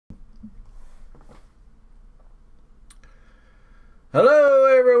Hello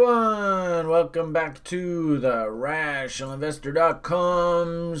everyone! Welcome back to the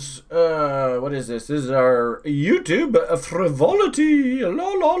RationalInvestor.com's what is this? This is our YouTube frivolity.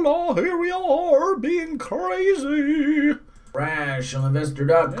 La la la, here we are being crazy.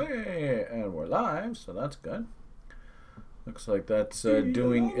 RationalInvestor.com. Hey, and we're live, so that's good. Looks like that's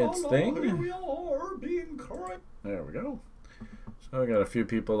doing its thing. Here we are being crazy. There we go. So I got a few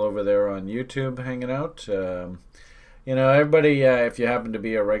people over there on YouTube hanging out. You know, everybody, if you happen to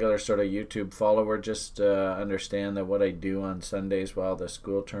be a regular sort of YouTube follower, just understand that what I do on Sundays while the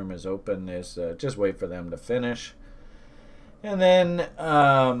school term is open is just wait for them to finish. And then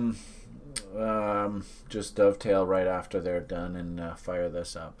just dovetail right after they're done and fire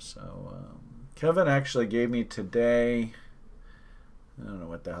this up. So Kevin actually gave me today, I don't know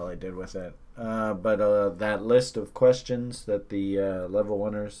what the hell I did with it, but that list of questions that the level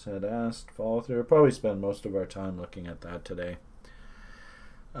oneers had asked, follow through. We'll probably spend most of our time looking at that today.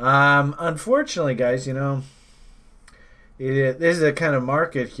 Unfortunately, guys, you know, this is a kind of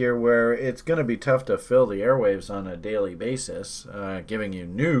market here where it's going to be tough to fill the airwaves on a daily basis, giving you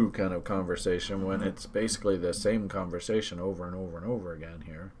new kind of conversation when it's basically the same conversation over and over and over again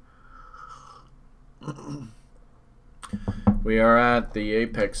here. We are at the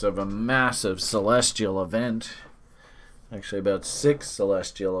apex of a massive celestial event. Actually, about 6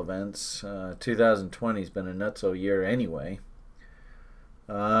 celestial events. 2020 has been a nutso year anyway.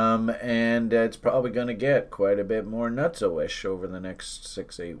 And it's probably going to get quite a bit more nutso-ish over the next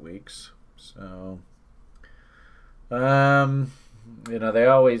 6-8 weeks. So, you know, they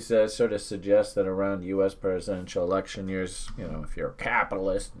always sort of suggest that around U.S. presidential election years, you know, if you're a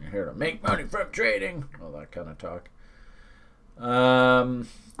capitalist and you're here to make money from trading, all that kind of talk.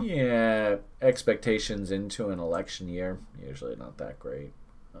 Yeah, expectations into an election year, usually not that great.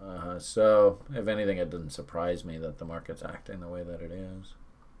 So, if anything, it doesn't surprise me that the market's acting the way that it is.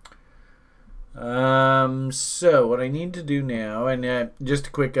 So, what I need to do now, and just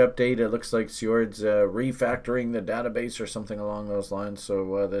a quick update, it looks like Sjord's refactoring the database or something along those lines,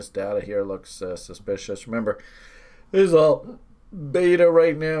 so this data here looks suspicious. Remember, this is all beta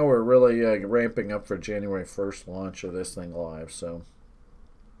right now. We're really ramping up for January 1st launch of this thing live, so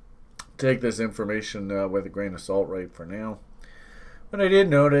take this information with a grain of salt right for now. But I did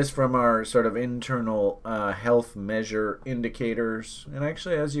notice from our sort of internal health measure indicators, and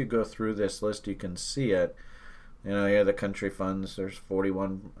actually as you go through this list you can see it. You know, here the country funds, there's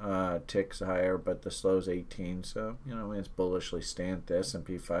 41 ticks higher, but the slow's 18, so you know, it's bullishly stamped. The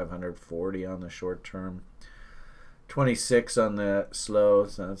S&P 500 40 on the short term, 26 on the slow,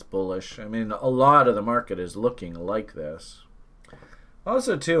 so that's bullish. I mean, a lot of the market is looking like this.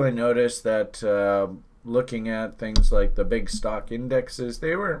 Also, too, I noticed that looking at things like the big stock indexes,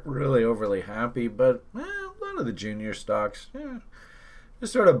 they weren't really overly happy, but a lot of the junior stocks,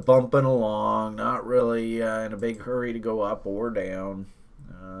 just sort of bumping along, not really in a big hurry to go up or down.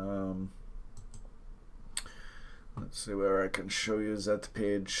 Let's see where I can show you. Is that the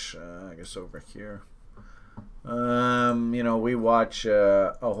page? I guess over here. You know, we watch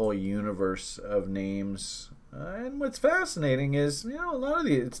a whole universe of names, and what's fascinating is, you know, a lot of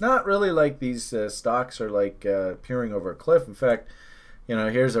these, it's not really like these stocks are like peering over a cliff. In fact, you know,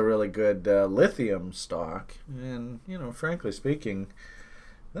 here's a really good lithium stock, and you know, frankly speaking,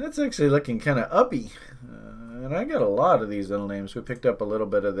 that's actually looking kind of uppy. And I got a lot of these little names. We picked up a little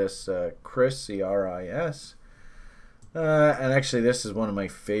bit of this CRIS, C-R-I-S. And actually, this is one of my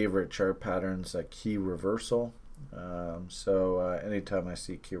favorite chart patterns, a key reversal. So anytime I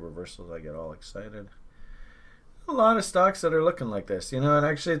see key reversals, I get all excited. A lot of stocks that are looking like this, you know, and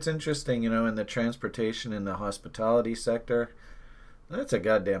actually it's interesting, you know, in the transportation and the hospitality sector, that's a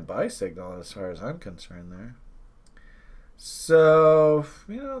goddamn buy signal as far as I'm concerned there. So,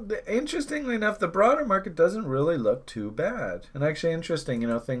 you know, interestingly enough, the broader market doesn't really look too bad. And actually interesting, you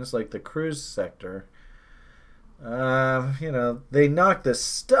know, things like the cruise sector, you know, they knock the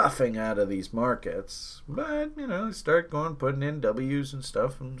stuffing out of these markets, but, you know, they start putting in W's and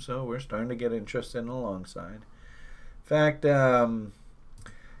stuff, and so we're starting to get interested in the long side. In fact, you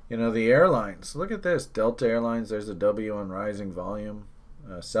know, the airlines, look at this, Delta Airlines, there's a W on rising volume,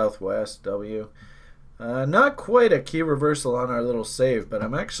 Southwest, W. Not quite a key reversal on our little save, but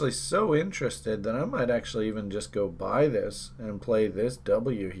I'm actually so interested that I might actually even just go buy this and play this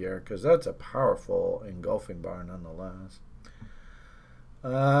W here, because that's a powerful engulfing bar nonetheless.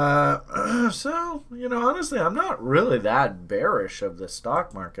 So, you know, honestly, I'm not really that bearish of the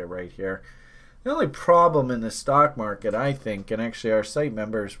stock market right here. The only problem in the stock market, I think, and actually our site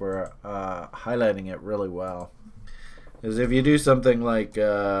members were highlighting it really well, is if you do something like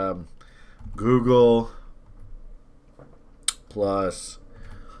Google plus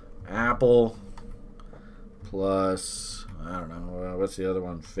Apple plus, I don't know, what's the other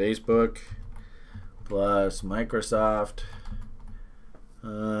one? Facebook plus Microsoft.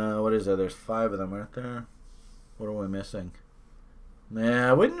 What is that? There's 5 of them, aren't there? What are we missing? Nah,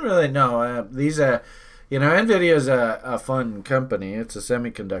 I wouldn't really know. These you know, NVIDIA is a fun company. It's a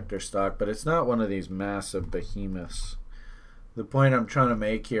semiconductor stock, but it's not one of these massive behemoths. The point I'm trying to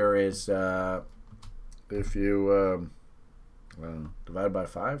make here is if you divide by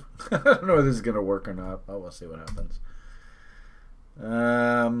 5. I don't know if this is going to work or not. Oh, we'll see what happens.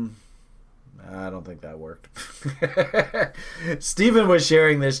 I don't think that worked. Stephen was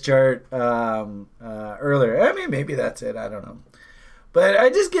sharing this chart earlier. I mean, maybe that's it. I don't know. But I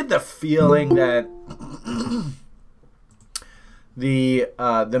just get the feeling that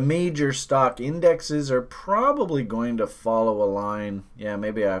the major stock indexes are probably going to follow a line. Yeah,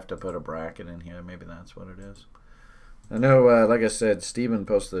 maybe I have to put a bracket in here. Maybe that's what it is. I know, like I said, Stephen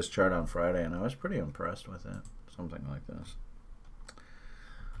posted this chart on Friday, and I was pretty impressed with it. Something like this.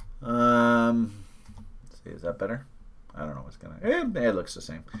 Let's see, is that better? I don't know what's gonna. It looks the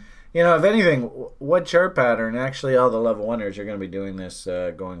same. You know, if anything, what chart pattern? Actually, all the level 1ers are going to be doing this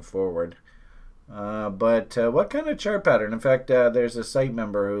going forward. But what kind of chart pattern? In fact, there's a site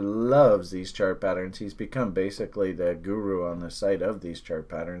member who loves these chart patterns. He's become basically the guru on the site of these chart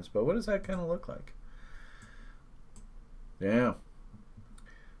patterns. But what does that kind of look like? Yeah.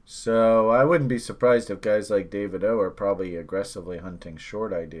 So I wouldn't be surprised if guys like David O are probably aggressively hunting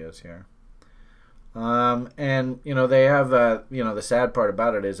short ideas here. And you know, they have you know, the sad part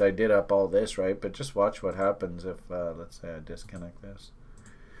about it is I did up all this, right? But just watch what happens if let's say I disconnect this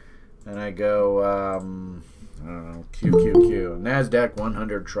and I go I don't know, QQQ, NASDAQ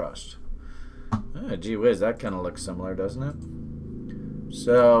 100 Trust. Gee whiz, that kind of looks similar, doesn't it?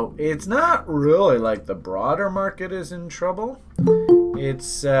 So it's not really like the broader market is in trouble.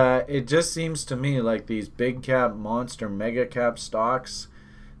 It's it just seems to me like these big cap, monster, mega cap stocks,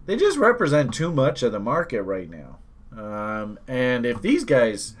 they just represent too much of the market right now. And if these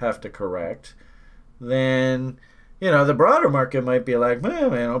guys have to correct, then, you know, the broader market might be like, man,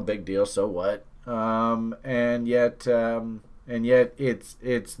 no big deal, so what? And yet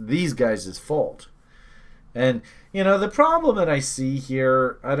it's these guys' fault. And, you know, the problem that I see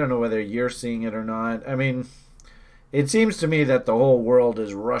here, I don't know whether you're seeing it or not. I mean, it seems to me that the whole world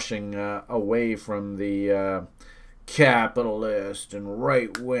is rushing away from the capitalist and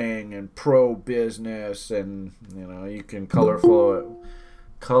right wing and pro business, and you know, you can color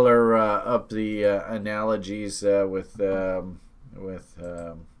up the analogies with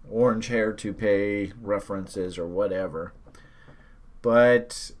orange hair toupee references or whatever.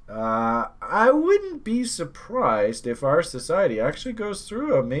 But I wouldn't be surprised if our society actually goes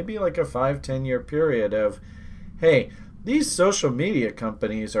through maybe like a 5-10 year period of, hey, these social media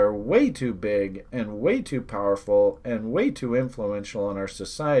companies are way too big and way too powerful and way too influential in our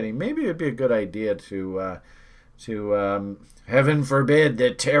society. Maybe it'd be a good idea to heaven forbid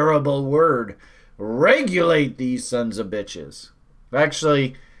the terrible word, regulate these sons of bitches.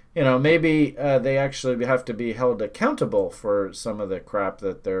 Actually, you know, maybe they actually have to be held accountable for some of the crap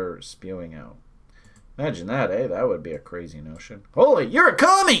that they're spewing out. Imagine that, eh? That would be a crazy notion. Holy, you're a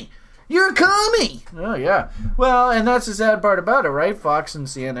commie! You're a commie! Oh, yeah. Well, and that's the sad part about it, right? Fox and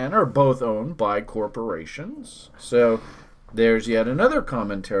CNN are both owned by corporations. So there's yet another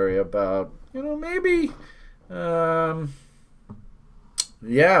commentary about, you know, maybe... yeah,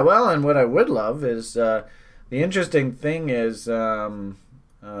 well, and what I would love is... the interesting thing is...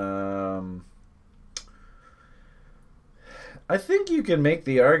 I think you can make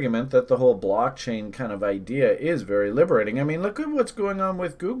the argument that the whole blockchain kind of idea is very liberating. I mean, look at what's going on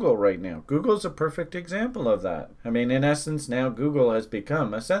with Google right now. Google's a perfect example of that. I mean, in essence, now Google has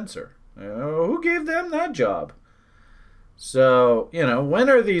become a censor. Who gave them that job? So, you know, when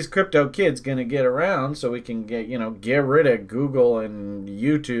are these crypto kids going to get around so we can get, you know, get rid of Google and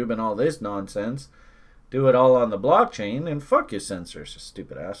YouTube and all this nonsense, do it all on the blockchain, and fuck you censors,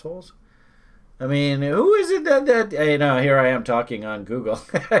 stupid assholes. I mean, who is it that you know, here I am talking on Google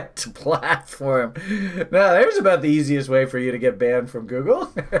to platform. Now, there's about the easiest way for you to get banned from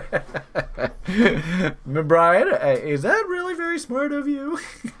Google. Brian, is that really very smart of you?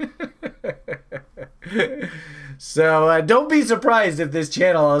 So don't be surprised if this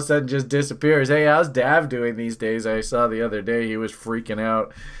channel all of a sudden just disappears. Hey, how's Dav doing these days? I saw the other day he was freaking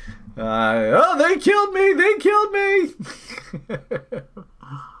out. Oh, they killed me! They killed me!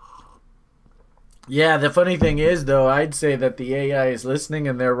 Yeah, the funny thing is, though, I'd say that the AI is listening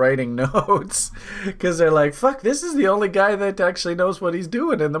and they're writing notes because they're like, "Fuck, this is the only guy that actually knows what he's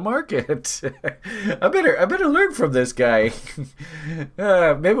doing in the market. I better learn from this guy."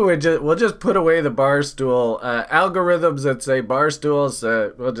 Maybe we'll just put away the bar stool algorithms that say bar stools.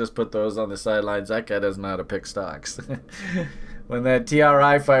 We'll just put those on the sidelines. That guy doesn't know how to pick stocks. When that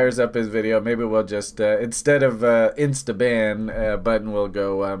TRI fires up his video, maybe we'll just instead of Insta ban button, we'll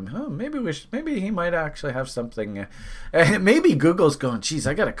go. Oh, maybe he might actually have something. Maybe Google's going. Geez,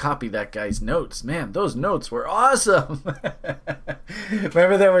 I gotta copy that guy's notes. Man, those notes were awesome.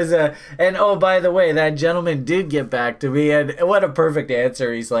 Remember there was a. And oh, by the way, that gentleman did get back to me, and what a perfect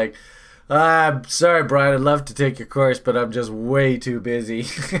answer. He's like, sorry, Brian, I'd love to take your course, but I'm just way too busy.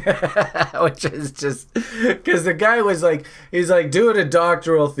 Which is just because the guy was like, he's like doing a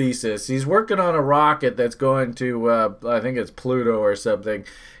doctoral thesis. He's working on a rocket that's going to, I think it's Pluto or something.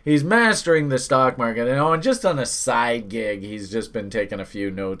 He's mastering the stock market. And just on a side gig, he's just been taking a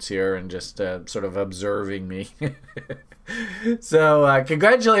few notes here and just sort of observing me. So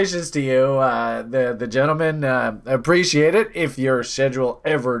congratulations to you, the gentleman. Appreciate it. If your schedule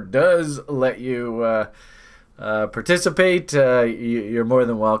ever does let you participate, you're more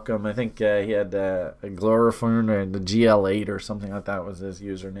than welcome. I think he had a Gloriform or the GL8 or something like that was his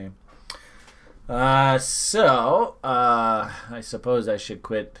username. So I suppose I should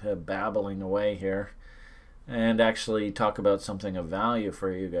quit babbling away here and actually talk about something of value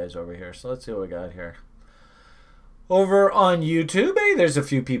for you guys over here. So let's see what we got here. Over on YouTube, hey, there's a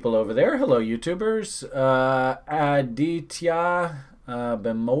few people over there. Hello, YouTubers. Aditya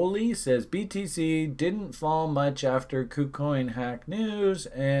Bemoli says, BTC didn't fall much after KuCoin hack news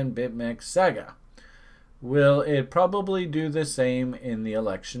and BitMEX saga. Will it probably do the same in the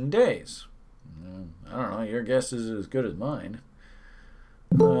election days? I don't know. Your guess is as good as mine.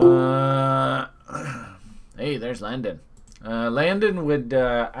 Hey, there's Landon. Landon would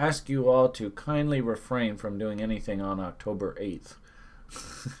ask you all to kindly refrain from doing anything on October 8th.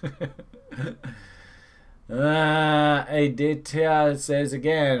 Aditya says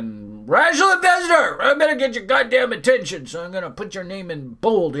again, rational investor, I better get your goddamn attention, so I'm going to put your name in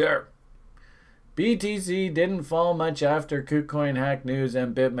bold here. BTC didn't fall much after KuCoin hack news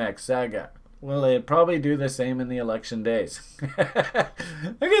and BitMEX saga. Well, it'd probably do the same in the election days. I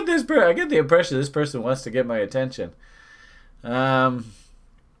get the impression this person wants to get my attention.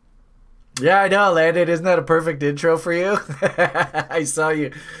 Yeah, I know, Landon. Isn't that a perfect intro for you? I saw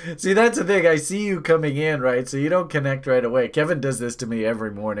you. See, that's the thing. I see you coming in, right? So you don't connect right away. Kevin does this to me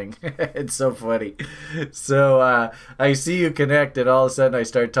every morning. It's so funny. So I see you connect, and all of a sudden I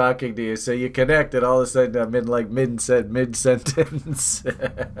start talking to you. So you connect, and all of a sudden I'm in like mid-sentence.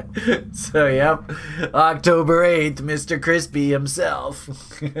 So, yep. October 8th, Mr. Crispy himself.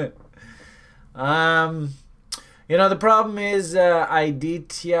 You know, the problem is,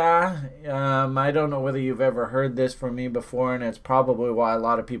 Aditya, I don't know whether you've ever heard this from me before, and it's probably why a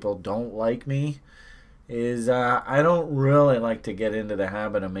lot of people don't like me, is I don't really like to get into the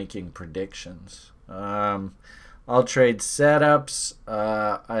habit of making predictions. I'll trade setups.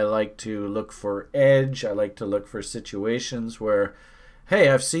 I like to look for edge. I like to look for situations where, hey,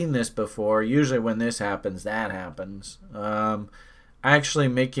 I've seen this before. Usually when this happens, that happens. Actually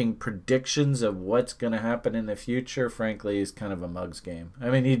making predictions of what's going to happen in the future, frankly, is kind of a mug's game.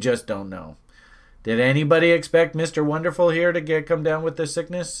 I mean, you just don't know. Did anybody expect Mr. Wonderful here to come down with the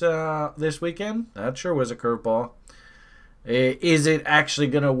sickness this weekend? That sure was a curveball. Is it actually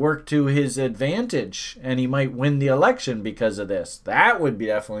going to work to his advantage and he might win the election because of this? That would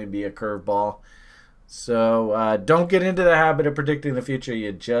definitely be a curveball. So don't get into the habit of predicting the future.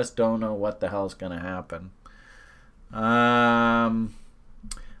 You just don't know what the hell's going to happen. I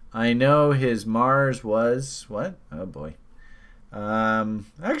know his Mars was what? Oh boy.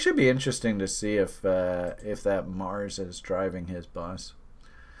 Actually, be interesting to see if that Mars is driving his bus.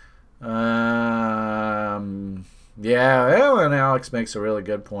 Yeah, well, and Alex makes a really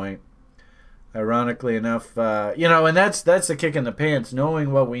good point. Ironically enough, you know, and that's the kick in the pants.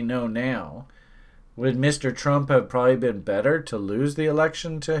 Knowing what we know now, would Mr. Trump have probably been better to lose the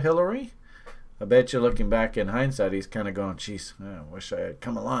election to Hillary? I bet you looking back in hindsight, he's kind of going, geez, I wish I had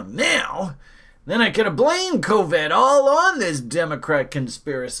come along now. Then I could have blamed COVID all on this Democrat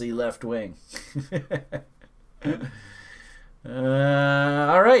conspiracy left wing.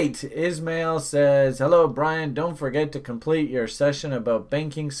 All right. Ismail says, hello, Brian. Don't forget to complete your session about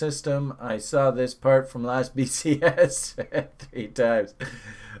banking system. I saw this part from last BCS 3 times.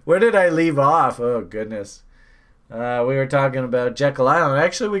 Where did I leave off? Oh, goodness. We were talking about Jekyll Island.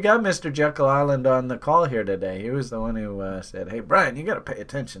 Actually, we got Mr. Jekyll Island on the call here today. He was the one who said, hey, Brian, you got to pay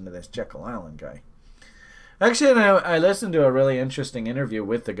attention to this Jekyll Island guy. Actually, and I listened to a really interesting interview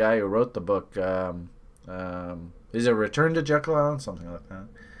with the guy who wrote the book. Is it Return to Jekyll Island? Something like that.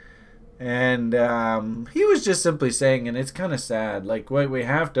 And he was just simply saying, and it's kind of sad, like what we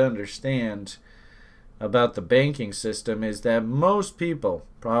have to understand about the banking system is that most people,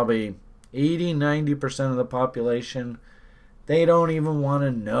 probably 80–90% of the population, they don't even want to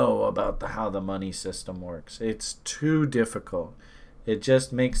know about how the money system works. It's too difficult. It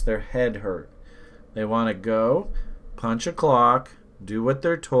just makes their head hurt. They want to go, punch a clock, do what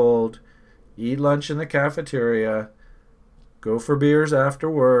they're told, eat lunch in the cafeteria, go for beers after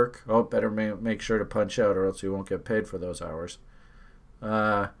work. Oh, better make sure to punch out or else you won't get paid for those hours.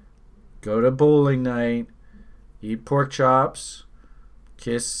 Go to bowling night, eat pork chops,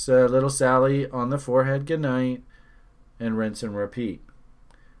 kiss little Sally on the forehead goodnight, and rinse and repeat.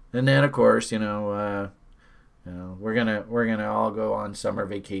 And then, of course, we're gonna all go on summer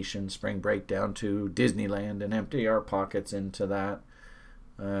vacation, spring break down to Disneyland and empty our pockets into that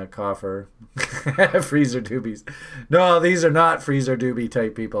coffer. Freezer doobies. No, these are not freezer doobie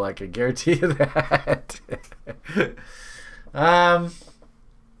type people, I can guarantee you that.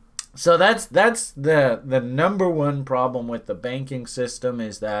 So that's the number one problem with the banking system,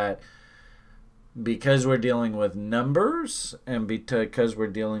 is that because we're dealing with numbers and because we're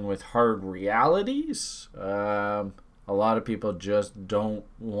dealing with hard realities, a lot of people just don't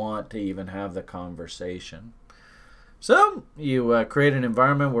want to even have the conversation. So you create an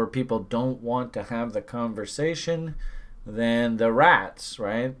environment where people don't want to have the conversation, then the rats,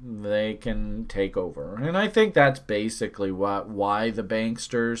 right, they can take over. And I think that's basically why the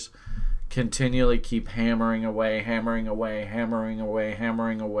banksters continually keep hammering away,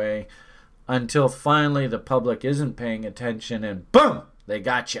 until finally the public isn't paying attention and boom, they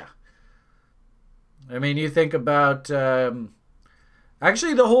got you. I mean, you think about...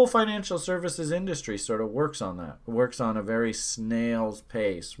 actually, the whole financial services industry sort of works on that. It works on a very snail's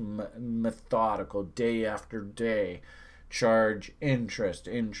pace, methodical, day after day. Charge interest.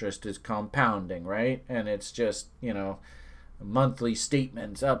 Interest is compounding, right? And it's just, monthly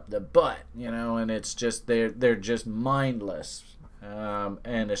statements up the butt, and it's just, they're just mindless.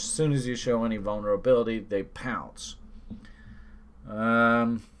 And as soon as you show any vulnerability, they pounce.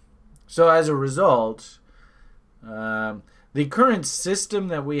 So as a result... the current system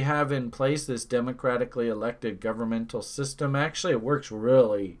that we have in place, this democratically elected governmental system, actually it works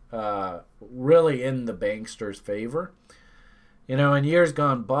really in the banksters' favor. In years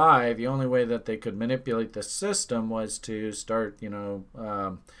gone by, the only way that they could manipulate the system was to start, kicking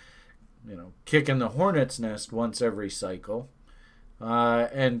the hornet's nest once every cycle,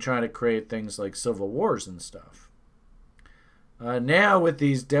 and try to create things like civil wars and stuff. Now with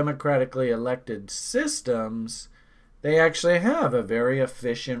these democratically elected systems, they actually have a very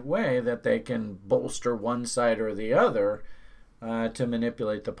efficient way that they can bolster one side or the other to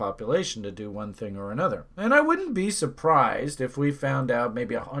manipulate the population to do one thing or another. And I wouldn't be surprised if we found out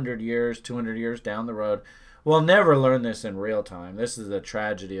maybe 100 years, 200 years down the road. We'll never learn this in real time. This is the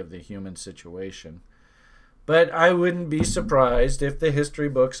tragedy of the human situation. But I wouldn't be surprised if the history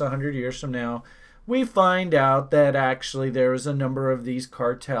books 100 years from now, we find out that actually there was a number of these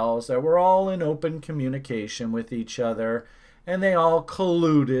cartels that were all in open communication with each other, and they all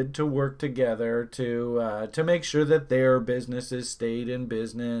colluded to work together to make sure that their businesses stayed in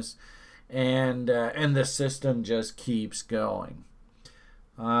business, and the system just keeps going.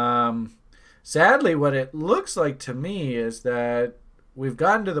 Sadly, what it looks like to me is that we've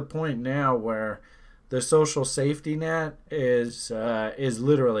gotten to the point now where the social safety net is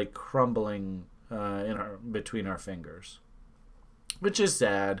literally crumbling between our fingers, which is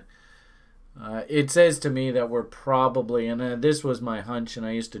sad. It says to me that we're probably, and this was my hunch, and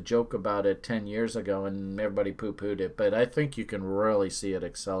I used to joke about it 10 years ago, and everybody poo-pooed it, but I think you can really see it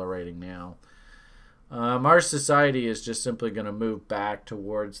accelerating now. Our society is just simply going to move back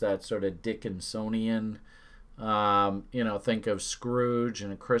towards that sort of Dickinsonian, think of Scrooge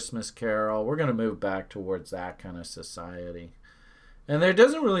and A Christmas Carol. We're going to move back towards that kind of society. And there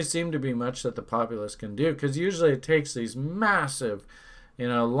doesn't really seem to be much that the populace can do, because usually it takes these massive,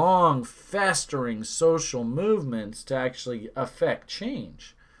 long, festering social movements to actually affect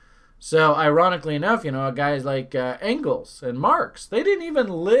change. So, ironically enough, guys like Engels and Marx, they didn't even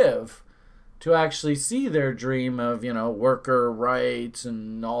live to actually see their dream of, worker rights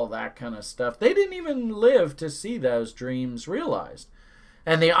and all that kind of stuff. They didn't even live to see those dreams realized.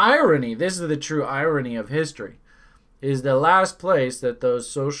 And the irony, this is the true irony of history, is the last place that those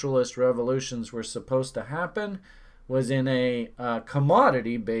socialist revolutions were supposed to happen was in a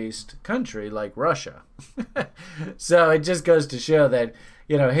commodity-based country like Russia. So it just goes to show that,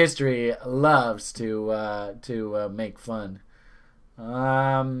 history loves to make fun.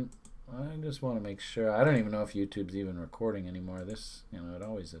 I just want to make sure. I don't even know if YouTube's even recording anymore. This, it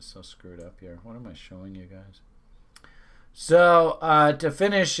always is so screwed up here. What am I showing you guys? So, to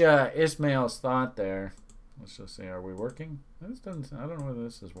finish Ismail's thought there, let's just say, are we working? This doesn't. I don't know whether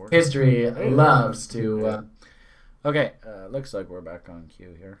this is working. History loves to. Okay, looks like we're back on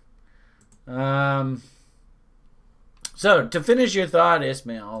cue here. So, to finish your thought,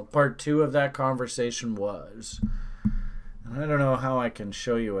 Ismail, part 2 of that conversation was... I don't know how I can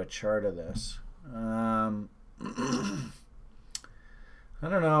show you a chart of this. I don't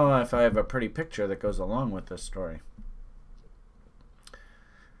know if I have a pretty picture that goes along with this story.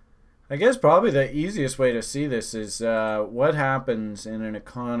 I guess probably the easiest way to see this is what happens in an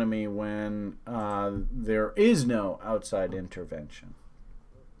economy when there is no outside intervention.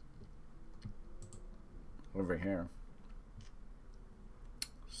 Over here.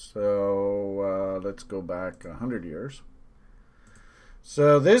 So let's go back 100 years.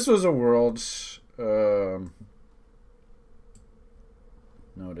 So this was a world, no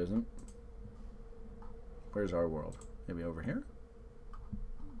it isn't. Where's our world? Maybe over here?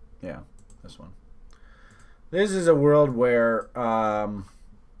 Yeah, this one. This is a world where the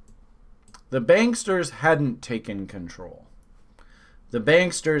banksters hadn't taken control. The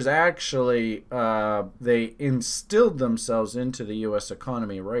banksters actually, they instilled themselves into the U.S.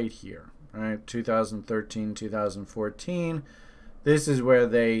 economy right here, right? 2013, 2014. This is where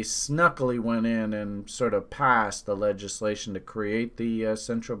they snuckily went in and sort of passed the legislation to create the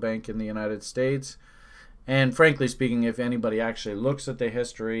central bank in the United States. And frankly speaking, if anybody actually looks at the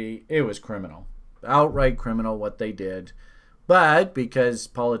history, it was criminal. Outright criminal what they did. But because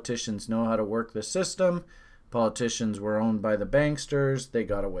politicians know how to work the system, politicians were owned by the banksters, they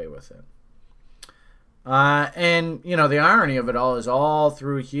got away with it. And, the irony of it all is all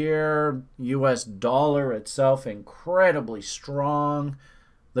through here, U.S. dollar itself incredibly strong.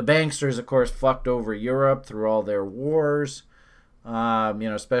 The banksters, of course, fucked over Europe through all their wars,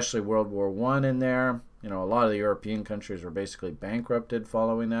 especially World War I in there. A lot of the European countries were basically bankrupted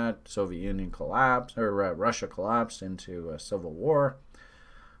following that. Soviet Union collapsed, or Russia collapsed into a civil war.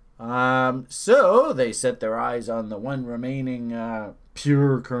 So they set their eyes on the one remaining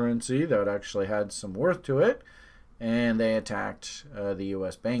pure currency that actually had some worth to it, and they attacked the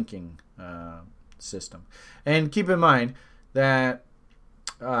U.S. banking system. And keep in mind that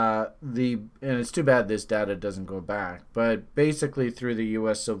and it's too bad this data doesn't go back, but basically through the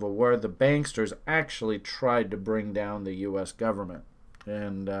U.S. Civil War, the banksters actually tried to bring down the U.S. government,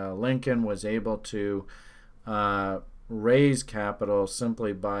 and Lincoln was able to raise capital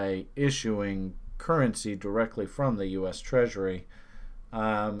simply by issuing currency directly from the U.S. Treasury.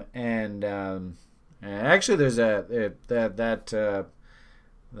 Actually, there's that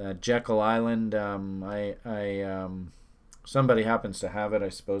Jekyll Island. Somebody happens to have it. I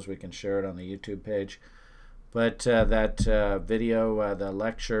suppose we can share it on the YouTube page. But that video, the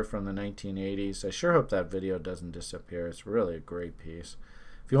lecture from the 1980s, I sure hope that video doesn't disappear. It's really a great piece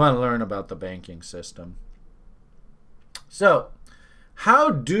if you want to learn about the banking system. So,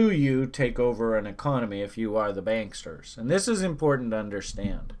 how do you take over an economy if you are the banksters? And this is important to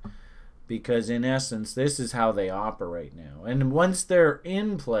understand because, in essence, this is how they operate now. And once they're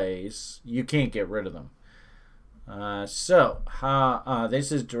in place, you can't get rid of them.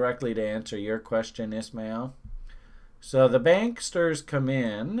 This is directly to answer your question, Ismail. So the banksters come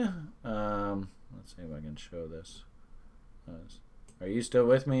in. Let's see if I can show this. Are you still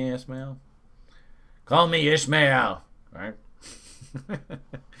with me, Ismail? Call me Ishmael. Right?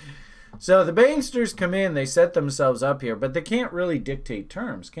 So the banksters come in, they set themselves up here, but they can't really dictate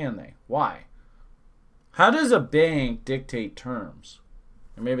terms, can they? Why? How does a bank dictate terms?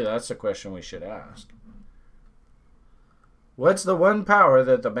 And maybe that's the question we should ask. What's the one power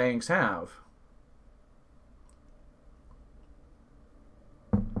that the banks have?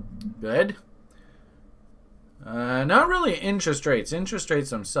 Good. Not really interest rates. Interest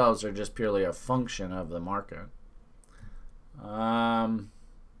rates themselves are just purely a function of the market.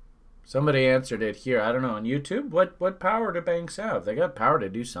 Somebody answered it here. I don't know, on YouTube. What power do banks have? They got power to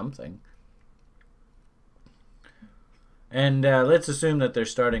do something. And let's assume that they're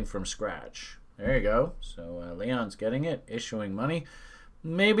starting from scratch. There you go. So Leon's getting it, issuing money.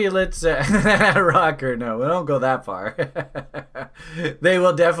 Maybe let's rocker. No, we don't go that far. They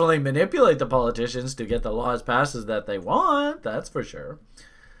will definitely manipulate the politicians to get the laws passed that they want. That's for sure.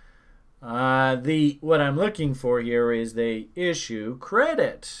 What I'm looking for here is they issue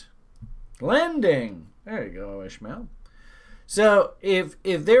credit, lending. There you go, Ishmael. So if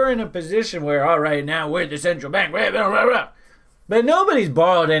they're in a position where, all right, now we're the central bank, But nobody's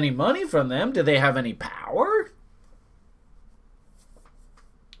borrowed any money from them. Do they have any power?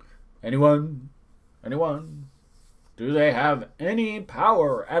 Anyone? Anyone? Do they have any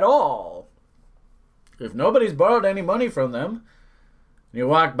power at all? If nobody's borrowed any money from them, you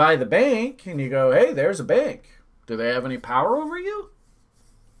walk by the bank and you go, hey, there's a bank. Do they have any power over you?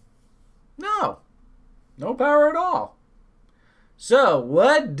 No. No power at all. So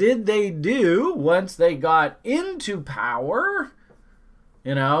what did they do once they got into power?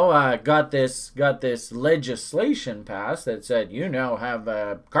 You know, got this legislation passed that said you now have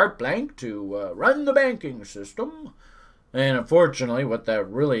carte blanche to run the banking system. And unfortunately, what that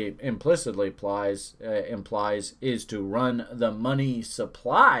really implicitly implies is to run the money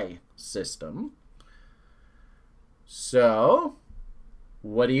supply system. So,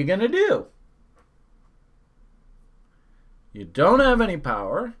 what are you going to do? You don't have any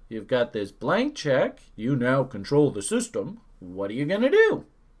power. You've got this blank check. You now control the system. What are you going to do?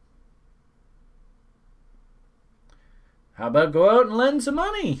 How about go out and lend some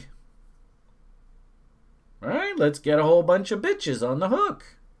money? Right? Let's get a whole bunch of bitches on the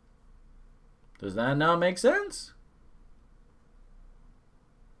hook. Does that now make sense?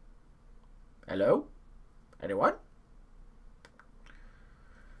 Hello? Anyone?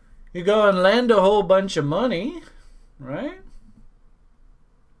 You go and lend a whole bunch of money, right?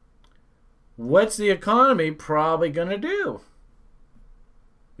 What's the economy probably going to do?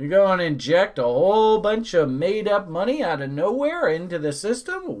 You go and inject a whole bunch of made-up money out of nowhere into the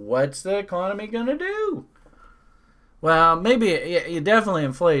system. What's the economy going to do? Well, maybe definitely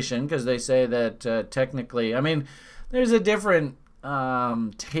inflation, because they say that technically, I mean, there's a different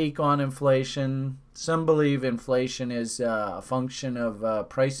take on inflation. Some believe inflation is a function of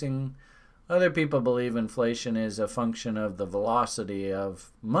pricing. Other people believe inflation is a function of the velocity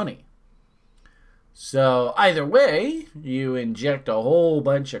of money. So either way, you inject a whole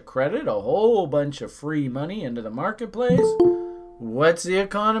bunch of credit, a whole bunch of free money into the marketplace. What's the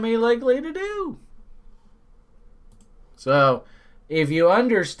economy likely to do? So if you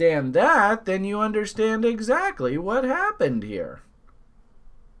understand that, then you understand exactly what happened here.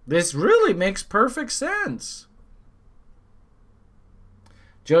 This really makes perfect sense.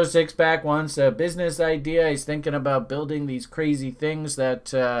 Joe Sixpack wants a business idea. He's thinking about building these crazy things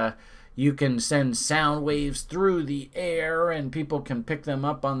that you can send sound waves through the air and people can pick them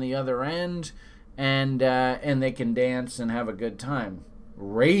up on the other end, and they can dance and have a good time.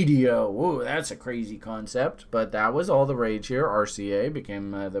 Radio, whoa, that's a crazy concept, but that was all the rage here. RCA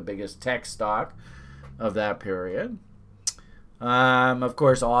became the biggest tech stock of that period. Of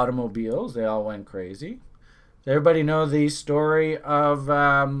course, automobiles, they all went crazy. Does everybody know the story of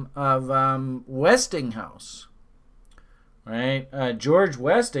Westinghouse? Right? George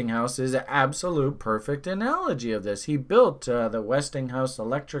Westinghouse is an absolute perfect analogy of this. He built the Westinghouse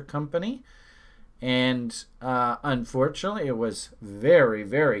Electric Company, and unfortunately it was very,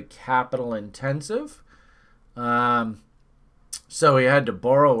 very capital intensive. So he had to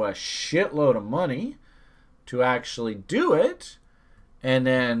borrow a shitload of money to actually do it. And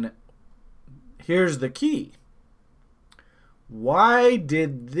then here's the key. Why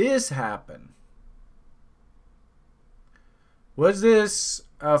did this happen? Was this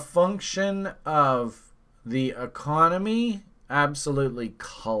a function of the economy absolutely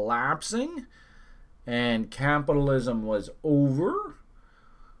collapsing and capitalism was over?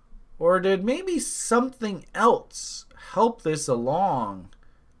 Or did maybe something else help this along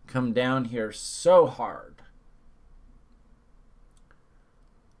come down here so hard?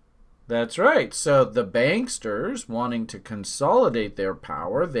 That's right. So the banksters, wanting to consolidate their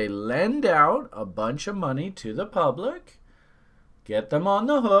power, they lend out a bunch of money to the public, get them on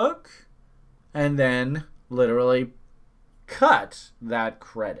the hook, and then literally cut that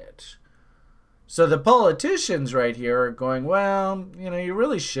credit. So the politicians right here are going, well, you know, you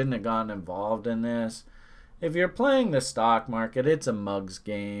really shouldn't have gotten involved in this. If you're playing the stock market, it's a mug's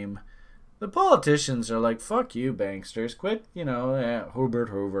game. The politicians are like, fuck you, banksters. Quit, you know, Hubert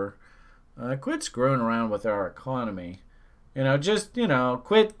Hoover. Quit screwing around with our economy. You know, just, you know,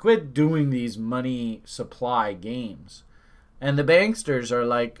 quit doing these money supply games. And the banksters are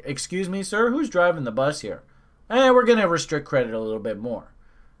like, excuse me, sir, who's driving the bus here? We're going to restrict credit a little bit more.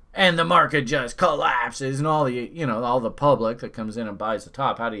 And the market just collapses, and all the, you know, all the public that comes in and buys the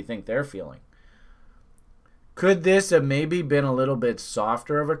top, how do you think they're feeling? Could this have maybe been a little bit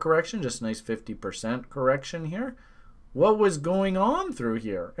softer of a correction, just a nice 50% correction here? What was going on through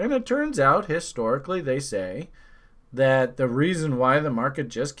here? And it turns out, historically, they say that the reason why the market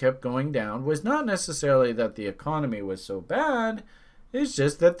just kept going down was not necessarily that the economy was so bad. It's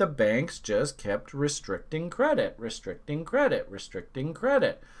just that the banks just kept restricting credit, restricting credit, restricting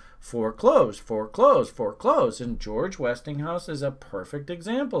credit. Foreclose, foreclose, foreclose. And George Westinghouse is a perfect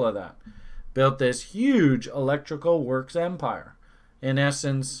example of that. Built this huge electrical works empire. In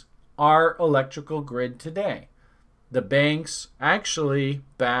essence, our electrical grid today. The banks actually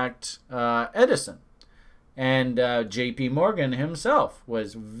backed Edison. And J.P. Morgan himself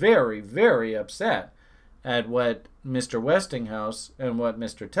was very, very upset at what Mr. Westinghouse and what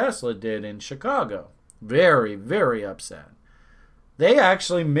Mr. Tesla did in Chicago. Very, very upset. They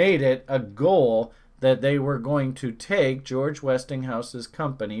actually made it a goal that they were going to take George Westinghouse's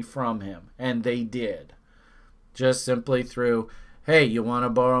company from him. And they did. Just simply through, hey, you want to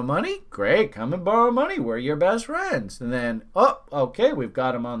borrow money? Great, come and borrow money. We're your best friends. And then, oh, okay, we've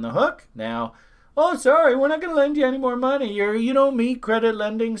got him on the hook. Now, oh, sorry, we're not going to lend you any more money. You don't meet credit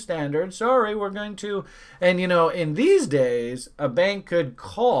lending standards. Sorry, we're going to. And, in these days, a bank could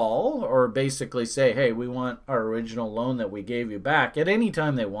call or basically say, hey, we want our original loan that we gave you back at any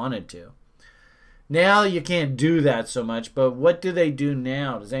time they wanted to. Now you can't do that so much, but what do they do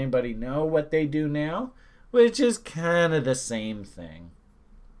now? Does anybody know what they do now? Which is kind of the same thing.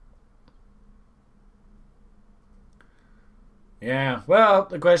 Yeah, well,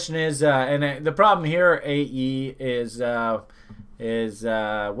 the question is, and the problem here, AE, is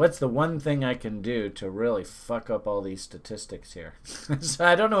what's the one thing I can do to really fuck up all these statistics here? So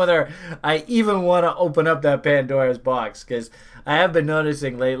I don't know whether I even want to open up that Pandora's box, because I have been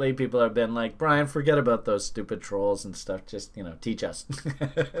noticing lately people have been like, Brian, forget about those stupid trolls and stuff. Just, teach us.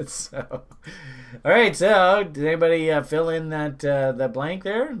 So, all right, so did anybody fill in that blank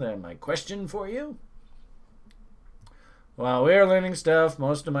there? My question for you? While we are learning stuff,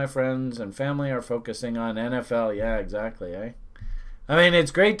 most of my friends and family are focusing on NFL. Yeah, exactly, eh? I mean,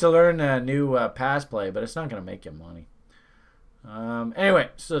 it's great to learn a new pass play, but it's not going to make you money. Anyway,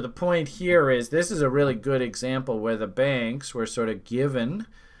 so the point here is this is a really good example where the banks were sort of given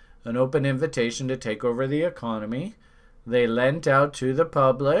an open invitation to take over the economy. They lent out to the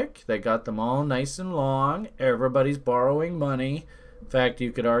public. They got them all nice and long. Everybody's borrowing money. In fact,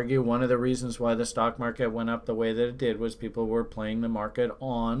 you could argue one of the reasons why the stock market went up the way that it did was people were playing the market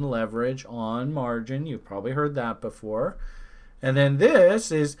on leverage, on margin. You've probably heard that before. And then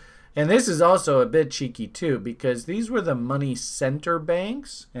this is also a bit cheeky too, because these were the money center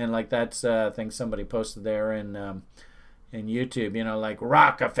banks. And like that's, I think somebody posted there in YouTube, like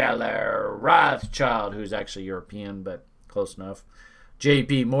Rockefeller, Rothschild, who's actually European, but close enough.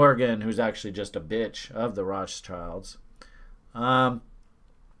 J.P. Morgan, who's actually just a bitch of the Rothschilds.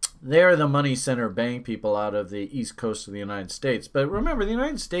 They're the money center bank people out of the east coast of the United States. But remember, the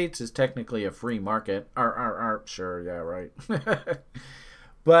United States is technically a free market. Sure, yeah, right.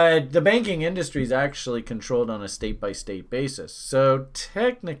 But the banking industry is actually controlled on a state-by-state basis. So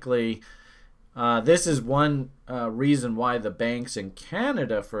technically, this is one reason why the banks in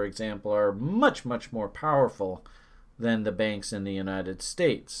Canada, for example, are much, much more powerful than the banks in the United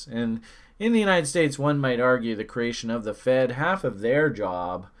States. And in the United States, one might argue the creation of the Fed, half of their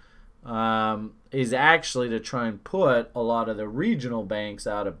job is actually to try and put a lot of the regional banks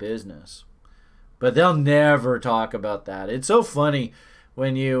out of business. But they'll never talk about that. It's so funny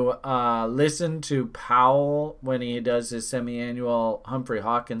when you listen to Powell when he does his semi-annual Humphrey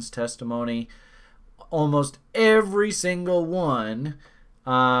Hawkins testimony. Almost every single one,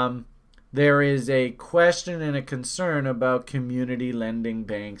 there is a question and a concern about community lending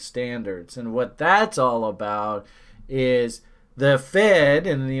bank standards. And what that's all about is the Fed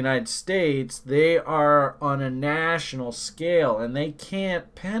in the United States, they are on a national scale and they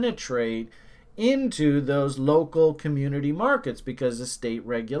can't penetrate into those local community markets because of state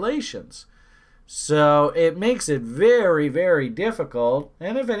regulations. So it makes it very, very difficult.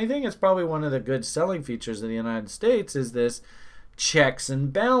 And if anything, it's probably one of the good selling features of the United States is this checks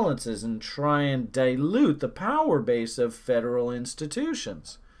and balances and try and dilute the power base of federal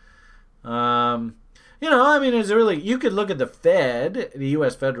institutions. It's really, you could look at the Fed, the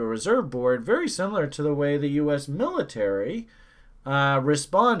U.S. Federal Reserve Board, very similar to the way the U.S. military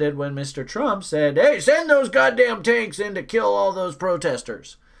responded when Mr. Trump said, hey, send those goddamn tanks in to kill all those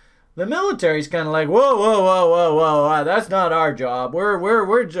protesters. The military's kind of like, whoa, whoa, whoa, whoa, whoa, that's not our job.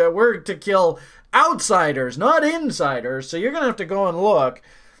 We're to kill outsiders, not insiders. So you're going to have to go and look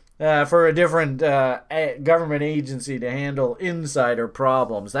for a different government agency to handle insider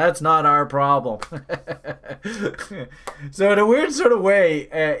problems. That's not our problem. So in a weird sort of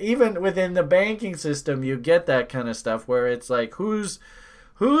way, even within the banking system, you get that kind of stuff where it's like, whose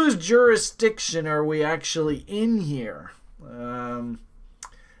jurisdiction are we actually in here?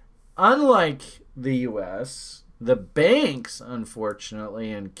 Unlike the U.S., The banks,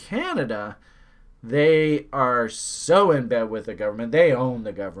 unfortunately, in Canada, they are so in bed with the government. They own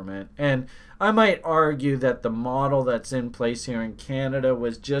the government. And I might argue that the model that's in place here in Canada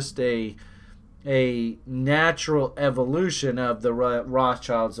was just a natural evolution of the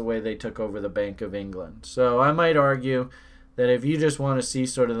Rothschilds, the way they took over the Bank of England. So I might argue that if you just want to see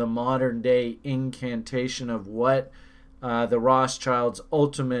sort of the modern day incantation of what the Rothschilds'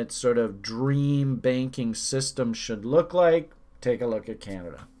 ultimate sort of dream banking system should look like, take a look at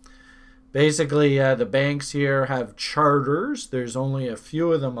Canada. Basically, the banks here have charters. There's only a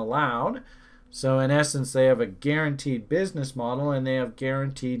few of them allowed. So in essence, they have a guaranteed business model and they have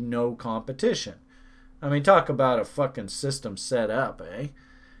guaranteed no competition. I mean, talk about a fucking system set up, eh?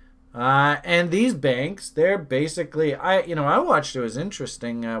 And these banks, they're basically, I watched, it was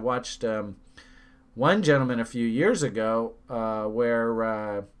interesting. I watched one gentleman a few years ago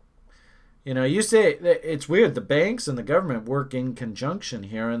where, you say, it's weird, the banks and the government work in conjunction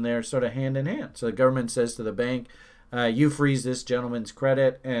here and they're sort of hand in hand. So the government says to the bank, you freeze this gentleman's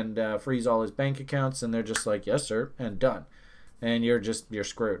credit and freeze all his bank accounts, and they're just like, yes, sir, and done. And you're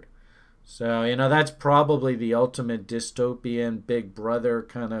screwed. So, that's probably the ultimate dystopian Big Brother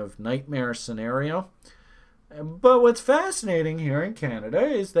kind of nightmare scenario. But what's fascinating here in Canada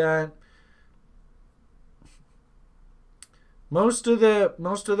is that most of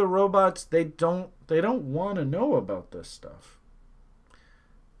the robots, they don't want to know about this stuff.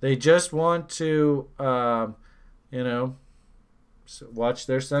 They just want to watch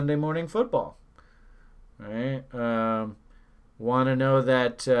their Sunday morning football, right? Want to know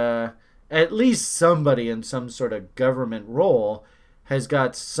that at least somebody in some sort of government role has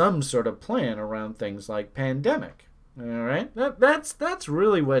got some sort of plan around things like pandemic. All right, that's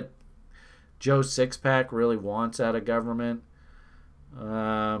really what Joe Sixpack really wants out of government.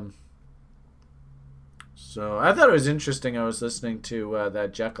 So I thought it was interesting. I was listening to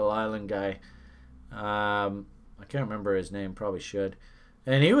that Jekyll Island guy. I can't remember his name. Probably should.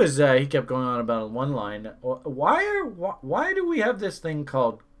 And he was he kept going on about one line. Why do we have this thing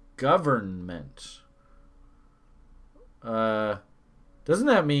called government? Doesn't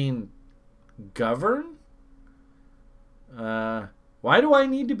that mean govern? Why do I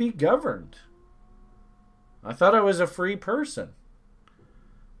need to be governed? I thought I was a free person.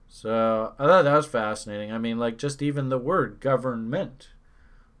 So I thought that was fascinating. I mean, like, just even the word government.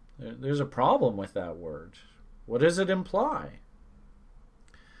 There's a problem with that word. What does it imply?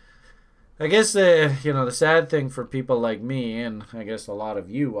 I guess, the sad thing for people like me, and I guess a lot of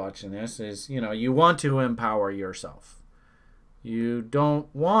you watching this, is, you want to empower yourself. You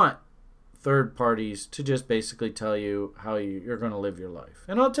don't want third parties to just basically tell you how you're going to live your life.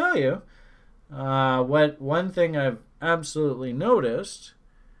 And I'll tell you, one thing I've absolutely noticed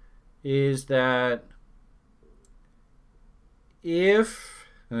is that if,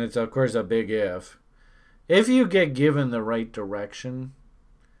 and it's of course a big if you get given the right direction,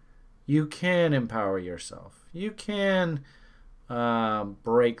 you can empower yourself. You can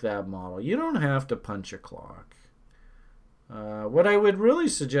break that model. You don't have to punch a clock. What I would really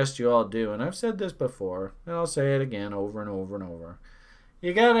suggest you all do, and I've said this before, and I'll say it again over and over and over,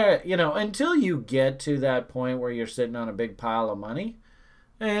 you gotta, until you get to that point where you're sitting on a big pile of money,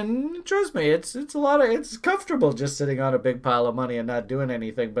 and trust me, it's comfortable just sitting on a big pile of money and not doing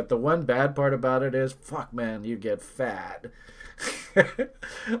anything. But the one bad part about it is, fuck, man, you get fat.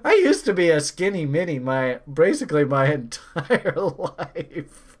 I used to be a skinny mini basically my entire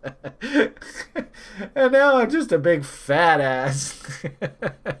life. And now I'm just a big fat ass.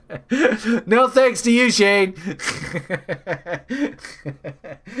 No thanks to you, Shane.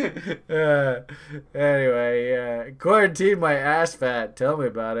 Anyway, quarantine my ass fat. Tell me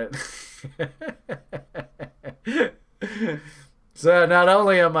about it. So not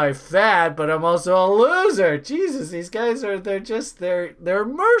only am I fat, but I'm also a loser. Jesus, these guys they're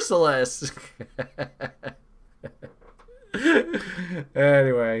merciless.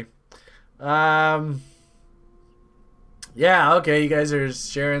 Anyway, yeah, okay, you guys are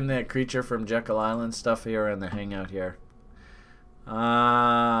sharing the creature from Jekyll Island stuff here in the hangout here.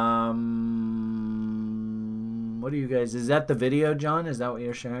 What do you guys, is that the video, John? Is that what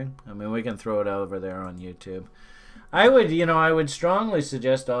you're sharing? I mean, we can throw it over there on YouTube. I would strongly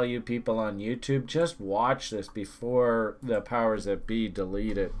suggest all you people on YouTube just watch this before the powers that be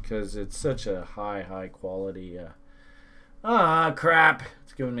delete it, because it's such a high quality. Crap!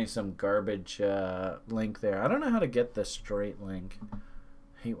 It's giving me some garbage link there. I don't know how to get the straight link. I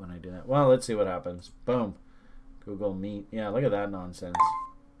hate when I do that. Well, let's see what happens. Boom. Google Meet. Yeah, look at that nonsense.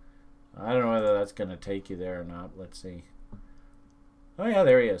 I don't know whether that's gonna take you there or not. Let's see. Oh yeah,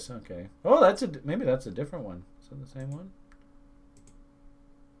 there he is. Okay. Oh, maybe that's a different one. it the same one?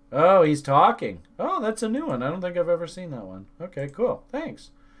 Oh, he's talking. Oh, that's a new one. I don't think I've ever seen that one. Okay, cool.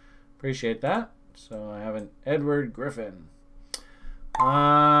 Thanks. Appreciate that. So I have an Edward Griffin.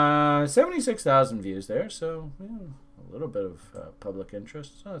 76,000 views there. So yeah, a little bit of public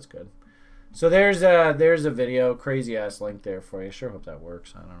interest. So that's good. So there's a video, crazy ass link there for you. Sure hope that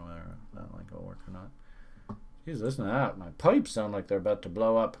works. I don't know whether that link will work or not. Jeez, listen to that. My pipes sound like they're about to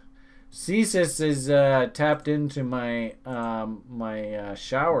blow up. CSIS is tapped into my my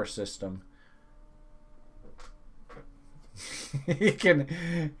shower system. You can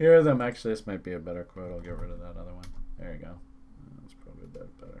hear them. Actually, this might be a better quote. I'll get rid of that other one. There you go. That's probably a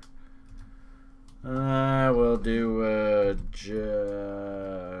bit better. I will do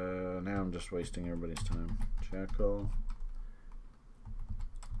now I'm just wasting everybody's time. Jekyll.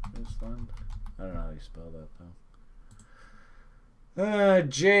 Island. I don't know how you spell that though. Jekyll.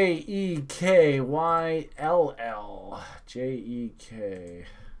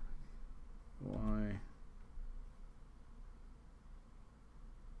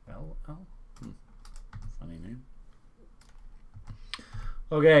 Jekyll. Funny name.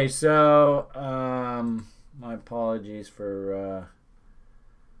 Okay, so my apologies for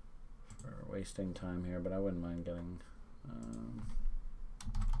wasting time here, but I wouldn't mind getting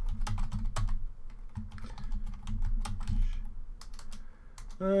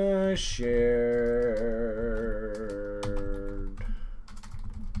shared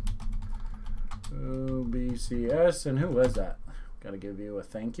OBCS, and who was that? Got to give you a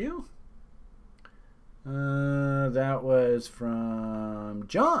thank you. That was from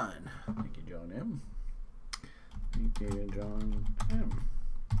John. Thank you, John M. Thank you, John M.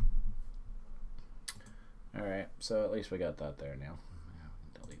 All right, so at least we got that there now.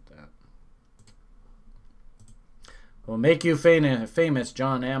 Delete that. We'll make you famous,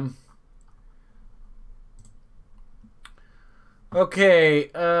 John M. Okay,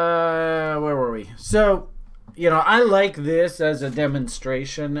 where were we? So, you know, I like this as a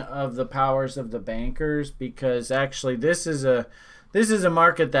demonstration of the powers of the bankers, because actually this is a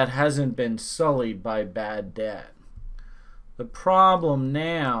market that hasn't been sullied by bad debt. The problem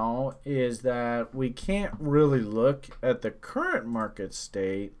now is that we can't really look at the current market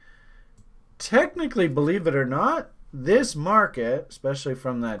state. Technically, believe it or not, this market, especially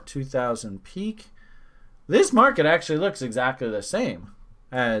from that 2000 peak, this market actually looks exactly the same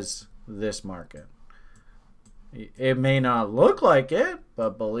as this market. It may not look like it,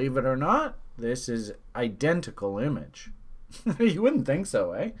 but believe it or not, this is identical image. You wouldn't think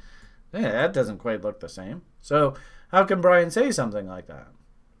so, eh? Yeah, that doesn't quite look the same. So how can Brian say something like that?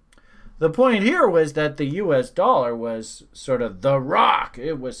 The point here was that the US dollar was sort of the rock.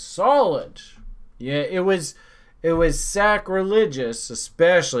 It was solid. Yeah, it was sacrilegious,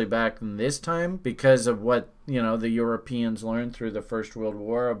 especially back in this time, because of what, you know, the Europeans learned through the First World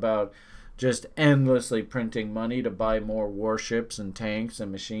War about just endlessly printing money to buy more warships and tanks and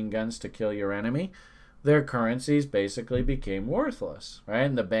machine guns to kill your enemy. Their currencies basically became worthless, right?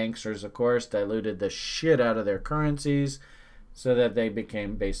 And the banksters, of course, diluted the shit out of their currencies so that they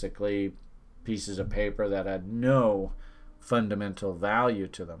became basically pieces of paper that had no fundamental value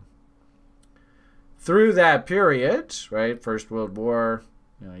to them. Through that period, right, First World War,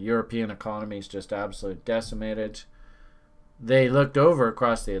 you know, European economies just absolutely decimated. They looked over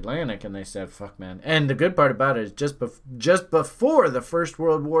across the Atlantic and they said, fuck, man. And the good part about it is just before the First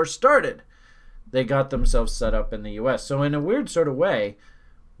World War started, they got themselves set up in the U.S. So in a weird sort of way,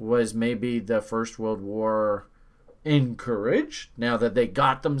 was maybe the First World War encouraged, now that they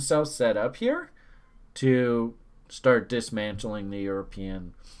got themselves set up here, to start dismantling the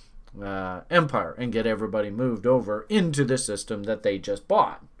European empire and get everybody moved over into the system that they just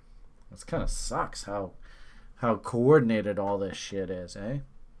bought. That kind of sucks how coordinated all this shit is, eh?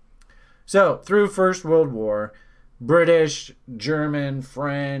 So through First World War, British, German,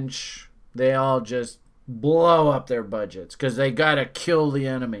 French, they all just blow up their budgets because they got to kill the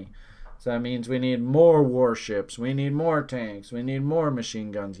enemy. So that means we need more warships, we need more tanks, we need more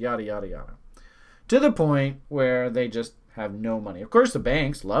machine guns, yada, yada, yada. To the point where they just have no money. Of course, the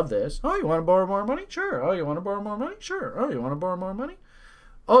banks love this. Oh, you want to borrow more money? Sure. Oh, you want to borrow more money? Sure. Oh, you want to borrow more money?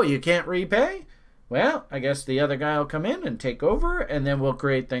 Oh, you can't repay? Well, I guess the other guy will come in and take over, and then we'll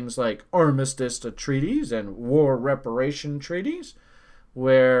create things like armistice treaties and war reparation treaties,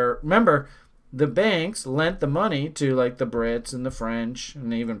 where, remember, the banks lent the money to like the Brits and the French,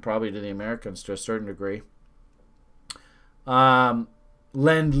 and even probably to the Americans to a certain degree.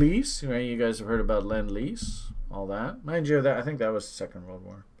 Lend-lease, right? You guys have heard about lend-lease, all that. Mind you, that I think that was the Second World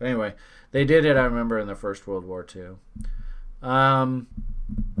War. But anyway, they did it, I remember, in the First World War too.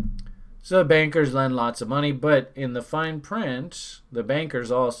 So the bankers lend lots of money, but in the fine print, the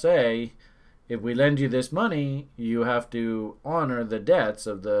bankers all say, if we lend you this money, you have to honor the debts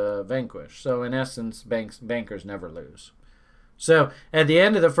of the vanquished. So in essence, bankers never lose. So at the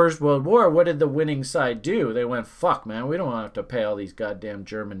end of the First World War, what did the winning side do? They went, fuck, man, we don't have to pay all these goddamn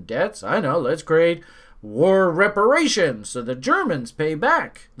German debts. I know, let's create war reparations so the Germans pay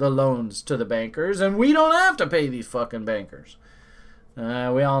back the loans to the bankers and we don't have to pay these fucking bankers. We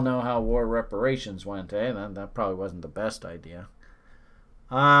all know how war reparations went, eh? That probably wasn't the best idea.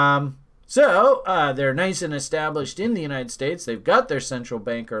 So they're nice and established in the United States. They've got their central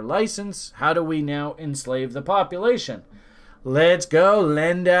banker license. How do we now enslave the population? Let's go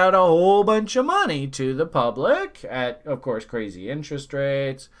lend out a whole bunch of money to the public at, of course, crazy interest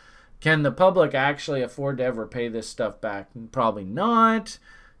rates. Can the public actually afford to ever pay this stuff back? Probably not.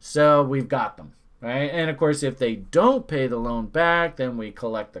 So we've got them, right? And, of course, if they don't pay the loan back, then we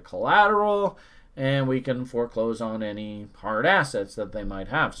collect the collateral and we can foreclose on any hard assets that they might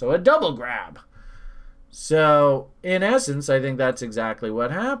have. So a double grab. So, in essence, I think that's exactly what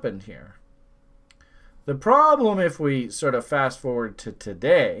happened here. The problem, if we sort of fast forward to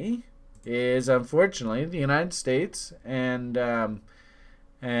today, is unfortunately the United States and the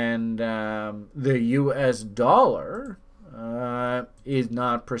U.S. dollar is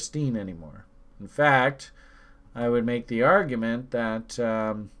not pristine anymore. In fact, I would make the argument that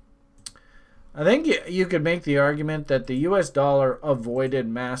I think you could make the argument that the U.S. dollar avoided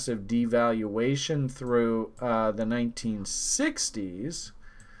massive devaluation through the 1960s.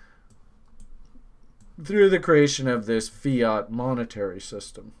 Through the creation of this fiat monetary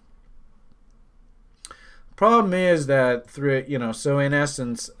system. Problem is that through, so in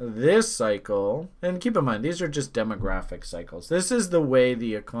essence, this cycle, and keep in mind, these are just demographic cycles. This is the way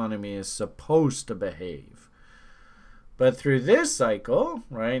the economy is supposed to behave. But through this cycle,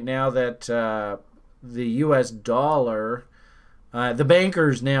 right, now that the U.S. dollar, the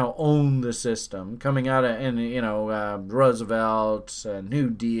bankers now own the system, coming out of, Roosevelt, New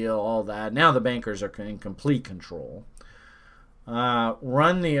Deal, all that. Now the bankers are in complete control.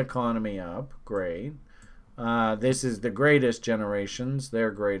 Run the economy up, great. This is the greatest generations,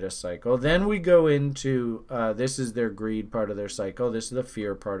 their greatest cycle. Then we go into, this is their greed part of their cycle. This is the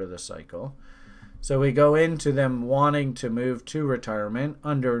fear part of the cycle. So we go into them wanting to move to retirement.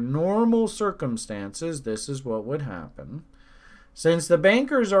 Under normal circumstances, this is what would happen. Since the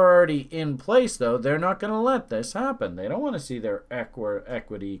bankers are already in place, though, they're not going to let this happen. They don't want to see their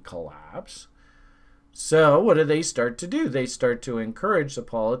equity collapse. So what do they start to do? They start to encourage the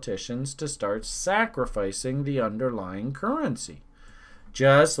politicians to start sacrificing the underlying currency.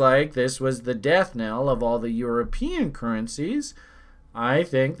 Just like this was the death knell of all the European currencies, I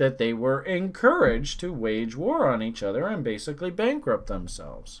think that they were encouraged to wage war on each other and basically bankrupt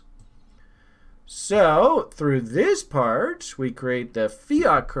themselves. So, through this part, we create the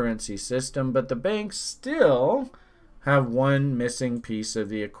fiat currency system, but the banks still have one missing piece of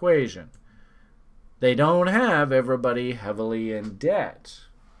the equation. They don't have everybody heavily in debt.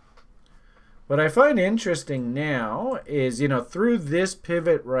 What I find interesting now is, through this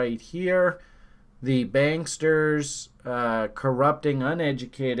pivot right here, the banksters corrupting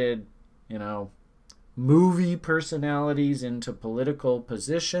uneducated, movie personalities into political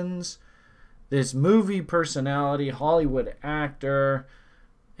positions. This movie personality, Hollywood actor,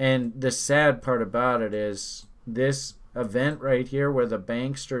 and the sad part about it is this event right here where the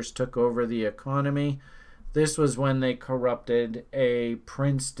banksters took over the economy, this was when they corrupted a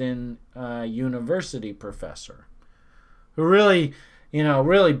Princeton University professor who really,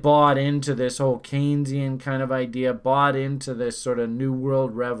 really bought into this whole Keynesian kind of idea, bought into this sort of New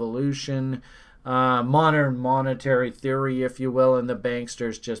World Revolution, modern monetary theory, if you will, and the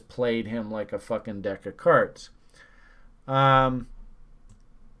banksters just played him like a fucking deck of cards.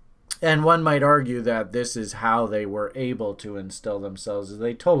 And one might argue that this is how they were able to instill themselves.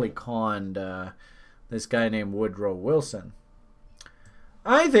 They totally conned this guy named Woodrow Wilson.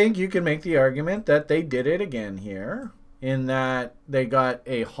 I think you can make the argument that they did it again here, in that they got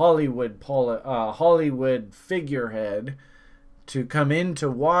a Hollywood figurehead to come into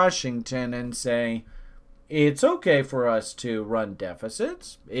Washington and say, it's okay for us to run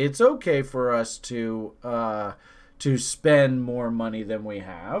deficits. It's okay for us to spend more money than we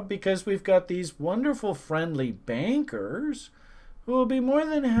have because we've got these wonderful friendly bankers who will be more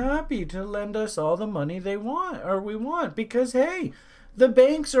than happy to lend us all the money they want or we want because, hey, the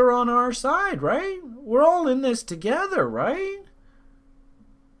banks are on our side, right? We're all in this together, right?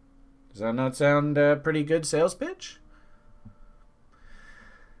 Does that not sound a pretty good sales pitch?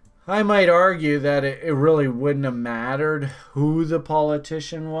 I might argue that it really wouldn't have mattered who the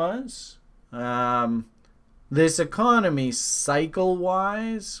politician was. This economy,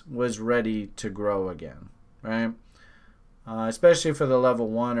 cycle-wise, was ready to grow again, right? Especially for the level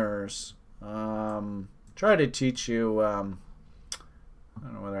oneers. Try to teach you, I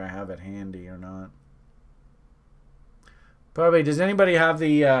don't know whether I have it handy or not. Probably, does anybody have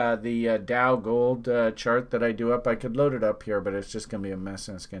the Dow Gold chart that I do up? I could load it up here, but it's just going to be a mess,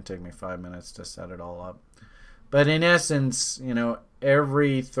 and it's going to take me 5 minutes to set it all up. But in essence, you know,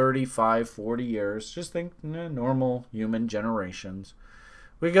 every 35, 40 years, just think normal human generations,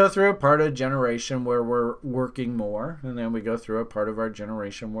 we go through a part of generation where we're working more, and then we go through a part of our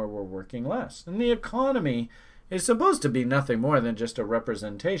generation where we're working less. And the economy is supposed to be nothing more than just a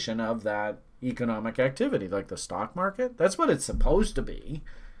representation of that economic activity, like the stock market. That's what it's supposed to be.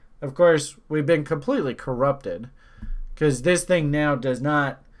 Of course, we've been completely corrupted because this thing now does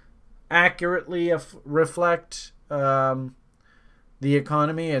not accurately reflect the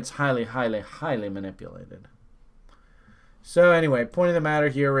economy. It's highly, highly, highly manipulated. So anyway, point of the matter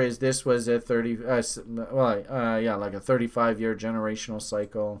here is this was a like a 35-year generational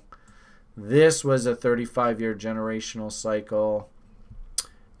cycle. This was a 35-year generational cycle.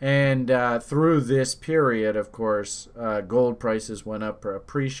 And through this period, of course, gold prices went up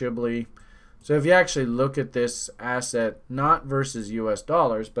appreciably. So if you actually look at this asset, not versus US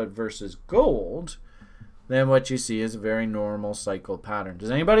dollars, but versus gold, then what you see is a very normal cycle pattern.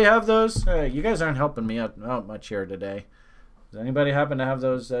 Does anybody have those? You guys aren't helping me out much here today. Does anybody happen to have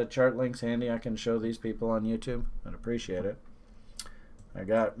those chart links handy? I can show these people on YouTube. I'd appreciate it. I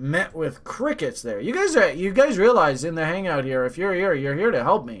got met with crickets there. You guys realize in the hangout here, if you're here to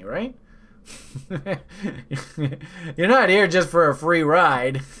help me, right? You're not here just for a free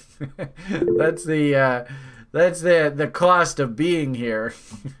ride. That's the cost of being here.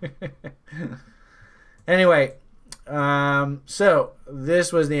 Anyway, so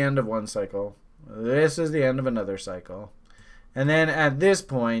this was the end of one cycle. This is the end of another cycle. And then at this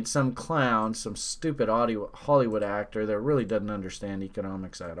point, some clown, some stupid Hollywood actor that really doesn't understand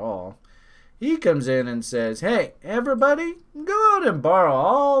economics at all, he comes in and says, hey, everybody, go out and borrow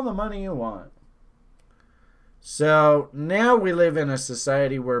all the money you want. So now we live in a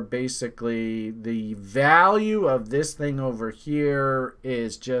society where basically the value of this thing over here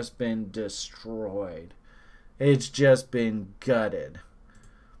is just been destroyed. It's just been gutted.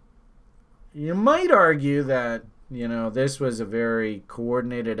 You might argue that, you know, this was a very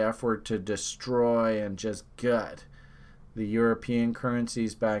coordinated effort to destroy and just gut the European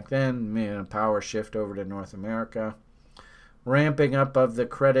currencies back then, you know, power shift over to North America, ramping up of the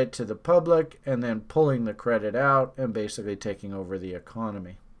credit to the public, and then pulling the credit out and basically taking over the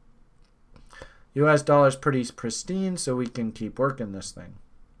economy. US dollar's pretty pristine, so we can keep working this thing.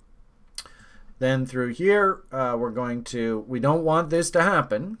 Then through here, we don't want this to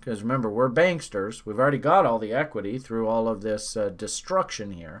happen, because remember, we're banksters. We've already got all the equity through all of this destruction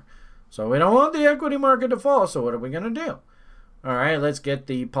here. So we don't want the equity market to fall, so what are we going to do? All right, let's get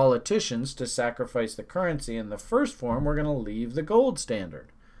the politicians to sacrifice the currency. In the first form, we're going to leave the gold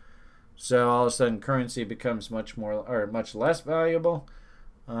standard. So all of a sudden, currency becomes much less valuable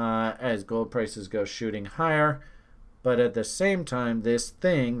as gold prices go shooting higher. But at the same time, this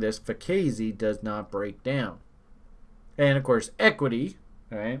Fakezi does not break down. And of course, equity,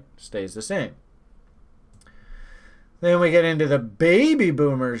 right, stays the same. Then we get into the baby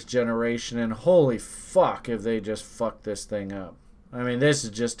boomers generation, and holy fuck if they just fuck this thing up. I mean, this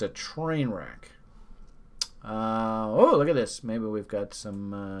is just a train wreck. Oh, look at this. Maybe we've got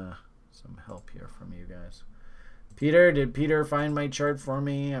some help here from you guys. Peter, did Peter find my chart for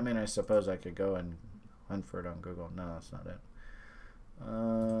me? I mean, I suppose I could go and hunt for it on Google. No, that's not it.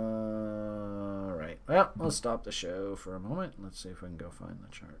 All right. Well, let's stop the show for a moment. Let's see if we can go find the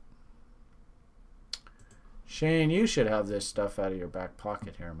chart. Shane, you should have this stuff out of your back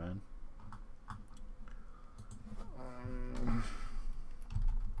pocket here, man.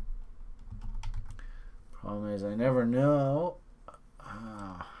 Problem is, I never know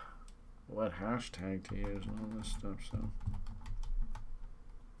what hashtag to use and all this stuff. So,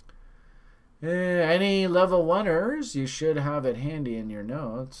 any level oneers, you should have it handy in your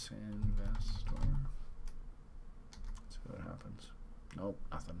notes. Investor. Let's see what happens. Nope,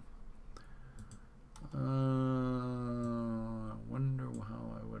 nothing. I wonder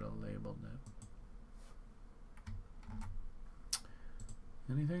how I would have labeled it.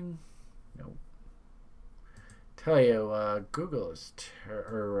 Anything? Nope. Tell you, Google is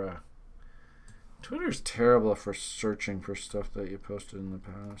Twitter's terrible for searching for stuff that you posted in the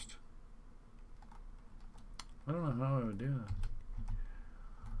past. I don't know how I would do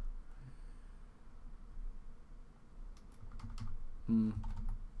It's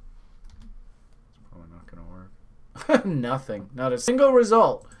probably not going to work. Nothing. Not a single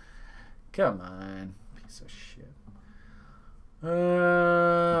result. Come on. Piece of shit. I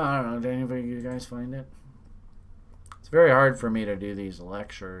don't know. Did anybody of you guys find it? It's very hard for me to do these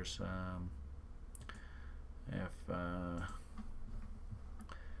lectures. If I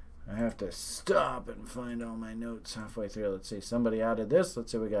have to stop and find all my notes halfway through. Let's see. Somebody added this.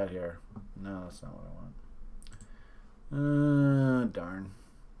 Let's see what we got here. No, that's not what I want. Darn.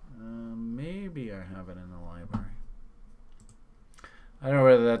 Maybe I have it in the library. I don't know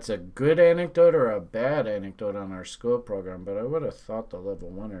whether that's a good anecdote or a bad anecdote on our school program, but I would have thought the level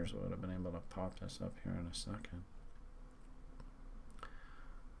 1ers would have been able to pop this up here in a second.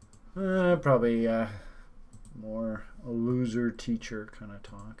 Probably more a loser teacher kind of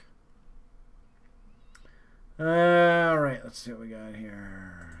talk. Alright, let's see what we got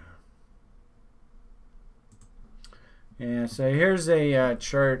here. Yeah, so here's a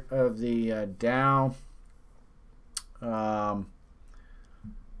chart of the Dow.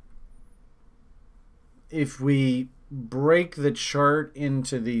 If we break the chart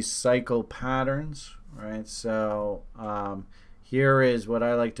into these cycle patterns, right? So here is what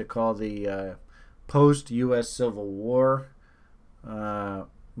I like to call the post-U.S. Civil War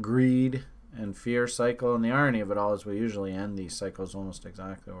greed and fear cycle. And the irony of it all is we usually end these cycles almost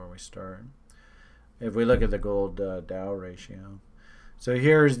exactly where we start. If we look at the gold Dow ratio. So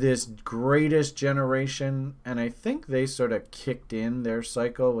here's this greatest generation, and I think they sort of kicked in. Their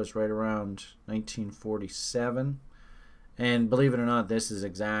cycle was right around 1947. And believe it or not, this is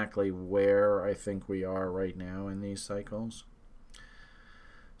exactly where I think we are right now in these cycles.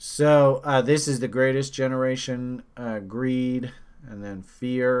 So this is the greatest generation, greed, and then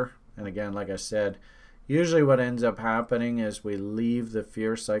fear. And again, like I said, usually what ends up happening is we leave the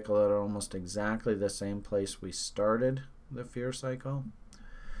fear cycle at almost exactly the same place we started the fear cycle.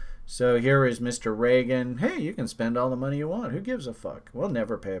 So here is Mr. Reagan. Hey, you can spend all the money you want. Who gives a fuck? We'll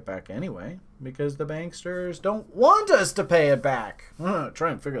never pay it back anyway because the banksters don't want us to pay it back.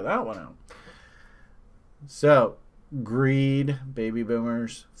 Try and figure that one out. So greed, baby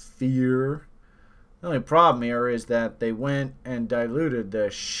boomers, fear. The only problem here is that they went and diluted the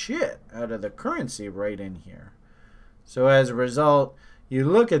shit out of the currency right in here. So as a result, you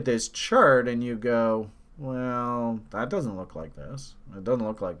look at this chart and you go, well, that doesn't look like this. It doesn't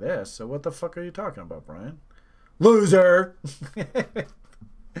look like this. So what the fuck are you talking about, Brian? Loser!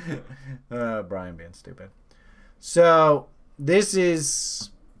 Brian being stupid. So this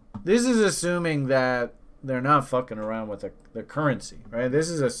is assuming that they're not fucking around with the currency, right? This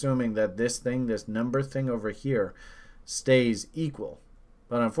is assuming that this thing, this number thing over here, stays equal.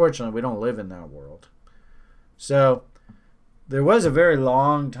 But unfortunately, we don't live in that world. So there was a very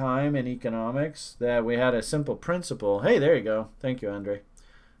long time in economics that we had a simple principle. Hey, there you go. Thank you, Andre.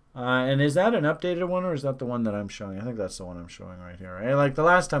 And is that an updated one, or is that the one that I'm showing? I think that's the one I'm showing right here. Right? Like the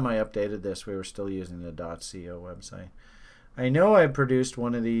last time I updated this, we were still using the .co website. I know I produced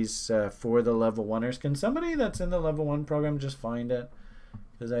one of these for the level 1ers. Can somebody that's in the level 1 program just find it?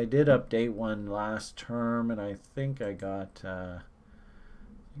 Because I did update one last term, and I think I got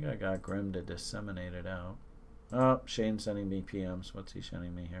Grim to disseminate it out. Oh, Shane's sending me PMs. What's he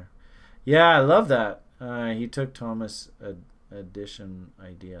sending me here? Yeah, I love that. He took Thomas addition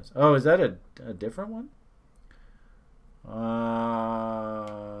ideas. Oh, is that a different one?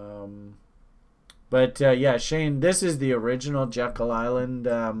 But yeah, Shane, this is the original Jekyll Island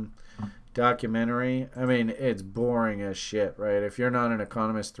documentary. I mean, it's boring as shit, right? If you're not an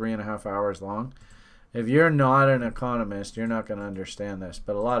economist, 3.5 hours long. If you're not an economist, you're not going to understand this.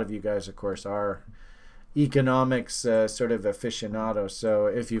 But a lot of you guys, of course, are economics sort of aficionados. So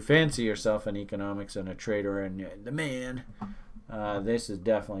if you fancy yourself in economics and a trader and the man, this is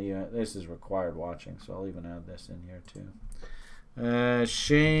definitely this is required watching. So I'll even add this in here too.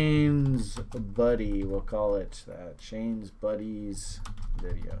 Shane's buddy, we'll call it that. Shane's buddies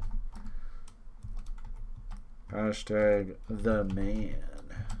video. Hashtag the man.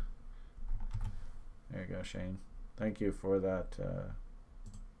 There you go, Shane. Thank you for that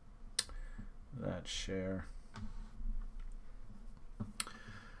that share.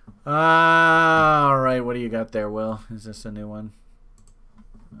 All right, what do you got there, Will? Is this a new one?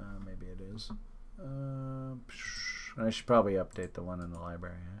 Maybe it is. I should probably update the one in the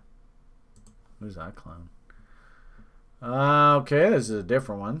library. Who's that clown? Okay, this is a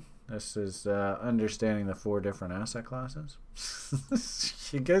different one. This is understanding the 4 different asset classes.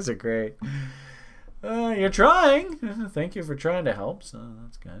 You guys are great. You're trying. Thank you for trying to help. So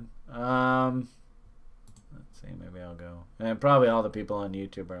that's good. Let's see. Maybe I'll go. And probably all the people on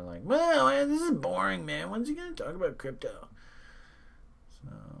YouTube are like, "Well, man, this is boring, man. When's he gonna talk about crypto?"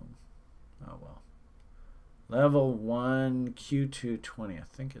 So, oh well. Level 1 Q220. I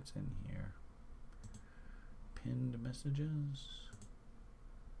think it's in here. Pinned messages.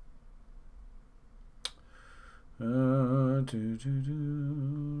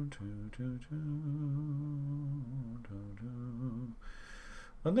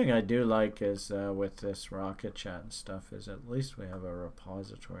 One thing I do like is with this Rocket Chat and stuff is at least we have a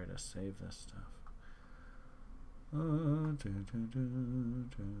repository to save this stuff.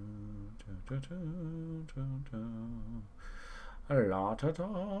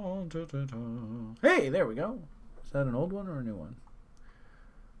 Hey, there we go. Is that an old one or a new one?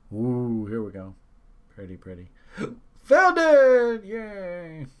 Ooh, here we go. Pretty, pretty. Found it!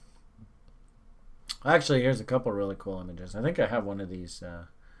 Yay! Actually, here's a couple really cool images. I think I have one of these.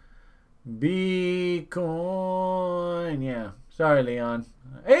 Bitcoin. Yeah. Sorry, Leon.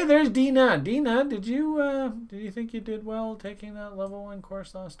 Hey, there's Dina. Dina, did you think you did well taking that level 1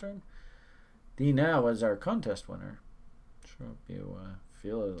 course last term? Dina was our contest winner. Sure hope you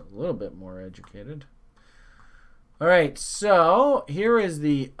feel a little bit more educated. All right, so here is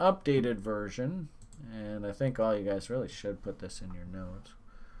the updated version. And I think all you guys really should put this in your notes,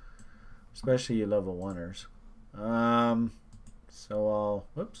 especially you level 1ers. So I'll,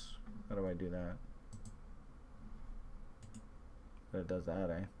 whoops, how do I do that? But it does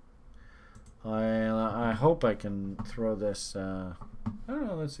that, eh? I hope I can throw this, I don't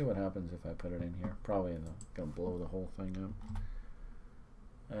know, let's see what happens if I put it in here. Probably gonna blow the whole thing up.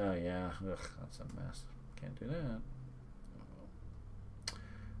 Oh yeah, ugh, that's a mess. Can't do that.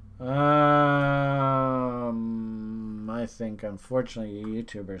 I think, unfortunately, you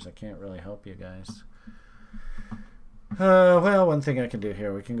YouTubers, I can't really help you guys. Well, one thing I can do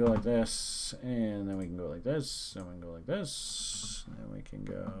here, we can go like this, and then we can go like this, and we can go like this, and we can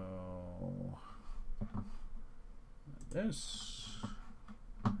go like this,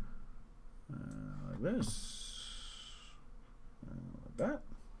 like this, like that.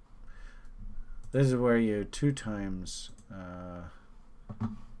 This is where you 2 times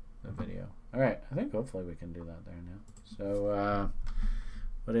the video. Alright, I think hopefully we can do that there now. So,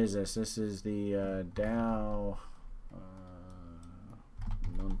 what is this? This is the Dow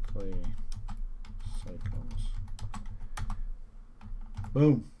monthly cycles.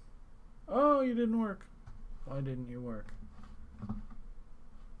 Boom. Oh, you didn't work. Why didn't you work?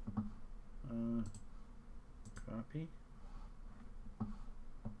 Copy.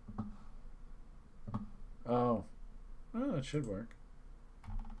 Oh. Oh, it should work.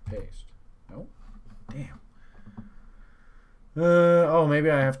 Paste. Nope. Damn. Oh, maybe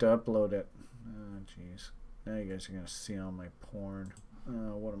I have to upload it. Oh, jeez. Now you guys are going to see all my porn.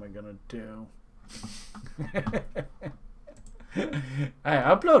 What am I going to do? I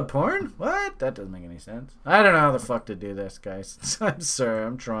upload porn? What? That doesn't make any sense. I don't know how the fuck to do this, guys. I'm sorry.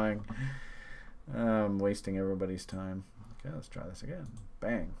 I'm trying. I'm wasting everybody's time. Okay, let's try this again.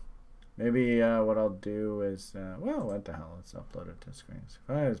 Bang. Maybe what I'll do is, well, what the hell, let's upload it to screens. If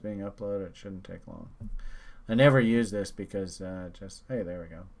I was being uploaded, it shouldn't take long. I never use this because just, hey, there we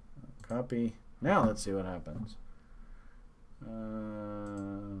go. Copy. Now let's see what happens.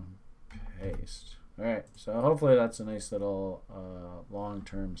 Paste. All right, so hopefully that's a nice little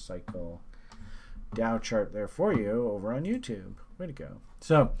long-term cycle Dow chart there for you over on YouTube. Way to go.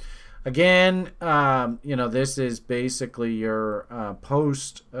 So, again, you know, this is basically your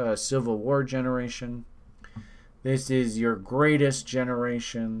post-Civil War generation. This is your greatest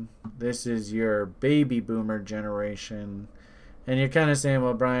generation. This is your baby boomer generation. And you're kind of saying,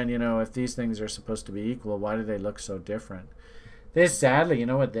 well, Brian, you know, if these things are supposed to be equal, why do they look so different? This, sadly, you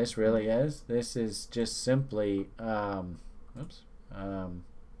know what this really is? This is just simply,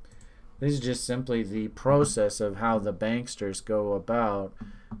 this is just simply the process of how the banksters go about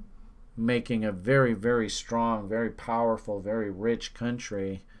making a very, very strong, very powerful, very rich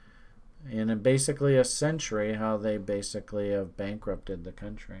country in basically a century, how they basically have bankrupted the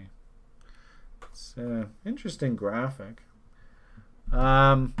country. It's an interesting graphic.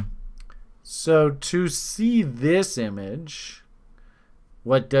 So to see this image,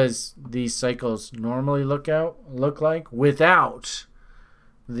 what does these cycles normally look like without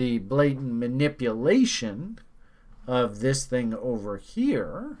the blatant manipulation of this thing over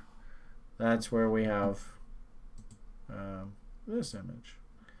here? That's where we have this image.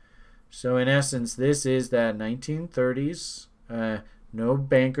 So in essence, this is that 1930s. No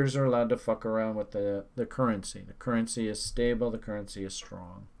bankers are allowed to fuck around with the currency. The currency is stable. The currency is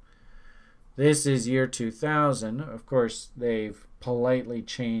strong. This is year 2000. Of course, they've politely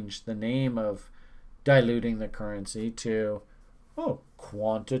changed the name of diluting the currency to, oh,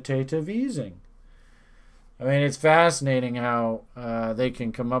 quantitative easing. I mean, it's fascinating how they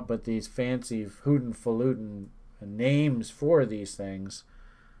can come up with these fancy hootin' names for these things.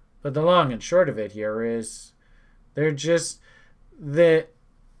 But the long and short of it here is they're just the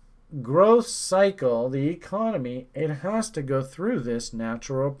growth cycle, the economy, it has to go through this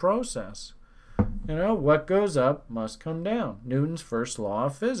natural process. You know, what goes up must come down. Newton's first law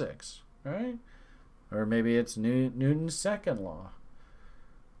of physics, right? Or maybe it's Newton's second law.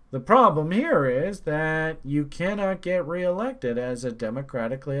 The problem here is that you cannot get reelected as a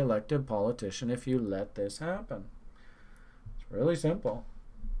democratically elected politician if you let this happen. It's really simple.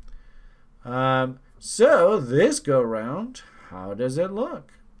 So this go round, how does it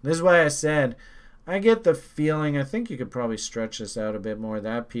look? This is why I said I get the feeling, I think you could probably stretch this out a bit more.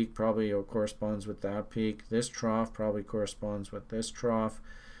 That peak probably corresponds with that peak. This trough probably corresponds with this trough.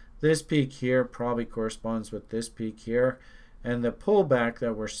 This peak here probably corresponds with this peak here. And the pullback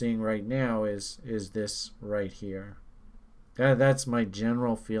that we're seeing right now is this right here. That's my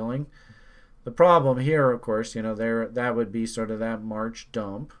general feeling. The problem here, of course, you know, that would be sort of that March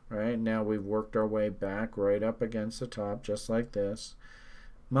dump, right? Now we've worked our way back right up against the top, just like this.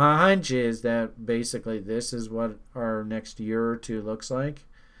 My hunch is that basically this is what our next year or two looks like.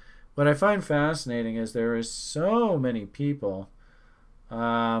 What I find fascinating is there is so many people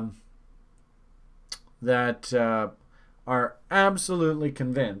that are absolutely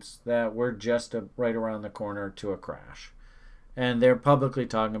convinced that we're just right around the corner to a crash. And they're publicly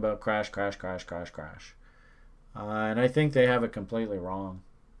talking about crash, crash, crash, crash, crash. And I think they have it completely wrong.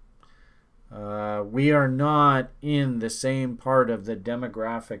 We are not in the same part of the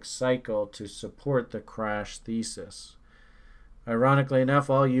demographic cycle to support the crash thesis. Ironically enough,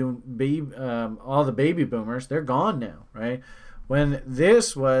 all the baby boomers, they're gone now, right? When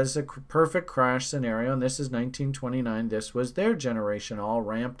this was a perfect crash scenario, and this is 1929, this was their generation, all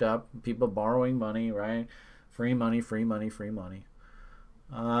ramped up, people borrowing money, right? Free money, free money, free money.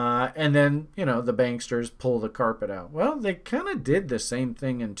 And then, you know, the banksters pull the carpet out. Well, they kind of did the same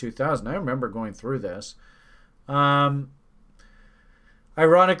thing in 2000. I remember going through this.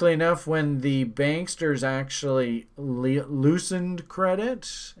 Ironically enough, when the banksters actually loosened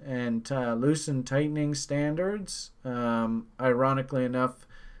credit and loosened tightening standards, ironically enough,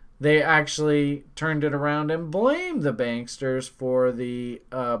 they actually turned it around and blamed the banksters for the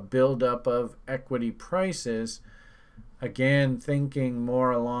buildup of equity prices. Again, thinking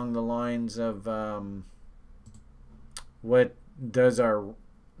more along the lines of what does our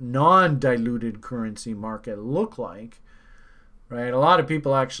non-diluted currency market look like? Right? A lot of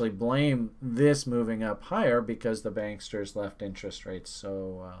people actually blame this moving up higher because the banksters left interest rates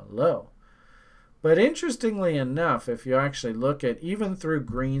so low. But interestingly enough, if you actually look at even through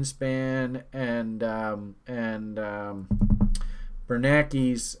Greenspan and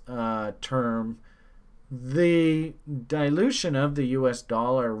Bernanke's term, the dilution of the U.S.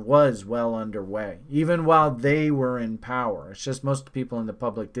 dollar was well underway, even while they were in power. It's just most people in the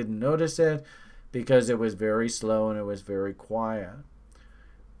public didn't notice it because it was very slow and it was very quiet.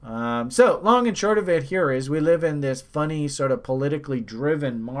 So long and short of it here is we live in this funny sort of politically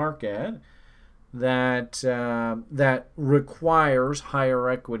driven market that that requires higher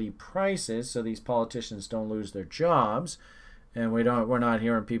equity prices so these politicians don't lose their jobs, and we're not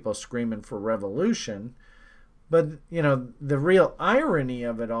hearing people screaming for revolution. But you know, the real irony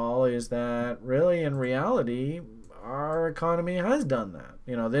of it all is that really in reality our economy has done that.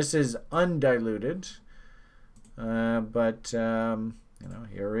 You know, this is undiluted, but you know,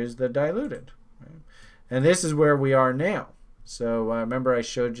 here is the diluted, right? And this is where we are now. So remember I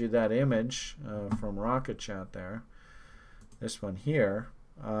showed you that image from Rocket Chat there. This one here.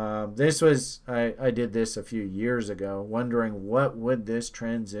 This was, I did this a few years ago, wondering what would this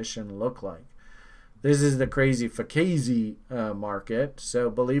transition look like. This is the crazy Fakazi market. So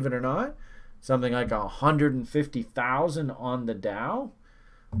believe it or not, something like 150,000 on the Dow.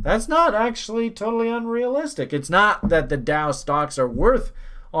 That's not actually totally unrealistic. It's not that the Dow stocks are worth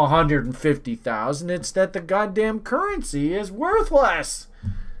 150,000. It's that the goddamn currency is worthless.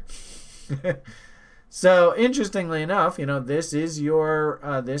 So interestingly enough, you know, this is your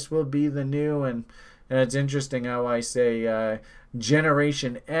this will be the new, and it's interesting how I say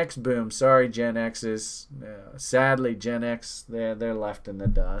Generation X boom. Sorry, Gen X is sadly Gen X. They're left in the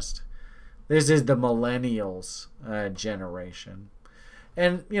dust. This is the millennials generation,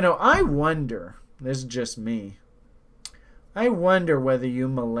 and you know, I wonder. This is just me. I wonder whether you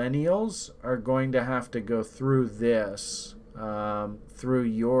millennials are going to have to go through this through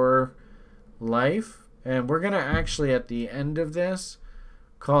your life. And we're going to actually, at the end of this,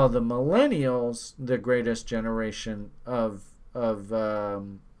 call the millennials the greatest generation of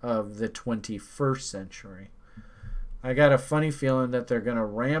of the 21st century. I got a funny feeling that they're going to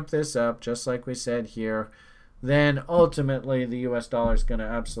ramp this up, just like we said here. Then ultimately the US dollar is going to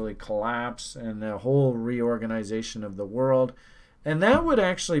absolutely collapse and the whole reorganization of the world. And that would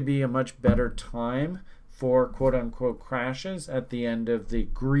actually be a much better time for quote-unquote crashes at the end of the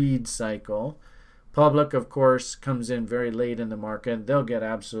greed cycle. Public, of course, comes in very late in the market. They'll get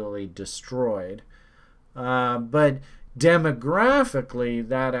absolutely destroyed. But demographically,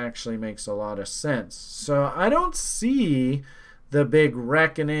 that actually makes a lot of sense. So I don't see the big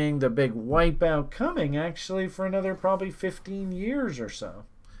reckoning, the big wipeout coming actually for another probably 15 years or so.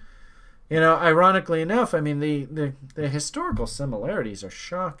 You know, ironically enough, I mean, the historical similarities are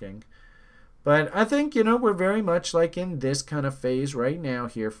shocking. But I think, you know, we're very much like in this kind of phase right now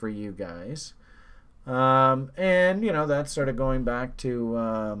here for you guys. And, you know, that's sort of going back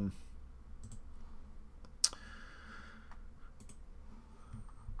to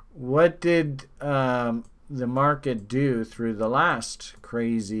what did the market do through the last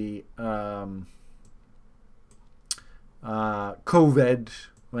crazy COVID,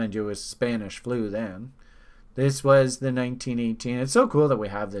 mind you, it was Spanish flu then. This was the 1918. It's so cool that we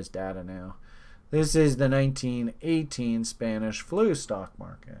have this data now. This is the 1918 Spanish flu stock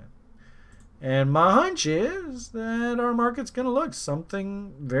market. And my hunch is that our market's going to look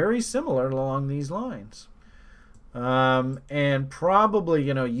something very similar along these lines. And probably,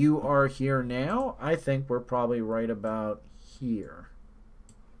 you know, you are here now. I think we're probably right about here.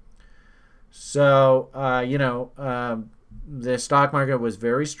 So, you know, the stock market was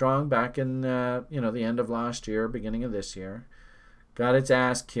very strong back in, you know, the end of last year, beginning of this year. Got its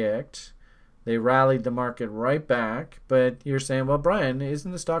ass kicked. They rallied the market right back. But you're saying, well, Brian,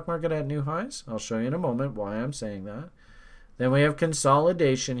 isn't the stock market at new highs? I'll show you in a moment why I'm saying that. Then we have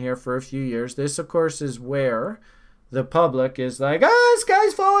consolidation here for a few years. This, of course, is where the public is like,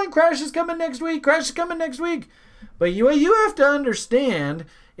 sky's falling, crash is coming next week, crash is coming next week. But what you have to understand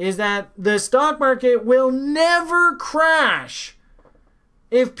is that the stock market will never crash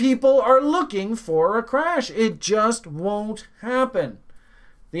if people are looking for a crash. It just won't happen.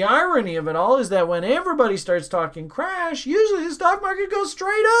 The irony of it all is that when everybody starts talking crash, usually the stock market goes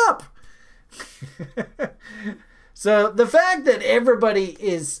straight up. So the fact that everybody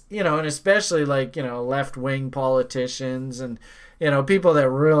is, you know, and especially like, you know, left-wing politicians and, you know, people that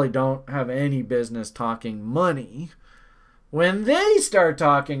really don't have any business talking money, when they start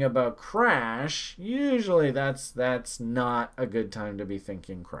talking about crash, usually that's not a good time to be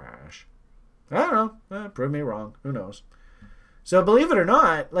thinking crash. I don't know. Prove me wrong. Who knows? So believe it or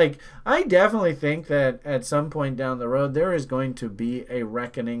not, like, I definitely think that at some point down the road, there is going to be a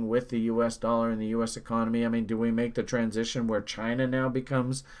reckoning with the U.S. dollar and the U.S. economy. I mean, do we make the transition where China now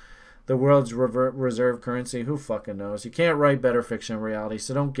becomes the world's reserve currency? Who fucking knows? You can't write better fiction than reality,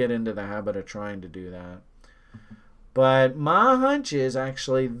 so don't get into the habit of trying to do that. But my hunch is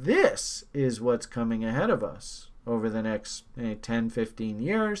actually this is what's coming ahead of us over the next 10, 15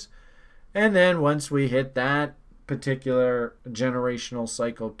 years. And then once we hit that particular generational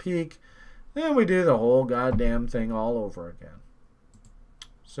cycle peak, then we do the whole goddamn thing all over again.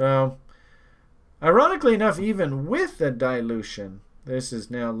 So, ironically enough, even with the dilution, this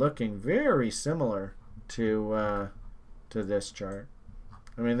is now looking very similar to this chart.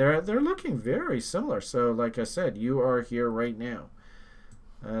 I mean, they're looking very similar. So, like I said, you are here right now.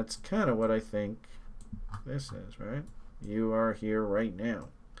 That's kind of what I think this is, right? You are here right now.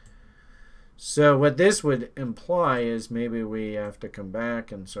 So what this would imply is maybe we have to come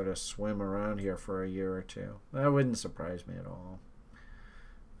back and sort of swim around here for a year or two. That wouldn't surprise me at all.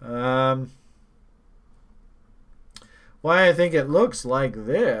 Why I think it looks like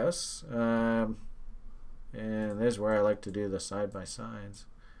this, and this is where I like to do the side-by-sides.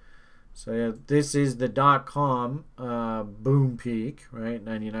 So yeah, this is the .com boom peak, right,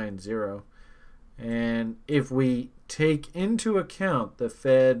 99.0. And if we take into account the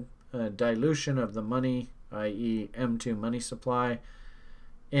Fed dilution of the money, i.e. M2 money supply,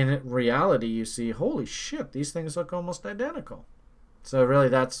 in reality you see, holy shit, these things look almost identical. So really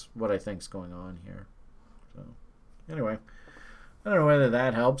that's what I think is going on here. So anyway, I don't know whether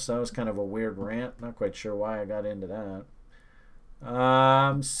that helps. That was kind of a weird rant. Not quite sure why I got into that.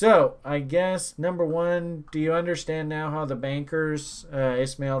 So I guess number one, do you understand now how the bankers,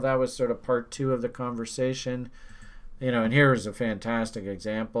 Ismail, that was sort of part two of the conversation. You know, and here's a fantastic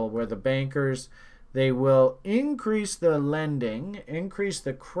example where the bankers, they will increase the lending, increase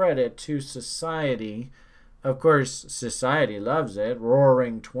the credit to society. Of course, society loves it.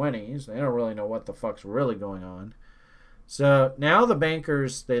 Roaring 20s. They don't really know what the fuck's really going on. So now the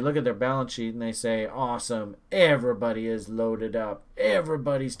bankers, they look at their balance sheet and they say, awesome, everybody is loaded up.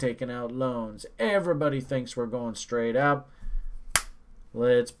 Everybody's taking out loans. Everybody thinks we're going straight up.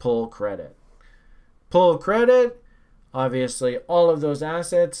 Let's pull credit. Pull credit, obviously all of those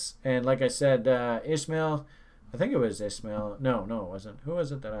assets. And like I said, Ishmael, I think it was Ishmael. No, it wasn't. Who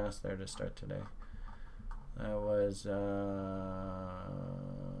was it that I asked there to start today? That was, oh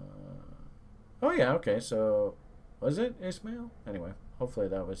yeah, okay, so... Was it Ishmael? Anyway, hopefully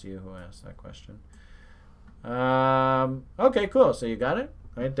that was you who asked that question. Okay, cool. So you got it,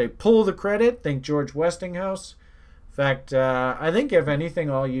 right? They pull the credit. Think George Westinghouse. In fact, I think if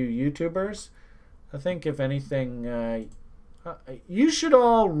anything, all you YouTubers, I think if anything, you should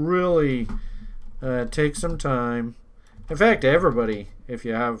all really take some time. In fact, everybody, if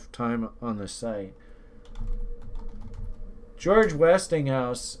you have time on the site. George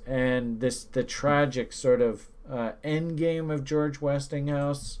Westinghouse and the tragic sort of end game of George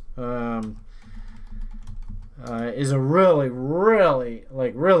Westinghouse is a really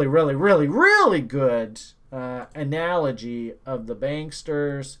good analogy of the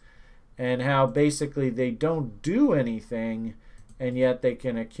banksters and how basically they don't do anything and yet they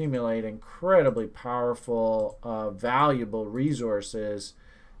can accumulate incredibly powerful, valuable resources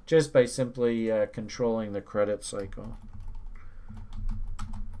just by simply controlling the credit cycle.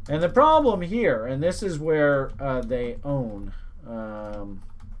 And the problem here, and this is where they own, I'm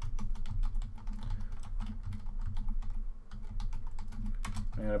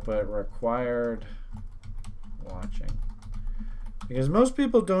going to put required watching. Because most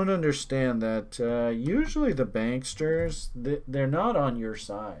people don't understand that usually the banksters, they're not on your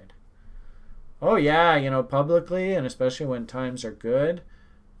side. Oh yeah, you know, publicly, and especially when times are good,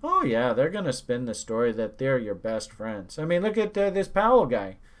 oh yeah, they're going to spin the story that they're your best friends. I mean, look at this Powell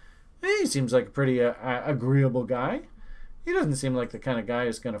guy. He seems like a pretty agreeable guy. He doesn't seem like the kind of guy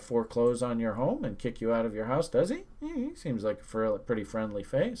who's going to foreclose on your home and kick you out of your house, does he? He seems like a pretty friendly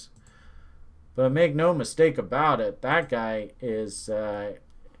face. But make no mistake about it, that guy is,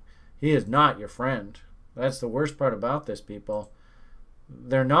 he is not your friend. That's the worst part about this, people.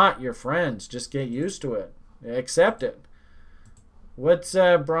 They're not your friends. Just get used to it. Accept it. What's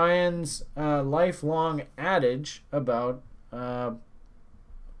Brian's lifelong adage about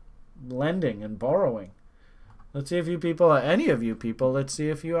lending and borrowing? Let's see if you people, any of you people, let's see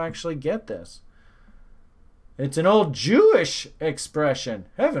if you actually get this. It's an old Jewish expression.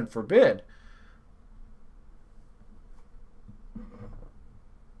 Heaven forbid.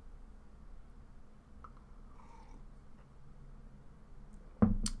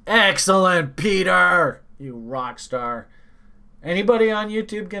 Excellent, Peter! You rock star. Anybody on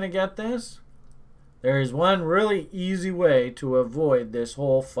YouTube gonna get this? There is one really easy way to avoid this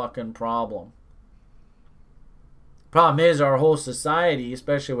whole fucking problem. Problem is our whole society,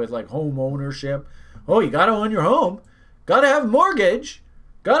 especially with like home ownership. Oh, you gotta own your home. Gotta have a mortgage.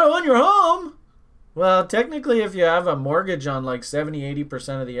 Gotta own your home. Well, technically if you have a mortgage on like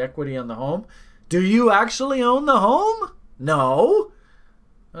 70-80% of the equity on the home, do you actually own the home? No.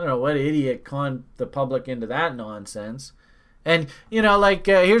 I don't know what idiot conned the public into that nonsense. And, you know, like,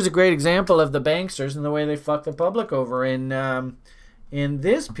 here's a great example of the banksters and the way they fuck the public over. In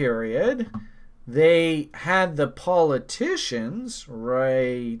this period, they had the politicians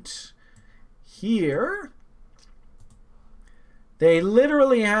right here. They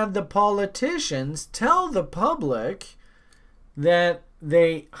literally had the politicians tell the public that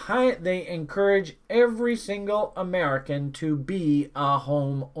they encourage every single American to be a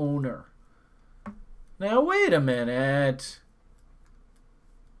homeowner. Now, wait a minute.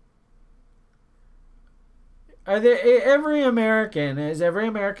 Are there every American? Has every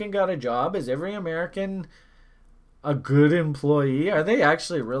American got a job? Is every American a good employee? Are they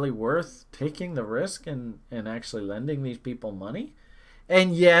actually really worth taking the risk and actually lending these people money?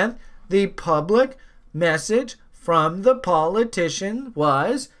 And yet, the public message from the politician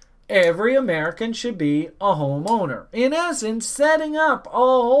was every American should be a homeowner. In essence, setting up a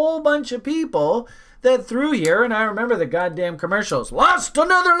whole bunch of people that through here, and I remember the goddamn commercials, lost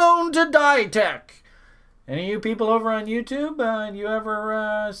another loan to Ditech. Any of you people over on YouTube, you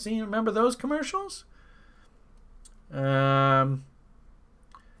ever remember those commercials? And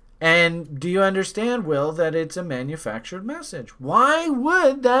do you understand, Will, that it's a manufactured message? Why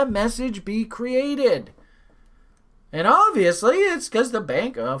would that message be created? And obviously, it's because the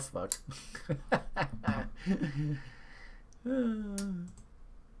bank... Oh, fuck.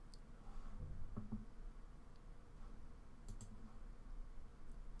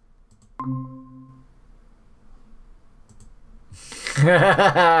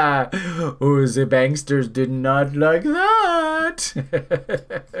 Oh, the banksters did not like that.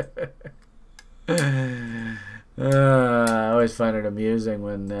 I always find it amusing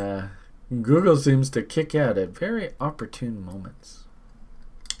when Google seems to kick out at very opportune moments.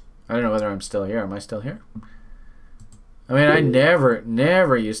 I don't know whether I'm still here. Am I still here? I mean, I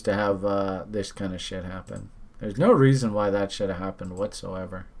never used to have this kind of shit happen. There's no reason why that should have happened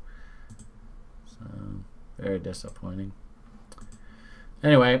whatsoever. So, very disappointing.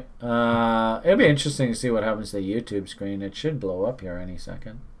 Anyway, it'll be interesting to see what happens to the YouTube screen. It should blow up here any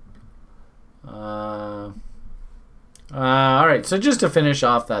second. All right, so just to finish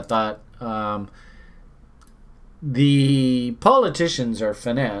off that thought, the politicians are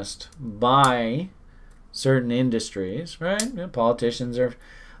finessed by certain industries, right? Politicians are,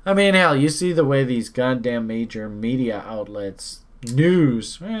 I mean, hell, you see the way these goddamn major media outlets,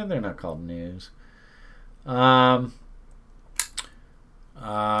 news, they're not called news. You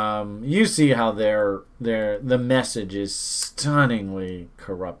see how the message is stunningly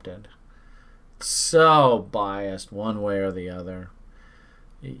corrupted. So biased one way or the other.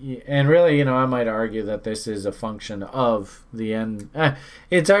 And really, you know, I might argue that this is a function of the end.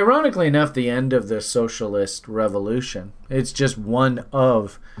 It's ironically enough the end of the socialist revolution. It's just one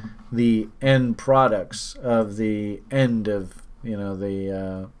of the end products of the end of, you know,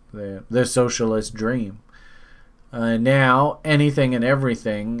 the socialist dream. Now, anything and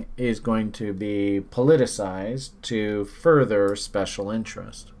everything is going to be politicized to further special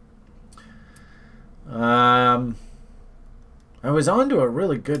interest. I was on to a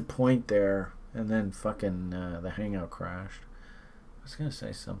really good point there, and then fucking the Hangout crashed. I was going to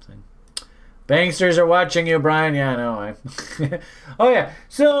say something. Banksters are watching you, Brian. Yeah, I know. Oh, yeah.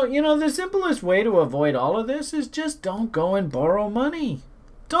 So, you know, the simplest way to avoid all of this is just don't go and borrow money.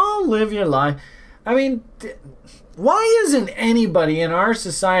 Don't live your life. I mean, why isn't anybody in our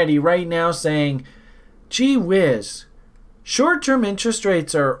society right now saying, gee whiz, short-term interest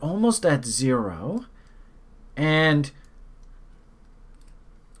rates are almost at zero, and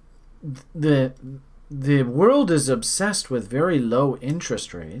the world is obsessed with very low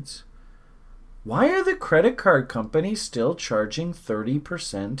interest rates. Why are the credit card companies still charging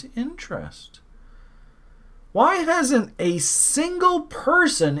 30% interest? Why hasn't a single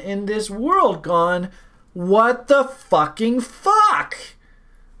person in this world gone, what the fucking fuck?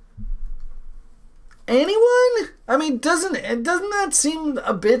 Anyone? I mean, doesn't that seem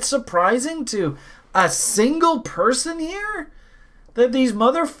a bit surprising to a single person here? That these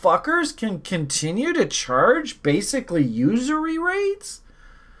motherfuckers can continue to charge basically usury rates?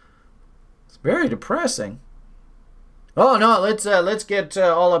 It's very depressing. Oh no, let's get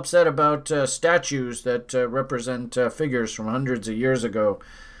all upset about statues that represent figures from hundreds of years ago.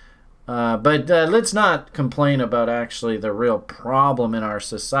 But let's not complain about actually the real problem in our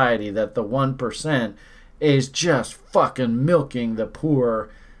society, that the 1% is just fucking milking the poor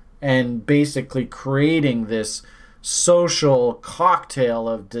and basically creating this social cocktail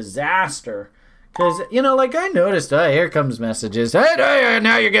of disaster. Because, you know, like I noticed, here comes messages. Hey,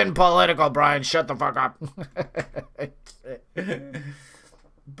 now you're getting political, Brian. Shut the fuck up.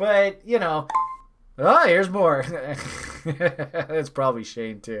 But, you know, here's more. That's probably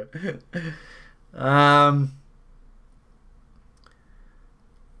Shane, too. I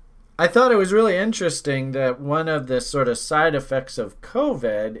thought it was really interesting that one of the sort of side effects of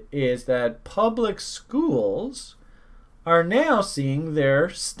COVID is that public schools are now seeing their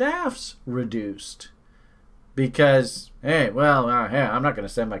staffs reduced. Because, hey, well, I'm not going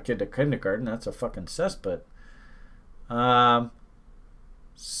to send my kid to kindergarten. That's a fucking cesspit.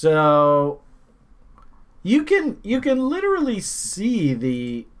 So you can literally see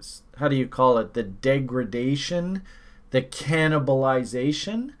the, how do you call it, the degradation, the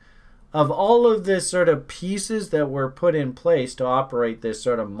cannibalization of all of this sort of pieces that were put in place to operate this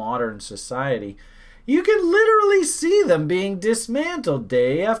sort of modern society. You can literally see them being dismantled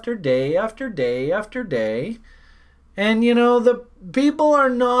day after day after day after day. And, you know, the people are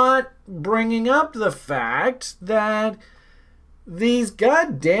not bringing up the fact that these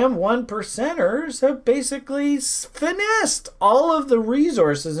goddamn 1%ers have basically finessed all of the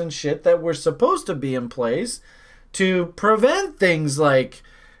resources and shit that were supposed to be in place to prevent things like,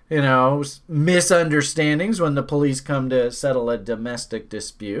 you know, misunderstandings when the police come to settle a domestic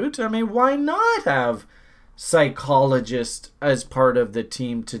dispute. I mean, why not have psychologists as part of the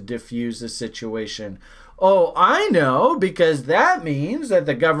team to diffuse a situation? Oh, I know, because that means that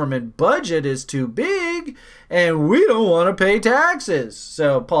the government budget is too big and we don't want to pay taxes.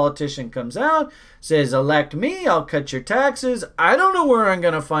 So a politician comes out, says, elect me, I'll cut your taxes. I don't know where I'm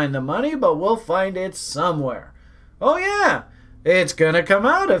going to find the money, but we'll find it somewhere. Oh, yeah. It's going to come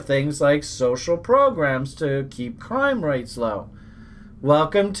out of things like social programs to keep crime rates low.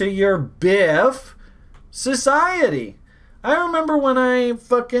 Welcome to your Biff society. I remember when I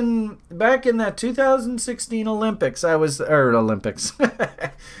back in that 2016 Olympics,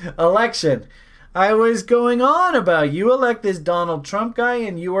 election, I was going on about you elect this Donald Trump guy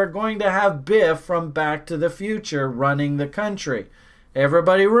and you are going to have Biff from Back to the Future running the country.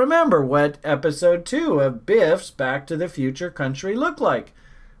 Everybody remember what episode 2 of Biff's Back to the Future country looked like.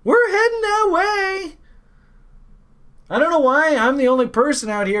 We're heading that way. I don't know why I'm the only person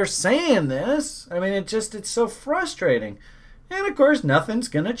out here saying this. I mean, it's so frustrating. And of course, nothing's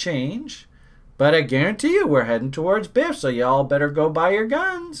going to change. But I guarantee you we're heading towards Biff, so y'all better go buy your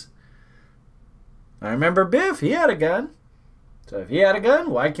guns. I remember Biff, he had a gun. So if he had a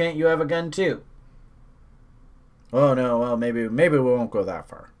gun, why can't you have a gun too? Oh no, well maybe we won't go that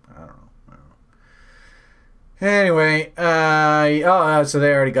far. I don't know. Anyway, so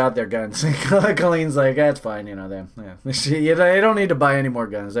they already got their guns. Colleen's like, that's fine, you know them. Yeah. They don't need to buy any more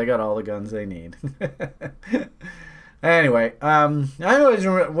guns. They got all the guns they need. Anyway, I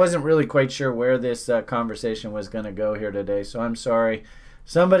wasn't really quite sure where this conversation was going to go here today, so I'm sorry.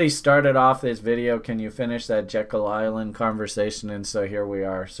 Somebody started off this video, can you finish that Jekyll Island conversation? And so here we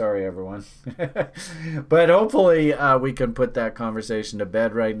are. Sorry, everyone. But hopefully we can put that conversation to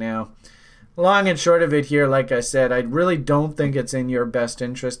bed right now. Long and short of it here, like I said, I really don't think it's in your best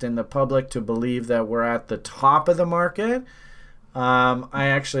interest in the public to believe that we're at the top of the market. I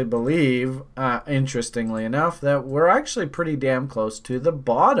actually believe, interestingly enough, that we're actually pretty damn close to the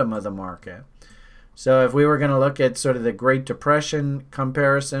bottom of the market. So if we were going to look at sort of the Great Depression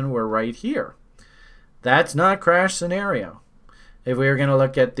comparison, we're right here. That's not crash scenario. If we were going to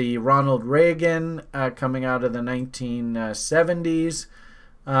look at the Ronald Reagan coming out of the 1970s,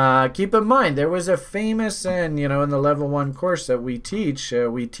 keep in mind there was a famous, and in the level 1 course that we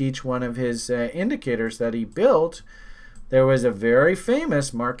teach one of his indicators that he built. There was a very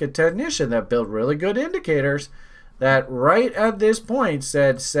famous market technician that built really good indicators that right at this point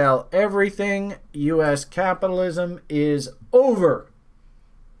said, sell everything, U.S. capitalism is over.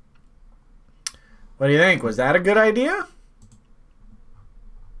 What do you think? Was that a good idea?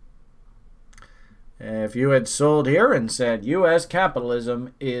 If you had sold here and said, U.S.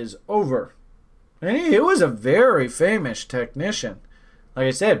 capitalism is over. And he was a very famous technician. Like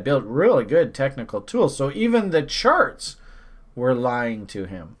I said, built really good technical tools. So even the charts were lying to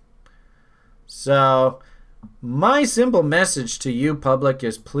him. So my simple message to you, public,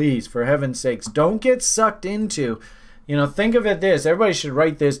 is please, for heaven's sakes, don't get sucked into, think of it this. Everybody should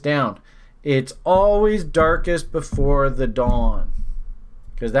write this down. It's always darkest before the dawn.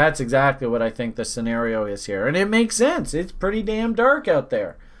 Because that's exactly what I think the scenario is here. And it makes sense. It's pretty damn dark out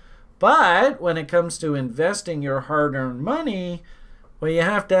there. But when it comes to investing your hard-earned money, what you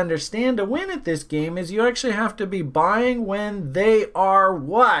have to understand to win at this game is you actually have to be buying when they are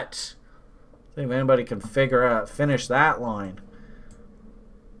what? See if anybody can finish that line.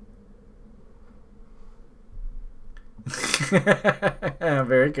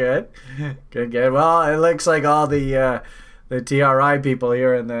 Very good. Good. Well, it looks like all the TRI people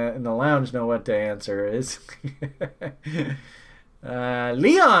here in the lounge know what the answer is.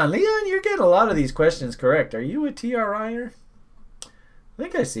 Leon, you're getting a lot of these questions correct. Are you a TRIer? I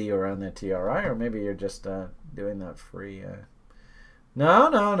think I see you around that TRI, or maybe you're just doing that free.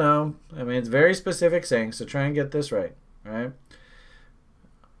 No. I mean, it's very specific saying, so try and get this right, right?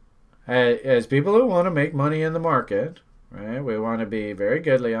 As people who want to make money in the market, right, we want to be very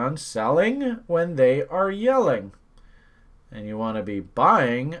goodly on selling when they are yelling. And you want to be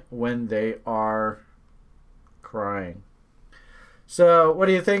buying when they are crying. So what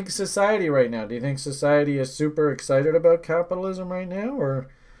do you think society right now? Do you think society is super excited about capitalism right now? Or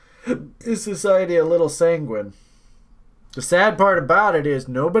is society a little sanguine? The sad part about it is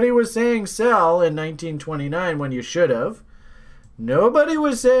nobody was saying sell in 1929 when you should have. Nobody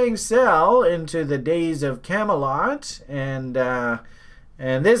was saying sell into the days of Camelot. And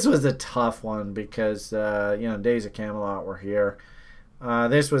this was a tough one because, days of Camelot were here.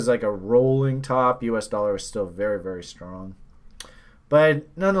 This was like a rolling top. U.S. dollar was still very, very strong. But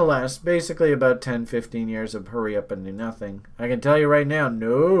nonetheless, basically about 10, 15 years of hurry up and do nothing. I can tell you right now,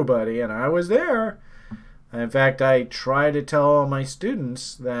 nobody, and I was there. In fact, I try to tell all my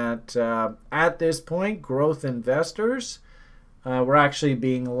students that at this point, growth investors were actually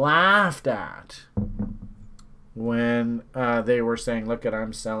being laughed at when they were saying, look at,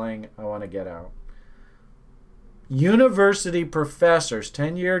 I'm selling, I want to get out. University professors,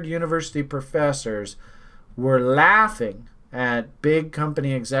 tenured university professors, were laughing at big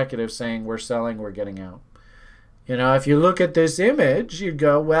company executives saying, we're selling, we're getting out. You know, if you look at this image, you'd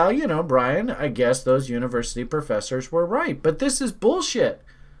go, well, you know, Brian, I guess those university professors were right. But this is bullshit.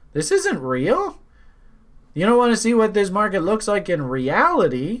 This isn't real. You don't want to see what this market looks like in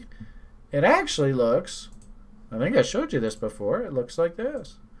reality. It actually looks, I think I showed you this before, it looks like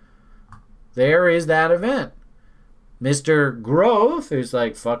this. There is that event. Mr. Growth, who's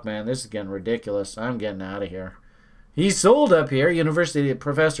like, fuck man, this is getting ridiculous. I'm getting out of here. He sold up here. University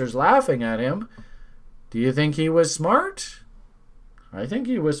professors laughing at him. Do you think he was smart? I think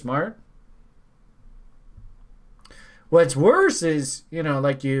he was smart. What's worse is, you know,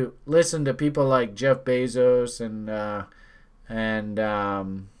 like you listen to people like Jeff Bezos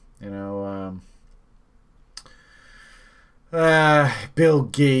Bill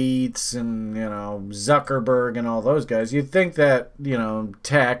Gates and, you know, Zuckerberg and all those guys. You'd think that, you know,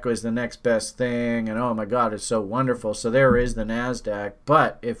 tech was the next best thing and oh my God, it's so wonderful. So there is the NASDAQ.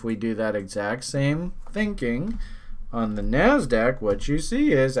 But if we do that exact same thinking on the NASDAQ, what you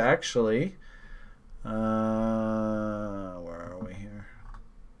see is actually, where are we here?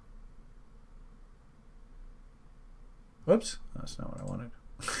 Whoops, that's not what I wanted.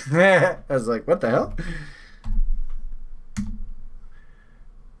 I was like, what the hell?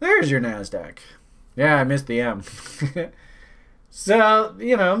 There's your NASDAQ. Yeah, I missed the M. So,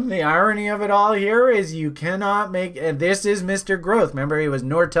 you know, the irony of it all here is you cannot make... And this is Mr. Growth. Remember, he was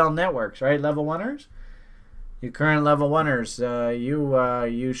Nortel Networks, right? Level 1ers? You current level 1ers,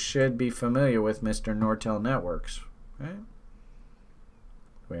 you should be familiar with Mr. Nortel Networks, right? Do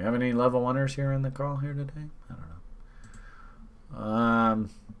we have any level 1ers here in the call here today? I don't know.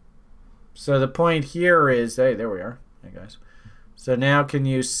 So the point here is... Hey, there we are. Hey, guys. So now can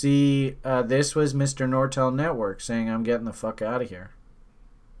you see this was Mr. Nortel Network saying I'm getting the fuck out of here.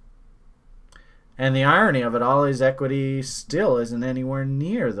 And the irony of it all is equity still isn't anywhere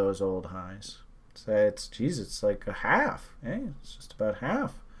near those old highs. So it's, geez, it's like a half. Eh? It's just about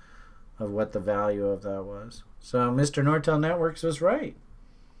half of what the value of that was. So Mr. Nortel Networks was right.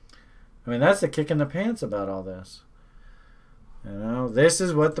 I mean, that's the kick in the pants about all this. You know, this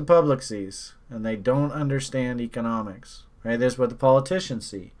is what the public sees. And they don't understand economics. Right, this is what the politicians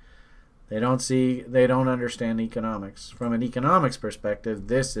see. They don't understand economics. From an economics perspective,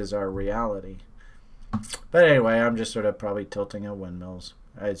 this is our reality. But anyway, I'm just sort of probably tilting at windmills,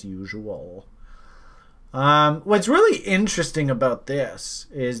 as usual. What's really interesting about this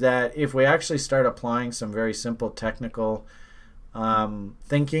is that if we actually start applying some very simple technical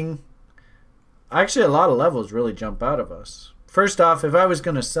thinking, actually a lot of levels really jump out of us. First off, if I was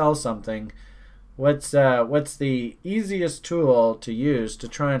going to sell something, what's the easiest tool to use to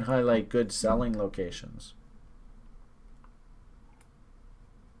try and highlight good selling locations?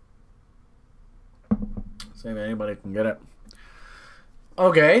 See if anybody can get it.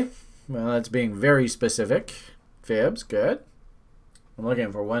 Okay, well, that's being very specific. Fibs, good. I'm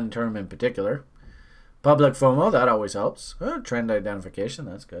looking for one term in particular. Public FOMO, that always helps. Oh, trend identification,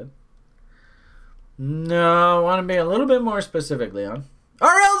 that's good. No, I want to be a little bit more specific, Leon.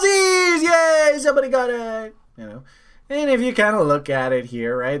 RLZs! Yay! Somebody got it! You know, and if you kind of look at it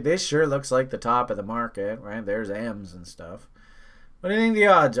here, right, this sure looks like the top of the market, right? There's M's and stuff. What do you think the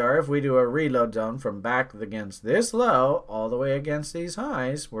odds are if we do a reload zone from back against this low all the way against these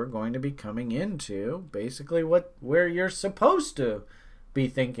highs? We're going to be coming into basically where you're supposed to be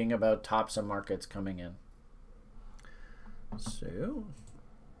thinking about tops of markets coming in. So,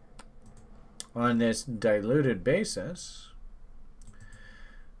 on this diluted basis...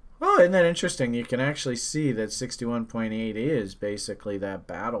 Oh, isn't that interesting? You can actually see that 61.8 is basically that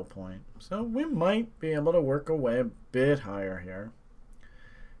battle point. So we might be able to work away a bit higher here.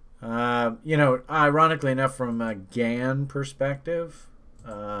 You know, ironically enough, from a GAN perspective,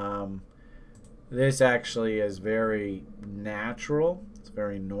 this actually is very natural. It's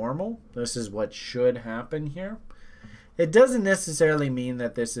very normal. This is what should happen here. It doesn't necessarily mean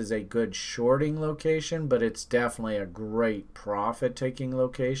that this is a good shorting location, but it's definitely a great profit-taking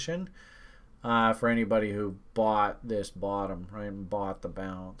location for anybody who bought this bottom, right, and bought the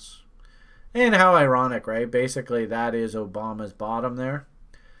bounce. And how ironic, right? Basically, that is Obama's bottom there.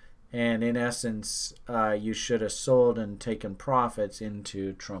 And in essence, you should have sold and taken profits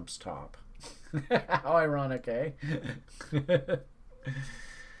into Trump's top. How ironic, eh?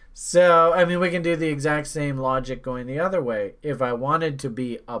 So, I mean, we can do the exact same logic going the other way. If I wanted to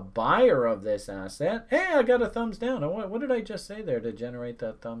be a buyer of this asset, hey, I got a thumbs down. What did I just say there to generate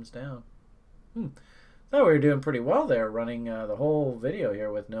that thumbs down? Thought we were doing pretty well there, running the whole video here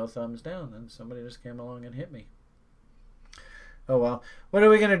with no thumbs down. And somebody just came along and hit me. Oh, well. What are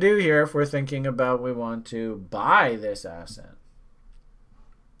we going to do here if we're thinking about we want to buy this asset?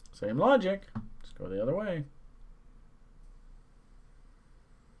 Same logic. Let's go the other way.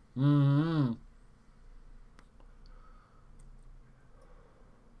 Mm-hmm.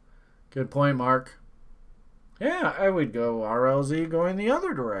 Good point, Mark. Yeah, I would go RLZ going the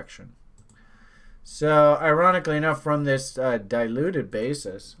other direction. So, ironically enough, from this diluted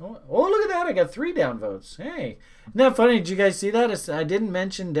basis. Oh, look at that. I got 3 downvotes. Hey. Isn't that funny? Did you guys see that? I didn't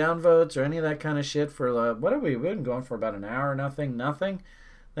mention downvotes or any of that kind of shit for, what have we been going for about an hour? Nothing.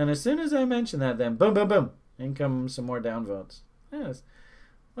 Then as soon as I mentioned that, then boom, boom, boom. In come some more downvotes. Yes.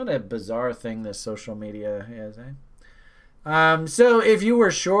 What a bizarre thing this social media is, eh? So if you were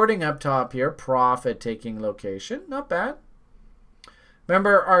shorting up top here, profit taking location, not bad.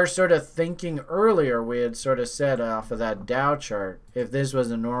 Remember our sort of thinking earlier, we had sort of said off of that Dow chart, if this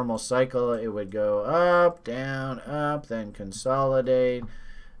was a normal cycle, it would go up, then consolidate,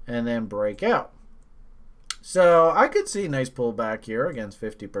 and then break out. So I could see a nice pullback here against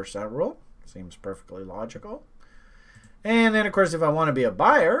 50% rule. Seems perfectly logical. And then, of course, if I want to be a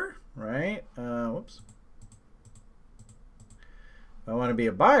buyer, right, whoops. If I want to be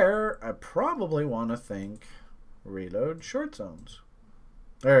a buyer, I probably want to think reload short zones.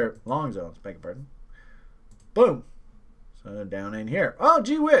 Or long zones, beg your pardon. Boom. So down in here. Oh,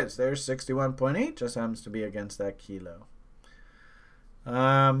 gee whiz. There's 61.8. Just happens to be against that kilo.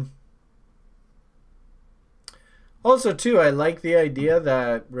 Also, too, I like the idea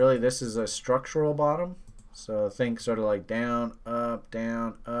that really this is a structural bottom. So think sort of like down, up,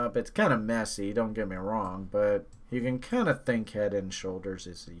 down, up. It's kind of messy, don't get me wrong, but you can kind of think head and shoulders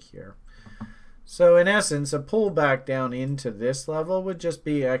is here. So in essence, a pullback down into this level would just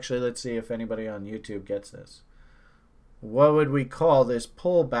be, actually, let's see if anybody on YouTube gets this. What would we call this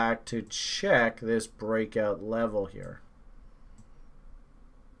pullback to check this breakout level here?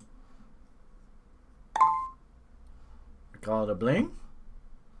 We call it a bling?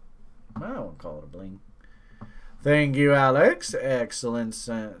 I won't call it a bling. Thank you, Alex. Excellent.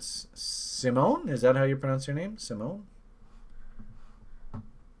 Simone, is that how you pronounce your name? Simone?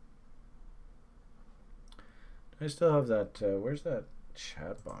 I still have that. Where's that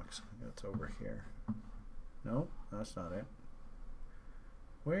chat box? That's over here. No, that's not it.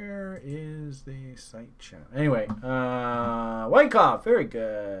 Where is the site chat? Anyway, Wyckoff, very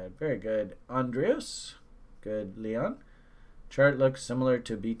good. Very good. Andreas, good. Leon, chart looks similar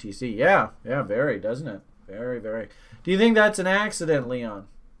to BTC. Yeah, very, doesn't it? Very, very. Do you think that's an accident, Leon?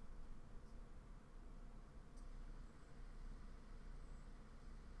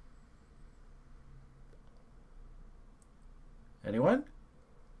 Anyone?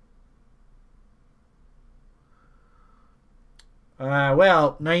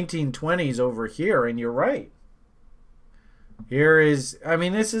 Well, 1920s over here, and you're right. Here is, I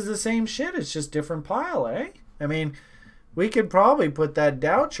mean, this is the same shit. It's just different pile, eh? I mean, we could probably put that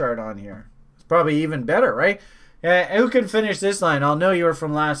Dow chart on here. It's probably even better, right? Who can finish this line? I'll know you were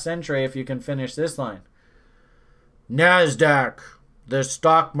from last century if you can finish this line. NASDAQ, the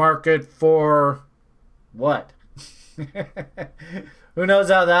stock market for what? Who knows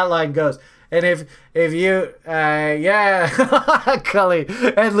how that line goes? And if you, yeah, Cully,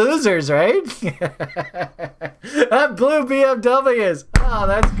 and losers, right? That blue BMWs. Oh,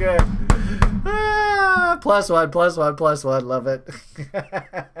 that's good. +1, love it.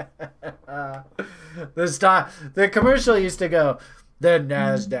 The commercial used to go, the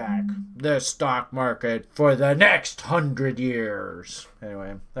NASDAQ, the stock market for the next 100 years.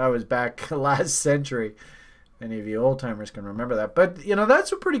 Anyway, that was back last century. Any of you old timers can remember that. But, you know,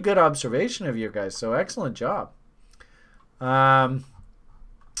 that's a pretty good observation of you guys. So excellent job.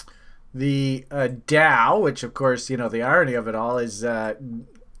 The Dow, which of course, you know, the irony of it all is,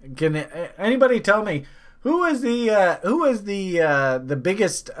 can anybody tell me who was the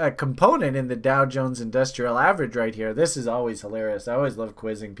biggest component in the Dow Jones Industrial Average right here? This is always hilarious. I always love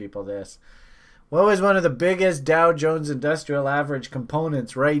quizzing people this. What was one of the biggest Dow Jones Industrial Average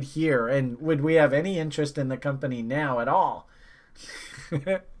components right here? And would we have any interest in the company now at all?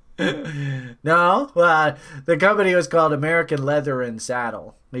 No? Well, the company was called American Leather and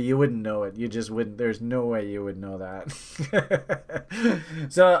Saddle. You wouldn't know it. You just wouldn't. There's no way you would know that.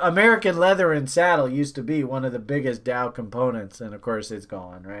 So American Leather and Saddle used to be one of the biggest Dow components. And, of course, it's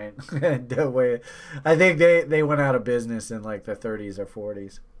gone, right? I think they went out of business in like the 30s or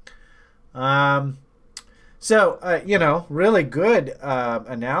 40s. You know, really good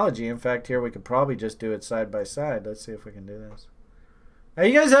analogy. In fact, here we could probably just do it side by side. Let's see if we can do this. Are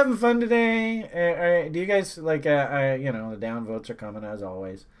you guys having fun today? Do you guys like? You know, the downvotes are coming as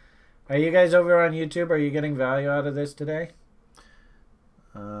always. Are you guys over on YouTube? Are you getting value out of this today?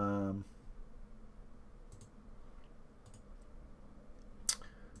 Yeah,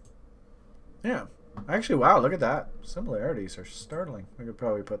 Actually, wow, look at that. Similarities are startling. We could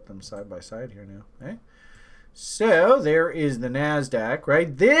probably put them side by side here now. Eh? So there is the NASDAQ,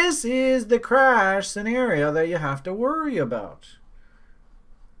 right? This is the crash scenario that you have to worry about.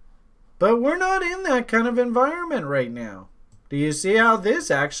 But we're not in that kind of environment right now. Do you see how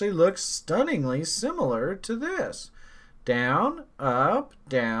this actually looks stunningly similar to this? Down, up,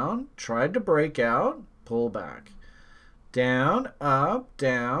 down, tried to break out, pull back. Down, up,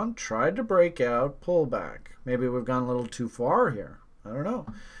 down, tried to break out, pull back. Maybe we've gone a little too far here. I don't know.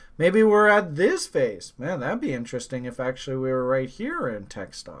 Maybe we're at this phase. Man, that'd be interesting if actually we were right here in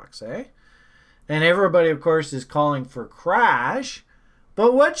tech stocks, eh? And everybody, of course, is calling for crash.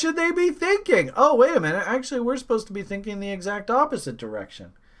 But what should they be thinking? Oh, wait a minute. Actually, we're supposed to be thinking the exact opposite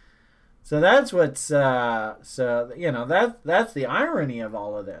direction. So that's what's, that's the irony of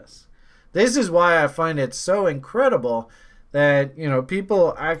all of this. This is why I find it so incredible that,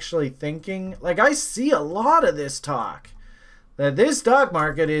 people actually thinking, like I see a lot of this talk, that this stock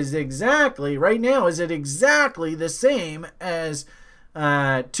market is exactly, right now, is it exactly the same as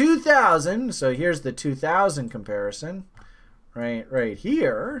 2000. So here's the 2000 comparison. Right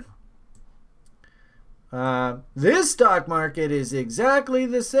here. This stock market is exactly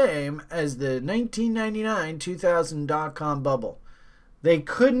the same as the 1999-2000 dot-com bubble. They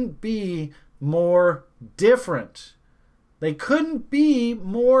couldn't be more different. They couldn't be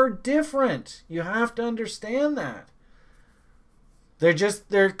more different. You have to understand that.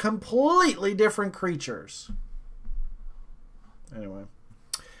 They're completely different creatures. Anyway.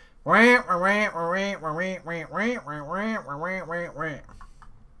 My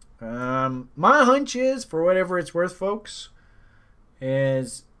hunch is, for whatever it's worth, folks,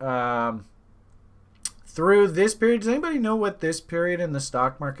 is through this period. Does anybody know what this period in the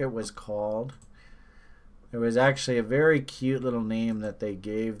stock market was called? There was actually a very cute little name that they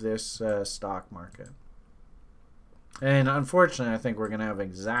gave this stock market. And unfortunately, I think we're going to have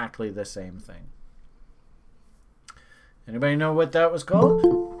exactly the same thing. Anybody know what that was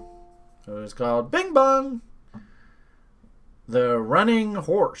called? It was called Bing Bong. The Running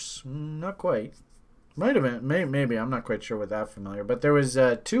Horse. Not quite. Might have been. Maybe. I'm not quite sure with that familiar. But there was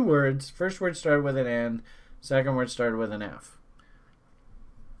 2 words. First word started with an N. Second word started with an F.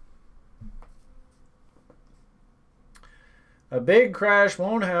 A big crash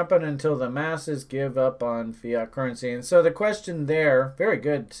won't happen until the masses give up on fiat currency. And so the question there, very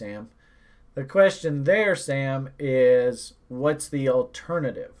good, Sam. The question there, Sam, is what's the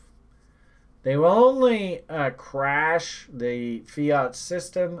alternative? They will only crash the fiat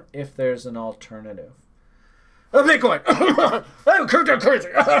system if there's an alternative. A Bitcoin!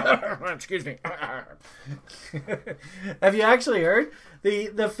 Cryptocurrency! Excuse me. Have you actually heard?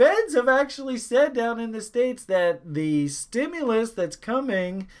 The feds have actually said down in the States that the stimulus that's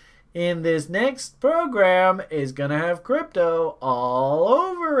coming in this next program is going to have crypto all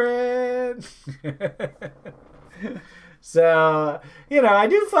over it. So, I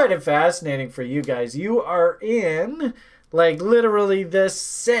do find it fascinating for you guys. You are in, like, literally the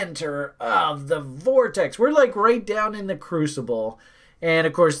center of the vortex. We're, like, right down in the crucible. And,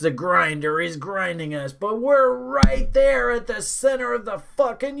 of course, the grinder is grinding us. But we're right there at the center of the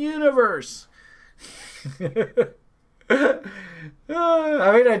fucking universe. I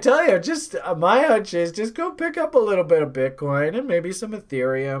tell you, just my hunch is just go pick up a little bit of Bitcoin and maybe some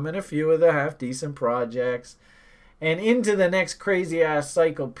Ethereum and a few of the half-decent projects. And into the next crazy-ass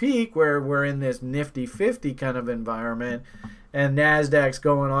cycle peak where we're in this nifty 50 kind of environment and NASDAQ's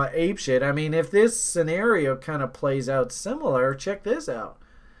going on apeshit. I mean, if this scenario kind of plays out similar, check this out.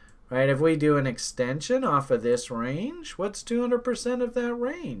 Right? If we do an extension off of this range, what's 200% of that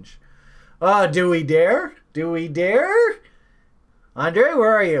range? Do we dare? Do we dare? Andre,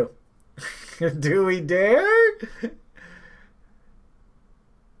 where are you? Do we dare?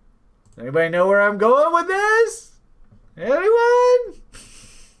 Anybody know where I'm going with this? Anyone?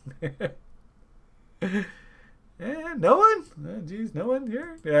 No one? Oh, geez, no one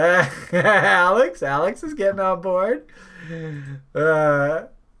here? Alex is getting on board.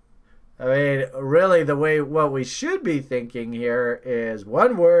 Really, what we should be thinking here is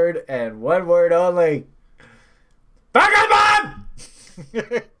one word and one word only. Backup bomb!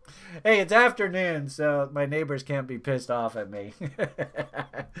 Hey, it's afternoon, so my neighbors can't be pissed off at me.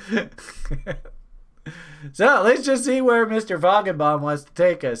 So let's just see where Mr. Foggenbaum wants to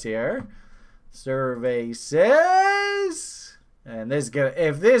take us here. Survey says, and this is gonna,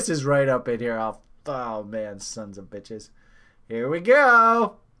 if this is right up in here, oh man, sons of bitches. Here we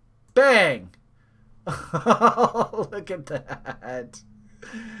go. Bang. Oh, look at that.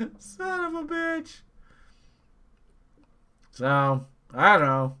 Son of a bitch. So, I don't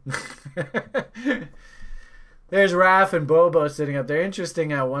know. There's Raf and Bobo sitting up there.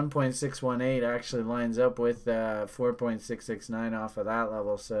 Interesting how 1.618 actually lines up with 4.669 off of that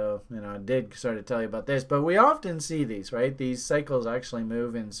level. So, I did sort of tell you about this. But we often see these, right? These cycles actually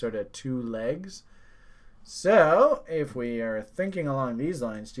move in sort of two legs. So, if we are thinking along these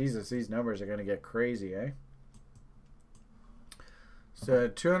lines, Jesus, these numbers are going to get crazy, eh? So,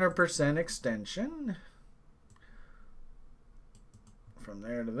 200% extension from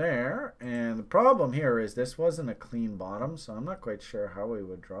there to there, and the problem here is this wasn't a clean bottom, so I'm not quite sure how we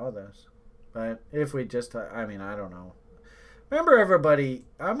would draw this. But if we just, I don't know. Remember, everybody,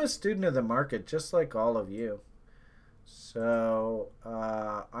 I'm a student of the market just like all of you. So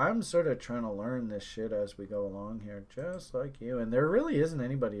I'm sort of trying to learn this shit as we go along here, just like you. And there really isn't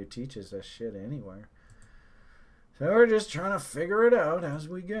anybody who teaches this shit anywhere. So we're just trying to figure it out as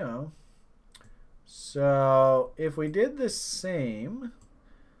we go. So if we did the same,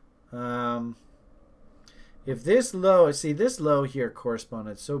 if this low, see this low here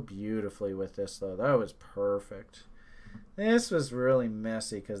corresponded so beautifully with this low. That was perfect. This was really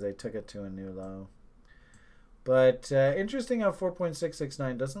messy because they took it to a new low. But interesting how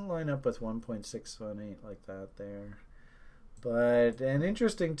 4.669 doesn't line up with 1.618 like that there. But, and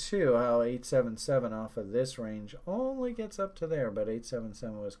interesting too how 877 off of this range only gets up to there, but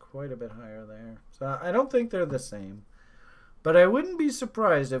 877 was quite a bit higher there. So I don't think they're the same. But I wouldn't be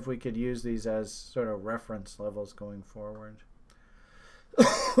surprised if we could use these as sort of reference levels going forward.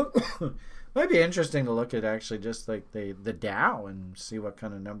 Might be interesting to look at actually just like the Dow and see what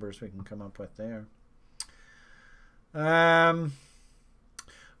kind of numbers we can come up with there.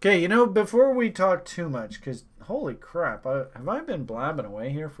 Okay, before we talk too much, because holy crap, have I been blabbing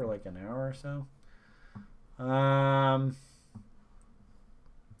away here for like an hour or so?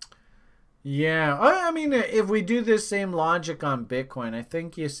 Yeah, I mean, if we do this same logic on Bitcoin, I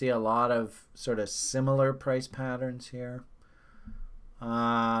think you see a lot of sort of similar price patterns here.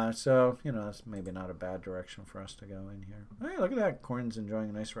 So, that's maybe not a bad direction for us to go in here. Hey, look at that. Corn's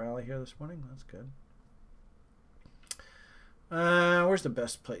enjoying a nice rally here this morning. That's good. Where's the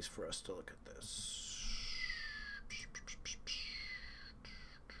best place for us to look at this?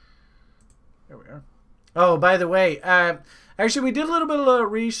 There we are. Oh, by the way, actually, we did a little bit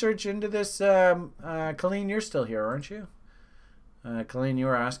of research into this. Colleen, you're still here, aren't you? Colleen, you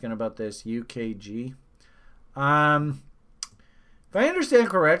were asking about this UKG. If I understand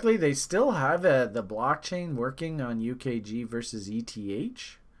correctly, they still have the blockchain working on UKG versus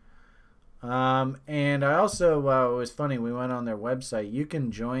ETH. And I also, it was funny, we went on their website. You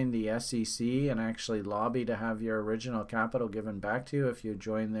can join the SEC and actually lobby to have your original capital given back to you if you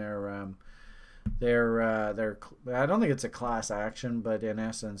join their I don't think it's a class action, but in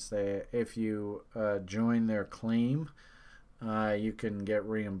essence, if you join their claim, you can get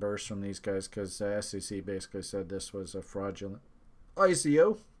reimbursed from these guys because the SEC basically said this was a fraudulent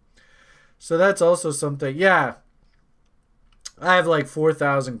ICO. So that's also something, yeah. I have like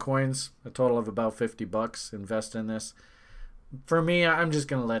 4,000 coins, a total of about $50. Invest in this. For me, I'm just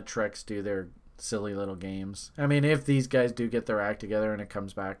going to let Trex do their silly little games. I mean, if these guys do get their act together and it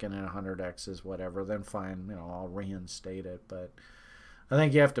comes back in at 100x's, whatever, then fine, I'll reinstate it. But I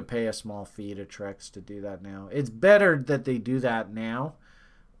think you have to pay a small fee to Trex to do that now. It's better that they do that now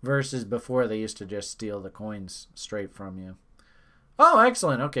versus before they used to just steal the coins straight from you. Oh,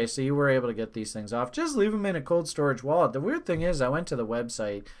 excellent. Okay, so you were able to get these things off. Just leave them in a cold storage wallet. The weird thing is I went to the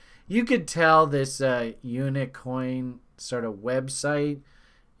website. You could tell this Unicoin sort of website,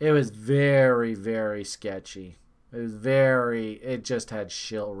 it was very, very sketchy. It just had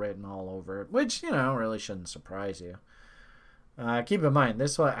shill written all over it, which, really shouldn't surprise you. Keep in mind,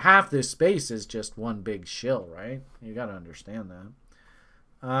 half this space is just one big shill, right? You got to understand that.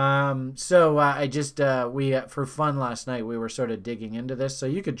 So I just for fun last night we were sort of digging into this, so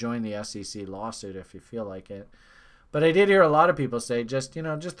you could join the SEC lawsuit if you feel like it. But I did hear a lot of people say just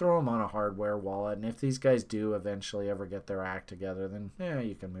throw them on a hardware wallet, and if these guys do eventually ever get their act together, then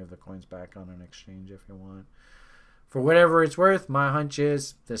you can move the coins back on an exchange if you want. For whatever it's worth, my hunch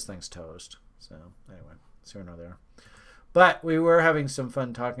is this thing's toast. So anyway, it's here nor there. But we were having some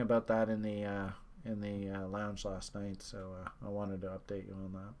fun talking about that in the lounge last night, so I wanted to update you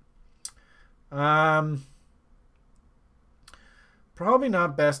on that. Probably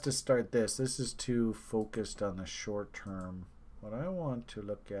not best to start this. This is too focused on the short term. What I want to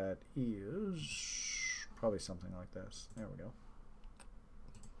look at is probably something like this. There we go.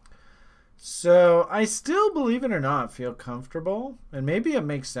 So I still, believe it or not, feel comfortable, and maybe it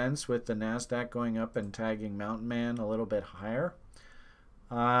makes sense with the NASDAQ going up and tagging Mountain Man a little bit higher.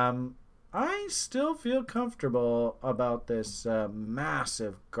 I still feel comfortable about this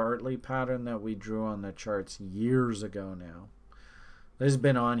massive Gartley pattern that we drew on the charts years ago now. This has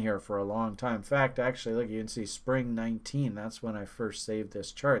been on here for a long time. In fact, actually, look, you can see spring 19. That's when I first saved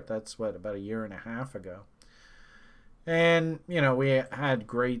this chart. That's what, about a year and a half ago. And, you know, we had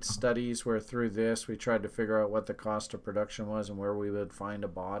great studies where through this we tried to figure out what the cost of production was and where we would find a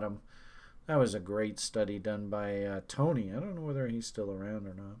bottom. That was a great study done by Tony. I don't know whether he's still around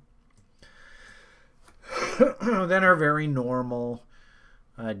or not. Then our very normal,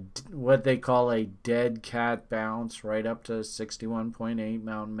 what they call a dead cat bounce right up to 61.8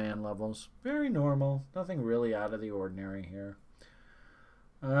 mountain man levels. Very normal. Nothing really out of the ordinary here.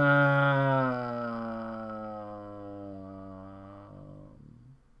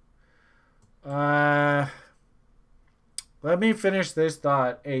 Let me finish this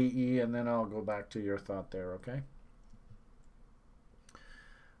thought, AE, and then I'll go back to your thought there, okay?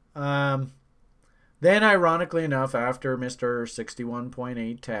 Then, ironically enough, after Mr.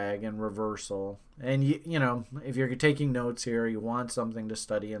 61.8 tag and reversal, and you know, if you're taking notes here, you want something to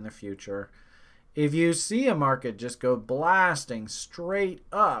study in the future. If you see a market just go blasting straight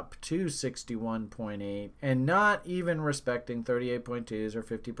up to 61.8 and not even respecting 38.2s or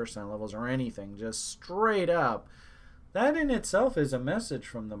 50% levels or anything, just straight up, that in itself is a message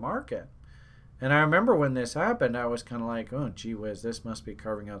from the market. And I remember when this happened, I was kind of like, oh, gee whiz, this must be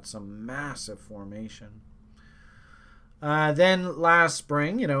carving out some massive formation. Then last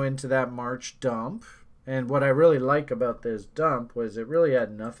spring, you know, into that March dump. And what I really like about this dump was it really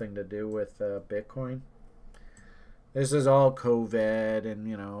had nothing to do with Bitcoin. This is all COVID and,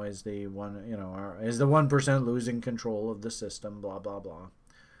 you know, is the 1% losing control of the system, blah, blah, blah.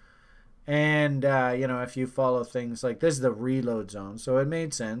 And, you know, if you follow things like this is the reload zone. So it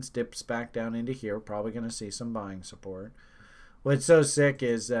made sense. Dips back down into here. Probably going to see some buying support. What's so sick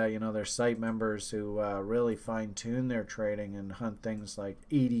is, you know, there's site members who really fine-tune their trading and hunt things like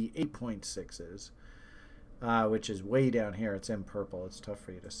 88.6s, which is way down here. It's in purple. It's tough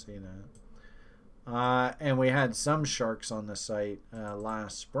for you to see that. And we had some sharks on the site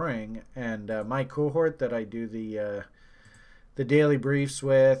last spring. And my cohort that I do the daily briefs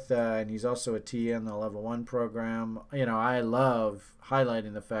with, and he's also a TA in the level 1 program. You know, I love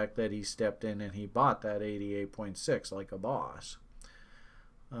highlighting the fact that he stepped in and he bought that 88.6 like a boss.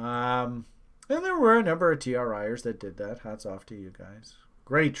 And there were a number of TRIers that did that. Hats off to you guys.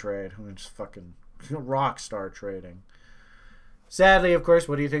 Great trade. I mean, just fucking rock star trading. Sadly, of course,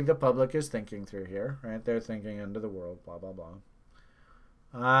 what do you think the public is thinking through here? Right? They're thinking end of the world, blah, blah, blah.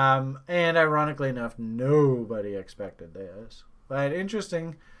 And ironically enough, nobody expected this. But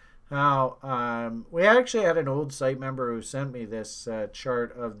interesting how we actually had an old site member who sent me this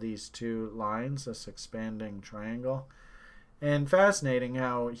chart of these two lines, this expanding triangle. And fascinating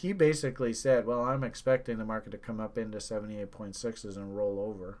how he basically said, well, I'm expecting the market to come up into 78.6s and roll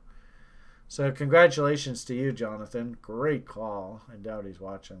over. So congratulations to you, Jonathan. Great call. I doubt he's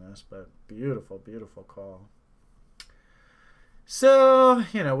watching this, but beautiful, beautiful call. So,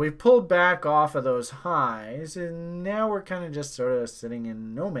 you know, we've pulled back off of those highs, and now we're kind of just sort of sitting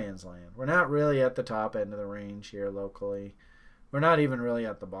in no man's land. We're not really at the top end of the range here locally. We're not even really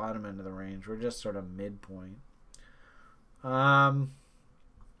at the bottom end of the range. We're just sort of midpoint. Now,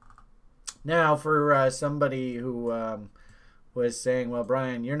 for somebody who was saying, well,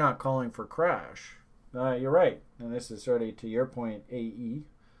 Brian, you're not calling for crash. You're right. And this is sort of to your point, AE.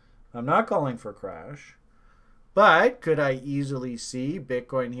 I'm not calling for crash. But could I easily see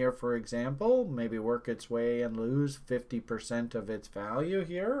Bitcoin here, for example, maybe work its way and lose 50% of its value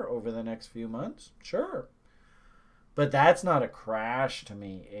here over the next few months? Sure. But that's not a crash to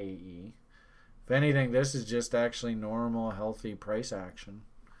me, AE. If anything, this is just actually normal, healthy price action.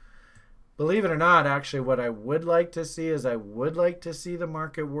 Believe it or not, actually, what I would like to see is I would like to see the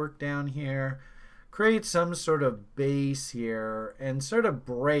market work down here, create some sort of base here, and sort of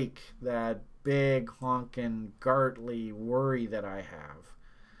break that big honkin' Gartley worry that I have.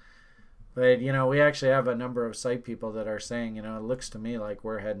 But, you know, we actually have a number of site people that are saying, you know, it looks to me like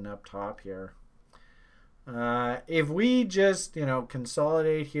we're heading up top here. If we just, you know,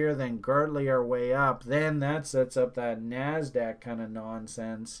 consolidate here, then Gartley our way up, then that sets up that NASDAQ kind of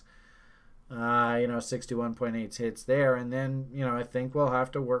nonsense. You know, 61.8 hits there. And then, you know, I think we'll have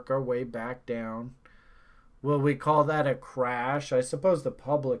to work our way back down. Will we call that a crash? I suppose the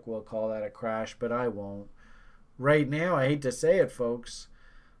public will call that a crash, but I won't. Right now, I hate to say it, folks,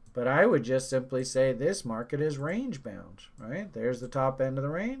 but I would just simply say this market is range bound, right? There's the top end of the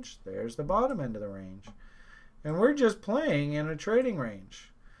range. There's the bottom end of the range. And we're just playing in a trading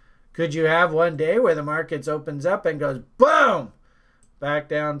range. Could you have one day where the market opens up and goes, boom, back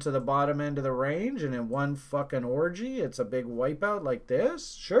down to the bottom end of the range and in one fucking orgy it's a big wipeout like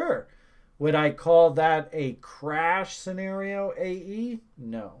this? Sure. Would I call that a crash scenario, AE?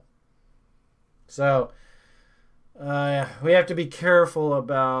 No. So we have to be careful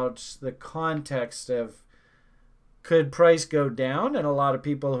about the context of, could price go down, and a lot of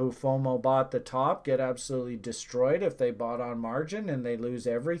people who FOMO bought the top get absolutely destroyed if they bought on margin and they lose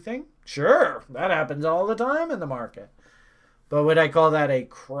everything? Sure, that happens all the time in the market. But would I call that a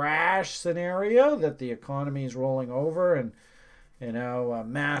crash scenario, that the economy is rolling over and, you know,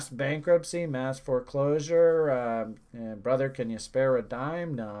 mass bankruptcy, mass foreclosure, brother, can you spare a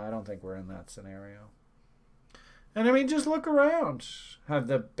dime? No, I don't think we're in that scenario. And I mean, just look around. Have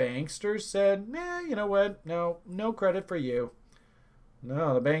the banksters said, nah, you know what? No credit for you.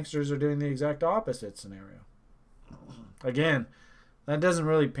 No, the banksters are doing the exact opposite scenario. Again, that doesn't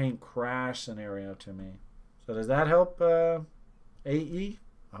really paint crash scenario to me. So does that help AE?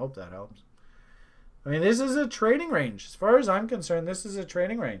 I hope that helps. I mean, this is a trading range. As far as I'm concerned, this is a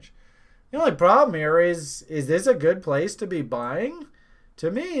trading range. The only problem here is this a good place to be buying? To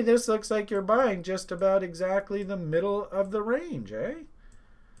me, this looks like you're buying just about exactly the middle of the range, eh?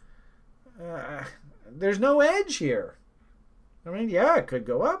 There's no edge here. I mean, yeah, it could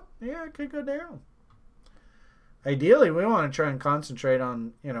go up. Yeah, it could go down. Ideally, we want to try and concentrate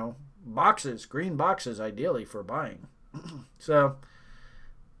on, you know, boxes, green boxes, ideally, for buying. So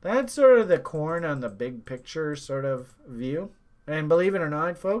that's sort of the corn on the big picture sort of view. And believe it or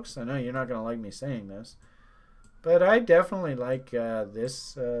not, folks, I know you're not going to like me saying this, but I definitely like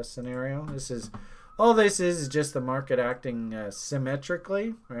this scenario. All this is just the market acting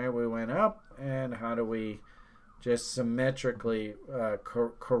symmetrically, right? We went up, and how do we just symmetrically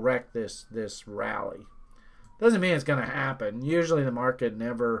correct this rally? Doesn't mean it's going to happen. Usually the market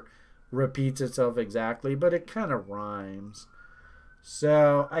never repeats itself exactly, but it kind of rhymes.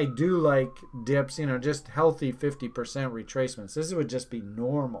 So I do like dips, you know, just healthy 50% retracements. This would just be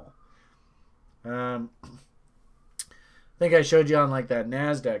normal. I think I showed you on like that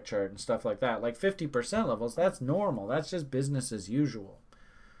NASDAQ chart and stuff like that. Like 50% levels, that's normal. That's just business as usual.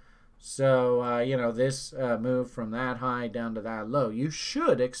 So, you know, this move from that high down to that low, you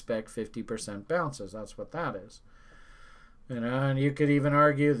should expect 50% bounces. That's what that is. You know, and you could even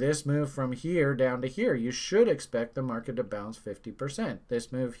argue this move from here down to here, you should expect the market to bounce 50%.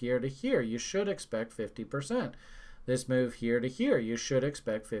 This move here to here, you should expect 50%. This move here to here, you should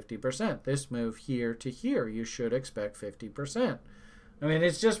expect 50%. This move here to here, you should expect 50%. I mean,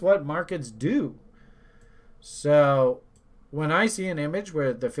 it's just what markets do. So when I see an image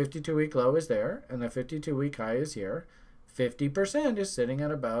where the 52-week low is there and the 52-week high is here, 50% is sitting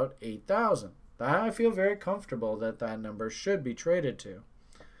at about 8,000. I feel very comfortable that that number should be traded to.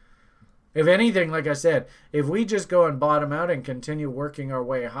 If anything, like I said, if we just go and bottom out and continue working our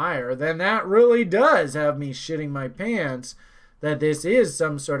way higher, then that really does have me shitting my pants that this is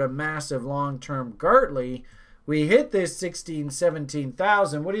some sort of massive long-term Gartley. We hit this 16,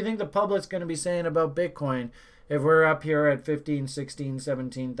 17,000. What do you think the public's going to be saying about Bitcoin if we're up here at 15, 16,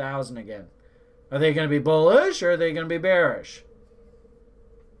 17,000 again? Are they going to be bullish or are they going to be bearish?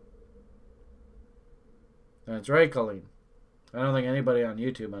 That's right, Colleen. I don't think anybody on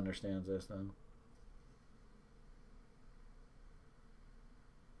YouTube understands this, though.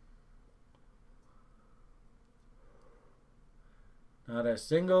 Not a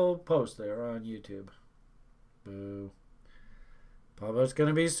single post there on YouTube. Boo. Public's going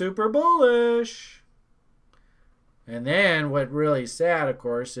to be super bullish. And then what really sad, of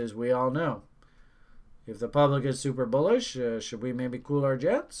course, is we all know. If the public is super bullish, should we maybe cool our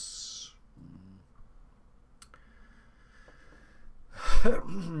jets?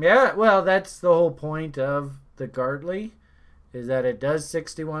 Yeah, well, that's the whole point of the Gartley, is that it does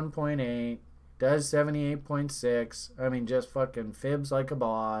 61.8, does 78.6. I mean, just fucking fibs like a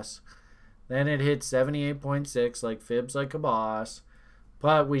boss. Then it hits 78.6, like fibs like a boss.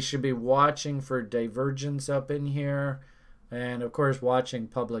 But we should be watching for divergence up in here. And, of course, watching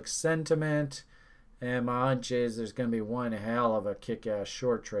public sentiment. And my hunch is there's going to be one hell of a kick-ass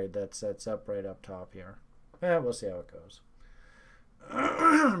short trade that sets up right up top here. Yeah, we'll see how it goes.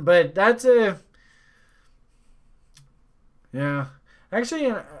 But that's a... Yeah.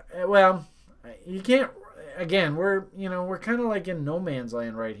 Actually, well, you can't... Again, we're kind of like in no man's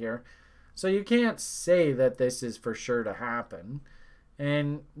land right here. So you can't say that this is for sure to happen.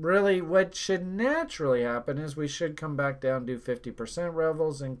 And really, what should naturally happen is we should come back down, do 50%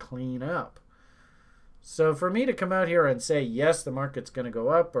 levels, and clean up. So for me to come out here and say, yes, the market's going to go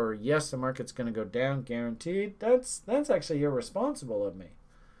up, or yes, the market's going to go down, guaranteed, that's actually irresponsible of me.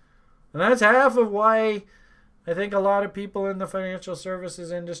 And that's half of why I think a lot of people in the financial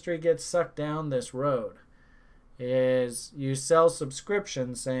services industry get sucked down this road. Is you sell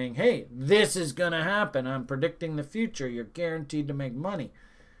subscriptions saying, hey, this is going to happen. I'm predicting the future. You're guaranteed to make money.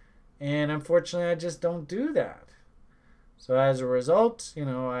 And unfortunately, I just don't do that. So as a result,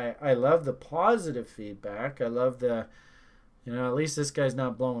 I love the positive feedback. I love the, at least this guy's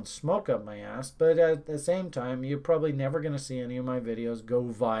not blowing smoke up my ass. But at the same time, you're probably never going to see any of my videos go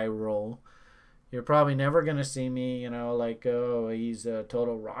viral. You're probably never going to see me, like, oh, he's a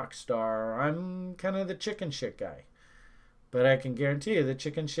total rock star. I'm kind of the chicken shit guy. But I can guarantee you the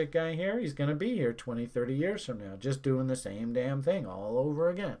chicken shit guy here, he's going to be here 20, 30 years from now, just doing the same damn thing all over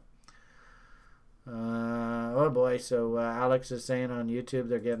again. Oh boy, so Alex is saying on YouTube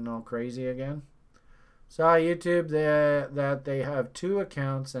they're getting all crazy again. Saw YouTube that they have 2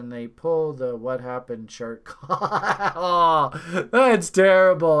 accounts and they pull the what happened chart. Oh, that's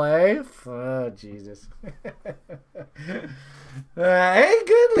terrible, eh? Oh, Jesus. Hey,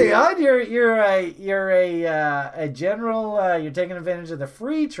 good, Leon. You're a general. You're taking advantage of the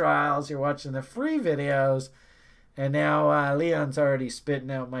free trials. You're watching the free videos. And now Leon's already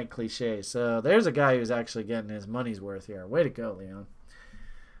spitting out my cliches. So there's a guy who's actually getting his money's worth here. Way to go, Leon.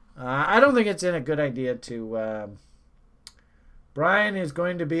 I don't think it's a good idea to... Brian is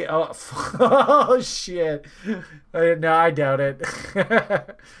going to be... Oh, oh shit. No, I doubt it.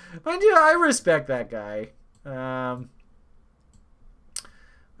 Mind you, I respect that guy. I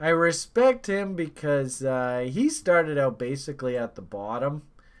respect him because he started out basically at the bottom.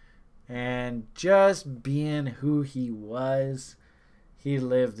 And just being who he was, he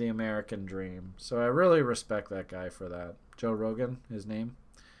lived the American dream. So I really respect that guy for that. Joe Rogan, his name.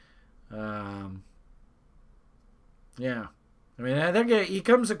 Yeah. I mean, I think he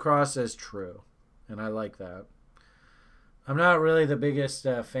comes across as true. And I like that. I'm not really the biggest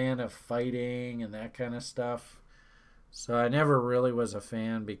fan of fighting and that kind of stuff. So I never really was a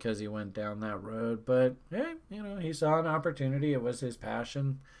fan because he went down that road. But, hey, he saw an opportunity. It was his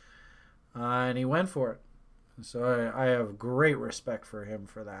passion. And he went for it. So I have great respect for him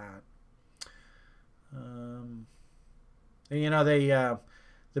for that.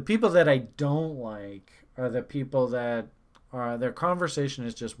 The people that I don't like are the people that their conversation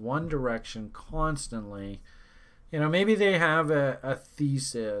is just one direction constantly. Maybe they have a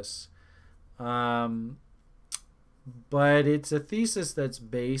thesis, but it's a thesis that's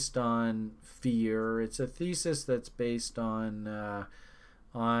based on fear. It's a thesis that's based on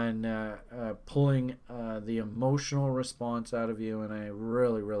pulling the emotional response out of you, and I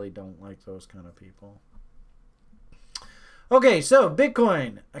really, really don't like those kind of people. Okay, so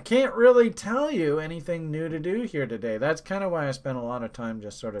Bitcoin. I can't really tell you anything new to do here today. That's kind of why I spent a lot of time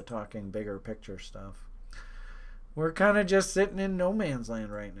just sort of talking bigger picture stuff. We're kind of just sitting in no man's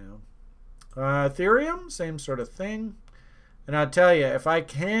land right now. Ethereum, same sort of thing. And I'll tell you, if I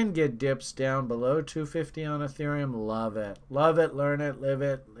can get dips down below 250 on Ethereum, love it. Love it, learn it, live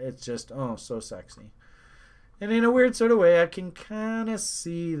it. It's just, oh, so sexy. And in a weird sort of way, I can kind of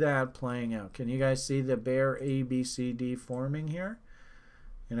see that playing out. Can you guys see the bear A, B, C, D forming here?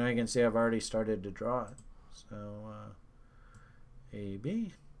 You can see I've already started to draw it. So, A,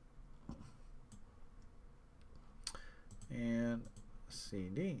 B. And C,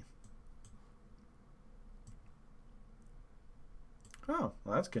 D. Oh,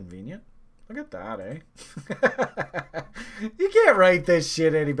 well, that's convenient. Look at that, eh? You can't write this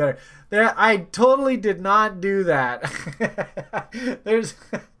shit any better. I totally did not do that.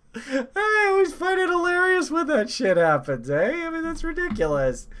 I always find it hilarious when that shit happens, eh? I mean, that's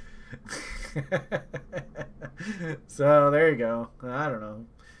ridiculous. So, there you go. I don't know.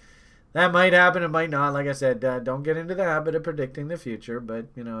 That might happen, it might not. Like I said, don't get into the habit of predicting the future, but,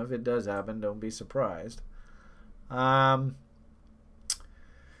 if it does happen, don't be surprised.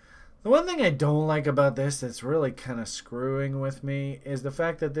 The one thing I don't like about this that's really kind of screwing with me is the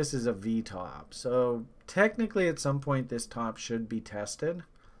fact that this is a V-top. So technically at some point this top should be tested.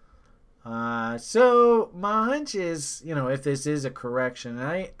 So my hunch is, if this is a correction,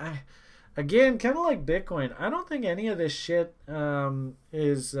 I again, kind of like Bitcoin, I don't think any of this shit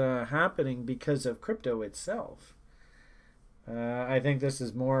is happening because of crypto itself. I think this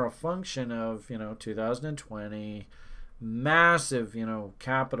is more a function of, 2020, massive,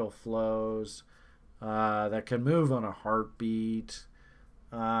 capital flows that can move on a heartbeat.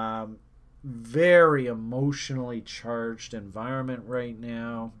 Very emotionally charged environment right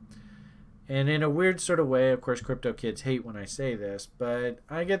now. And in a weird sort of way, of course, crypto kids hate when I say this, but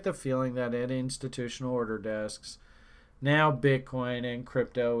I get the feeling that at institutional order desks, now Bitcoin and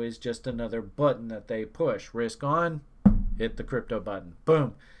crypto is just another button that they push. Risk on, hit the crypto button.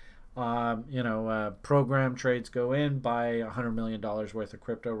 Boom. Program trades go in, buy $100 million worth of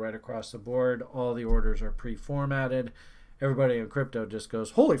crypto right across the board. All the orders are pre-formatted. Everybody in crypto just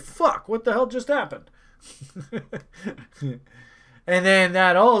goes, holy fuck, what the hell just happened? And then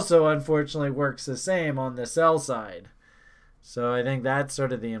that also, unfortunately, works the same on the sell side. So I think that's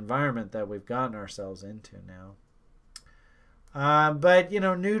sort of the environment that we've gotten ourselves into now. But,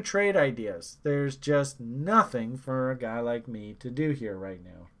 new trade ideas. There's just nothing for a guy like me to do here right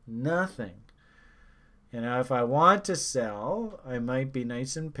now. Nothing. If I want to sell, I might be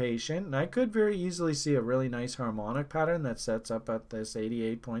nice and patient. And I could very easily see a really nice harmonic pattern that sets up at this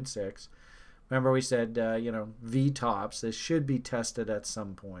 88.6. Remember we said, V tops. This should be tested at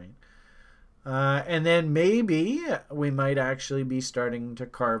some point. And then maybe we might actually be starting to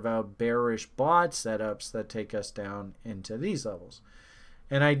carve out bearish bot setups that take us down into these levels.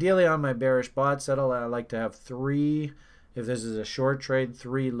 And ideally on my bearish bot setup, I like to have 3, if this is a short trade,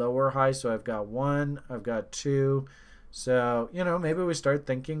 3 lower highs. So I've got 1, I've got 2. So, maybe we start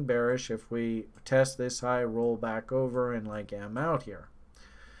thinking bearish if we test this high, roll back over, and I'm out here.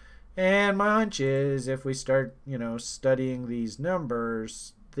 And my hunch is if we start, studying these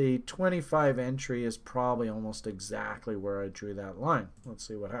numbers, the 25 entry is probably almost exactly where I drew that line. Let's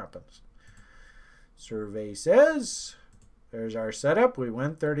see what happens. Survey says, there's our setup. We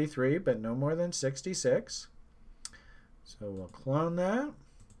went 33, but no more than 66. So we'll clone that.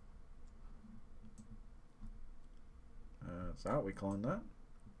 Thought we cloned that.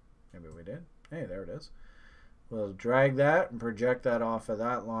 Maybe we did. Hey, there it is. We'll drag that and project that off of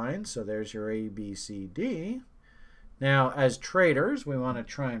that line. So there's your A, B, C, D. Now, as traders, we want to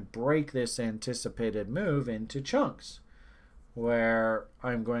try and break this anticipated move into chunks, where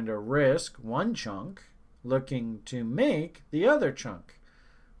I'm going to risk one chunk looking to make the other chunk.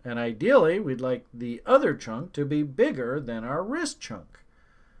 And ideally, we'd like the other chunk to be bigger than our risk chunk.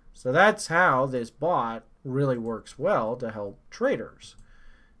 So that's how this bot really works well to help traders.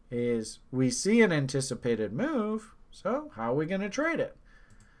 Is we see an anticipated move, so how are we going to trade it?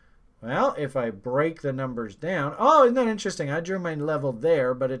 Well, if I break the numbers down, oh, isn't that interesting? I drew my level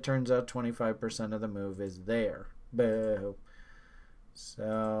there, but it turns out 25% of the move is there. Boo.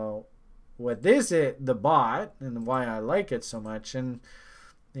 So what this is, the bot, and why I like it so much, and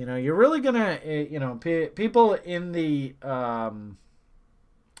you're really gonna, people in the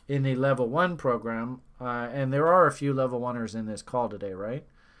level 1 program, and there are a few level 1ers in this call today, right?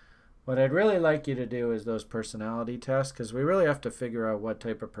 What I'd really like you to do is those personality tests, because we really have to figure out what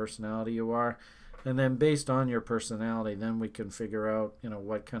type of personality you are. And then based on your personality, then we can figure out,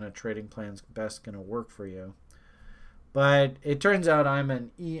 what kind of trading plan's best going to work for you. But it turns out I'm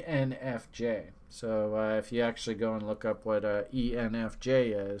an ENFJ. So if you actually go and look up what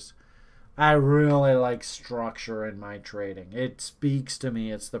ENFJ is, I really like structure in my trading. It speaks to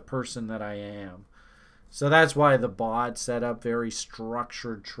me. It's the person that I am. So that's why the bot set up very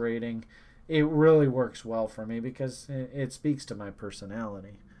structured trading. It really works well for me because it speaks to my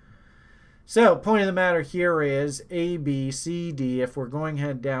personality. So point of the matter here is A, B, C, D. If we're going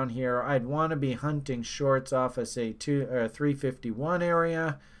head down here, I'd want to be hunting shorts off of, say, 351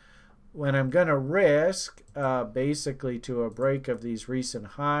 area. When I'm going to risk basically to a break of these recent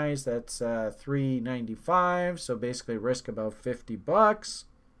highs, that's 395. So basically risk about 50 bucks.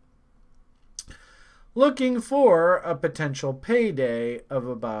 Looking for a potential payday of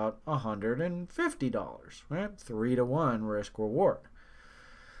about $150, right? 3-to-1 risk reward.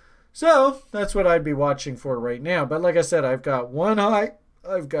 So that's what I'd be watching for right now. But like I said, I've got 1 high,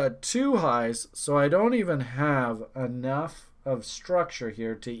 I've got 2 highs, so I don't even have enough of structure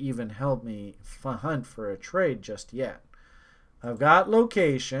here to even help me hunt for a trade just yet. I've got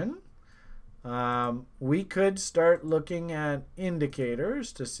location. We could start looking at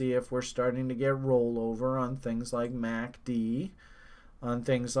indicators to see if we're starting to get rollover on things like MACD, on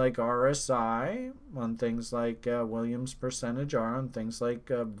things like RSI, on things like Williams percentage R, on things like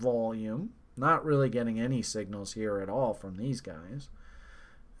volume. Not really getting any signals here at all from these guys.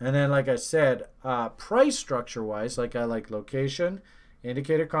 And then, like I said, price structure-wise, I like location,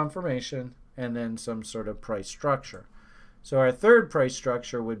 indicator confirmation, and then some sort of price structure. So our third price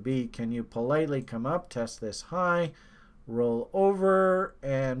structure would be, can you politely come up, test this high, roll over,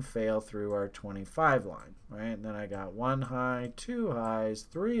 and fail through our 25 line, right? And then I got 1 high, 2 highs,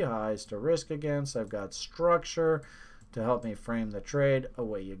 3 highs to risk against. I've got structure to help me frame the trade.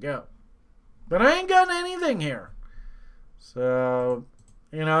 Away you go. But I ain't got anything here. So,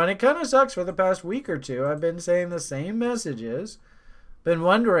 and it kind of sucks for the past week or two. I've been saying the same messages. Been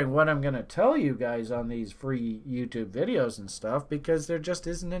wondering what I'm going to tell you guys on these free YouTube videos and stuff because there just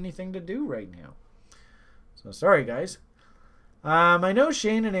isn't anything to do right now. So sorry, guys. I know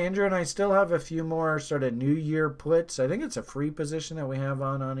Shane and Andrew and I still have a few more sort of New Year puts. I think it's a free position that we have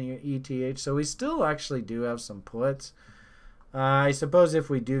on ETH, so we still actually do have some puts. I suppose if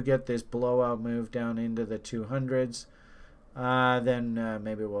we do get this blowout move down into the 200s, then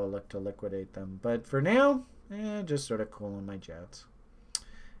maybe we'll look to liquidate them. But for now, just sort of cooling my jets.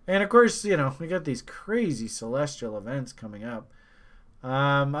 And of course, you know, we got these crazy celestial events coming up.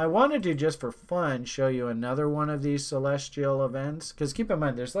 I wanted to, just for fun, show you another one of these celestial events. Because keep in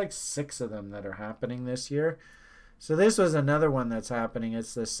mind, there's like 6 of them that are happening this year. So this was another one that's happening.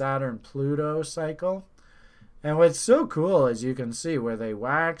 It's the Saturn-Pluto cycle. And what's so cool is you can see where they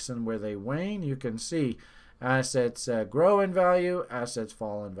wax and where they wane. You can see assets grow in value, assets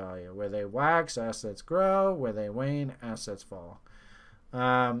fall in value. Where they wax, assets grow. Where they wane, assets fall.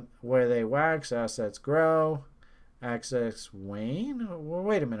 Where they wax, assets grow. Assets wane? Well,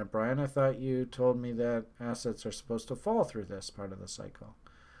 wait a minute, Brian. I thought you told me that assets are supposed to fall through this part of the cycle.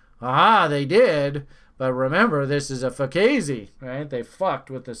 Ah, they did. But remember, this is a fugazi, right? They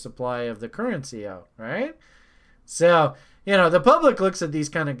fucked with the supply of the currency out, right? So, you know, the public looks at these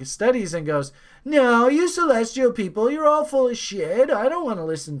kind of studies and goes, no, you celestial people, you're all full of shit. I don't want to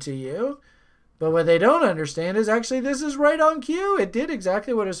listen to you. But what they don't understand is actually this is right on cue. It did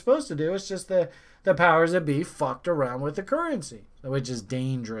exactly what it's supposed to do. It's just the powers that be fucked around with the currency, which is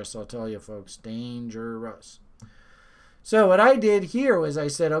dangerous, I'll tell you, folks. Dangerous. So what I did here was I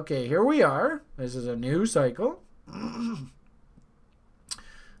said, okay, here we are. This is a new cycle.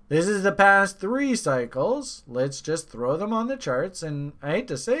 This is the past 3 cycles. Let's just throw them on the charts. And I hate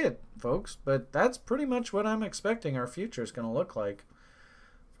to say it, folks, but that's pretty much what I'm expecting our future is going to look like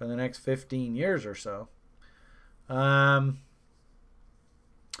for the next 15 years or so. You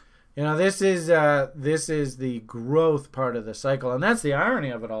know, this is the growth part of the cycle. And that's the irony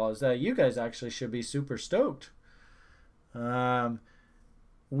of it all, is that you guys actually should be super stoked.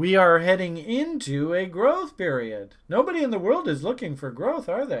 We are heading into a growth period. Nobody in the world is looking for growth,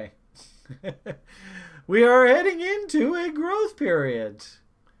 are they? We are heading into a growth period.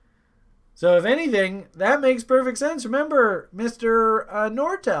 So if anything, that makes perfect sense. Remember Mr.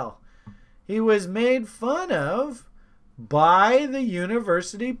 Nortel. He was made fun of by the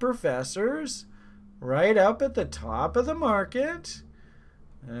university professors right up at the top of the market.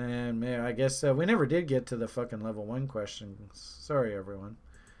 And man, I guess we never did get to the fucking level 1 questions. Sorry, everyone.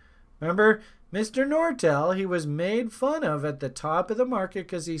 Remember, Mr. Nortel, he was made fun of at the top of the market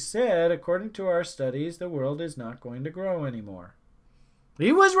because he said, according to our studies, the world is not going to grow anymore.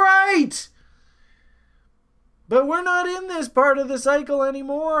 He was right! But we're not in this part of the cycle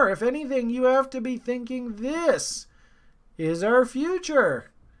anymore. If anything, you have to be thinking this is our future.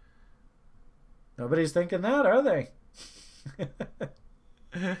 Nobody's thinking that, are they?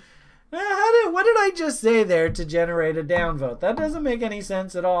 What did I just say there to generate a downvote? That doesn't make any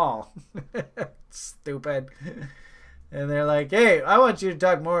sense at all. Stupid. And they're like, hey, I want you to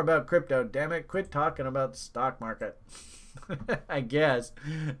talk more about crypto, damn it. Quit talking about the stock market. I guess.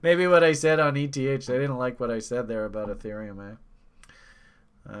 Maybe what I said on ETH, they didn't like what I said there about Ethereum, eh?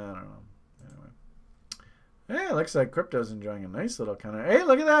 I don't know. Anyway. Hey, it looks like crypto's enjoying a nice little kind of... Hey,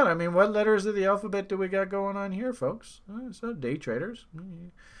 look at that. I mean, what letters of the alphabet do we got going on here, folks? So day traders.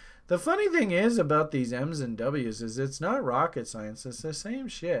 The funny thing is about these M's and W's is it's not rocket science. It's the same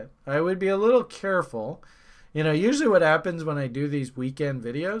shit. I would be a little careful. You know, usually what happens when I do these weekend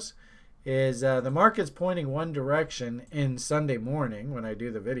videos is the market's pointing one direction in Sunday morning when I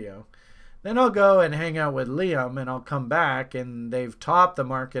do the video. Then I'll go and hang out with Liam and I'll come back and they've topped the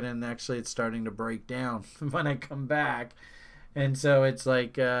market and actually it's starting to break down when I come back. And so it's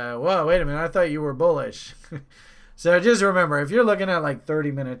like, whoa, wait a minute, I thought you were bullish. So just remember, if you're looking at like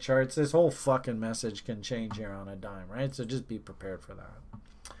 30-minute charts, this whole fucking message can change here on a dime, right? So just be prepared for that.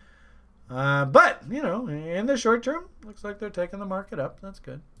 But, you know, in the short term, looks like they're taking the market up. That's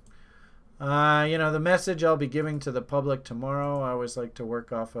good. You know, the message I'll be giving to the public tomorrow, I always like to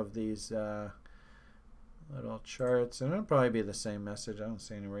work off of these little charts. And it'll probably be the same message. I don't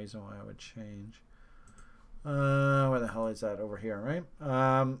see any reason why I would change. Where the hell is that? Over here, right?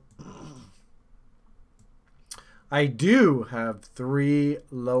 I do have 3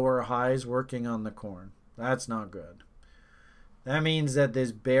 lower highs working on the corn. That's not good. That means that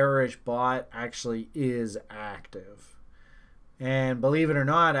this bearish bot actually is active. And believe it or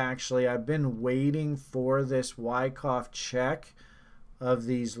not, actually, I've been waiting for this Wyckoff check of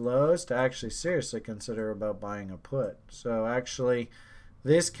these lows to actually seriously consider about buying a put. So actually,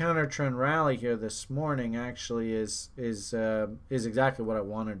 this counter trend rally here this morning actually is exactly what I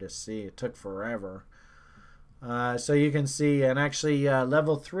wanted to see. It took forever. So you can see, and actually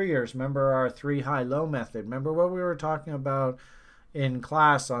level 3ers, remember our 3 high-low method. Remember what we were talking about in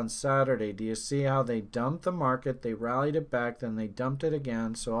class on Saturday. Do you see how they dumped the market, they rallied it back, then they dumped it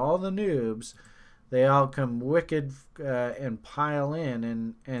again? So all the noobs, they all come wicked and pile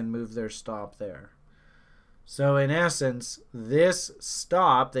in and move their stop there. So in essence, this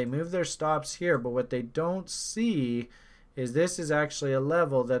stop, they move their stops here, but what they don't see is this is actually a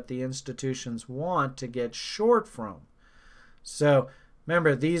level that the institutions want to get short from. So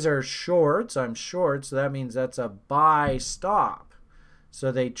remember, these are shorts. I'm short, so that means that's a buy stop. So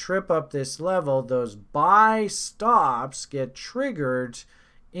they trip up this level. Those buy stops get triggered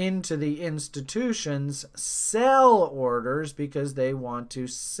into the institution's sell orders because they want to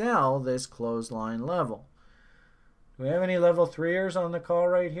sell this clothesline level. Do we have any level 3ers on the call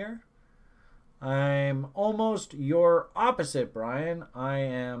right here? I'm almost your opposite, Brian. I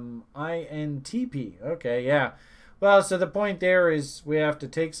am INTP. Okay, yeah. Well, so the point there is we have to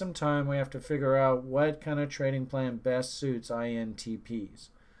take some time. We have to figure out what kind of trading plan best suits INTPs.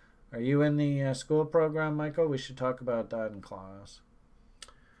 Are you in the school program, Michael? We should talk about that in class.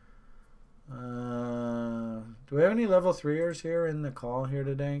 Do we have any level 3ers here in the call here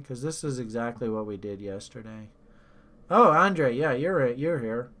today? Because this is exactly what we did yesterday. Oh, Andre, yeah, you're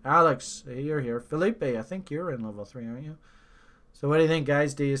here. Alex, you're here. Felipe, I think you're in level 3, aren't you? So what do you think,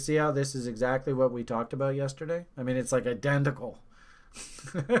 guys? Do you see how this is exactly what we talked about yesterday? I mean, it's like identical.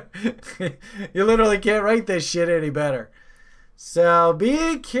 You literally can't write this shit any better. So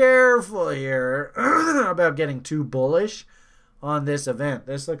be careful here about getting too bullish on this event.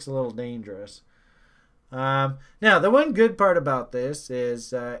 This looks a little dangerous. Now, the one good part about this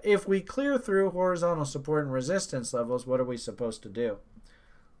is if we clear through horizontal support and resistance levels, what are we supposed to do?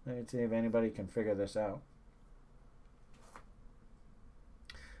 Let me see if anybody can figure this out.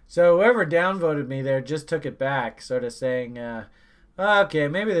 So whoever downvoted me there just took it back, sort of saying, okay,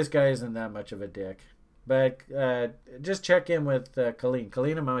 maybe this guy isn't that much of a dick. But just check in with Colleen.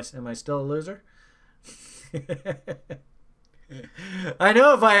 Colleen, am I still a loser? I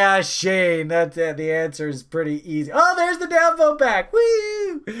know if I ask Shane, that the answer is pretty easy. Oh, there's the downvote back.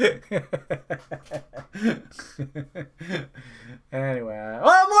 Woo! Anyway,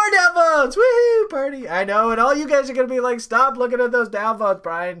 more downvotes. Woohoo! Party. I know, and all you guys are going to be like, stop looking at those downvotes,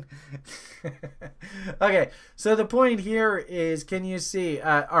 Brian. Okay, so the point here is, can you see,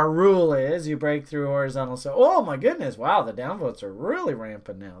 our rule is you break through horizontal. So, oh my goodness, wow, the downvotes are really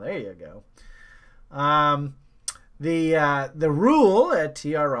rampant now. There you go. The rule at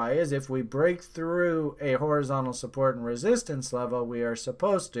TRI is if we break through a horizontal support and resistance level, we are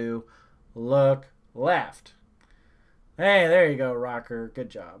supposed to look left. Hey, there you go, Rocker.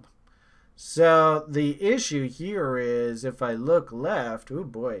 Good job. So the issue here is if I look left, oh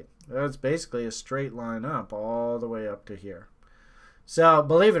boy, that's basically a straight line up all the way up to here. So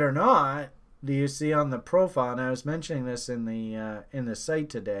believe it or not, do you see on the profile, and I was mentioning this in the site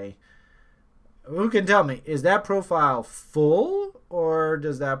today, who can tell me, is that profile full or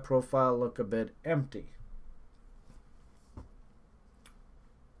does that profile look a bit empty?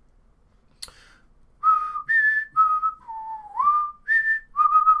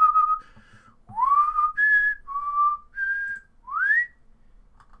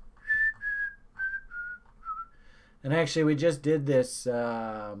 And actually, we just did this.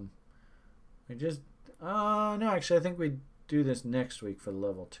 No, actually, I think we do this next week for the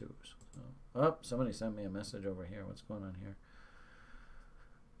level 2s. So, oh, somebody sent me a message over here. What's going on here?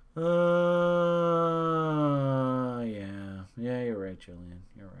 Yeah, you're right, Julian.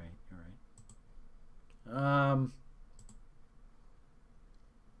 You're right.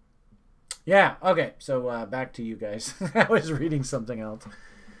 Yeah, okay. So back to you guys. I was reading something else.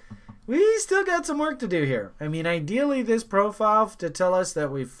 We still got some work to do here. I mean, ideally, this profile to tell us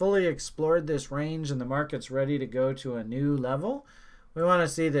that we've fully explored this range and the market's ready to go to a new level. We want to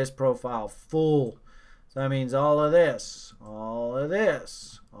see this profile full. So that means all of this, all of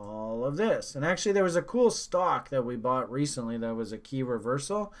this, all of this. And actually, there was a cool stock that we bought recently that was a key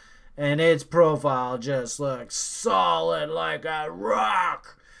reversal. And its profile just looks solid like a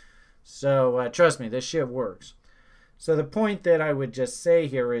rock. So trust me, this shit works. So the point that I would just say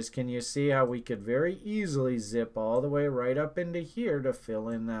here is, can you see how we could very easily zip all the way right up into here to fill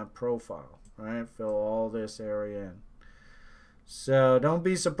in that profile, right? Fill all this area in. So don't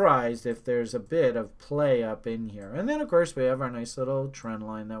be surprised if there's a bit of play up in here. And then, of course, we have our nice little trend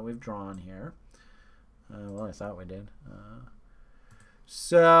line that we've drawn here. Well, I thought we did.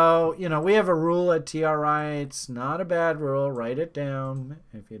 So, you know, we have a rule at TRI. It's not a bad rule. Write it down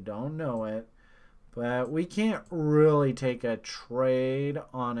if you don't know it. But we can't really take a trade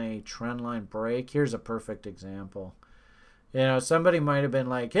on a trend line break. Here's a perfect example. You know, somebody might have been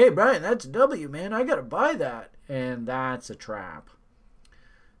like, hey, Brian, that's a W, man. I got to buy that. And that's a trap.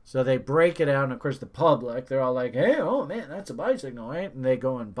 So they break it out. And, of course, the public, they're all like, hey, oh, man, that's a buy signal, right? And they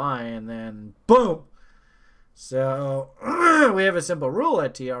go and buy. And then, boom. So we have a simple rule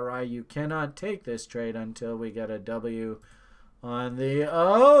at TRI. You cannot take this trade until we get a W on the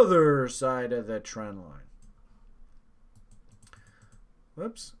other side of the trend line.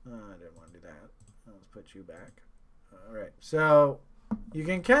 Whoops. I didn't want to do that. Let's put you back. All right. So you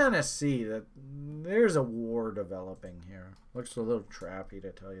can kind of see that there's a war developing here. Looks a little trappy,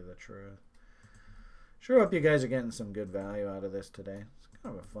 to tell you the truth. Sure hope you guys are getting some good value out of this today. It's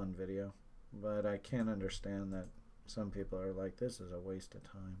kind of a fun video. But I can't understand that some people are like, this is a waste of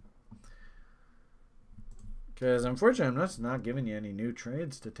time. Because unfortunately, I'm just not giving you any new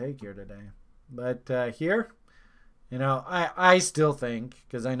trades to take here today. But here, you know, I still think,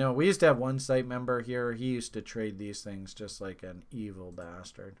 because I know we used to have one site member here. He used to trade these things just like an evil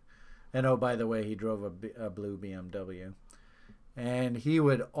bastard. And oh, by the way, he drove a blue BMW. And he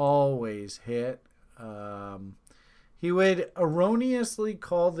would always hit... he would erroneously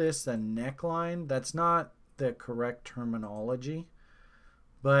call this a neckline. That's not the correct terminology.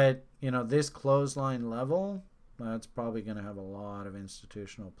 But, you know, this clothesline level, that's probably going to have a lot of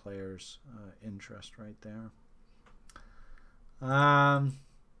institutional players' interest right there.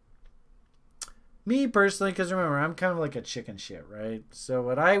 Me personally, because remember, I'm kind of like a chicken shit, right? So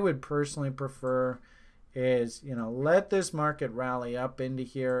what I would personally prefer is, you know, let this market rally up into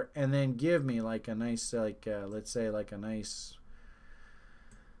here and then give me like a nice, like, let's say like a nice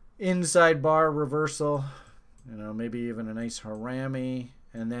inside bar reversal, you know, maybe even a nice harami,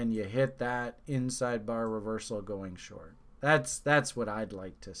 and then you hit that inside bar reversal going short. That's what I'd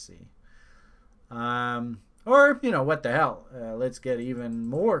like to see. Or, you know, what the hell, let's get even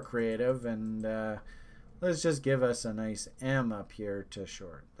more creative and let's just give us a nice M up here to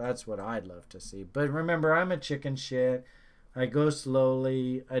short. That's what I'd love to see. But remember, I'm a chicken shit. I go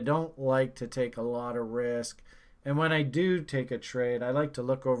slowly. I don't like to take a lot of risk. And when I do take a trade, I like to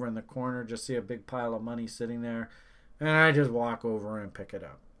look over in the corner, just see a big pile of money sitting there, and I just walk over and pick it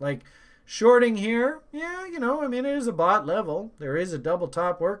up. Like shorting here, yeah, you know, I mean, it is a bot level. There is a double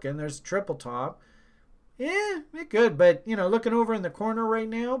top working. There's a triple top. Yeah, it could, but, you know, looking over in the corner right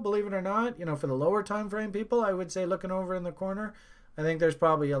now, believe it or not, you know, for the lower time frame people, I would say looking over in the corner, I think there's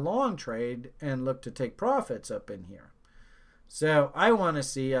probably a long trade and look to take profits up in here. So I want to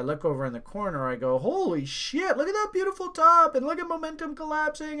see, I look over in the corner, I go, holy shit, look at that beautiful top, and look at momentum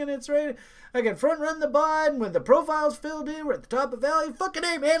collapsing, and it's right, I can front run the bot, and with the profiles filled in, we're at the top of value, fucking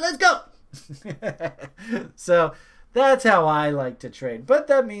A, man, let's go! So that's how I like to trade. But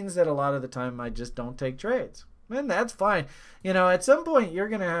that means that a lot of the time I just don't take trades. And that's fine. You know, at some point you're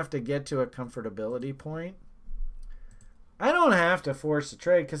going to have to get to a comfortability point. I don't have to force a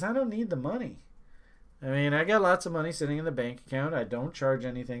trade because I don't need the money. I mean, I got lots of money sitting in the bank account. I don't charge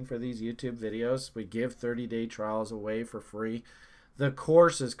anything for these YouTube videos. We give 30-day trials away for free. The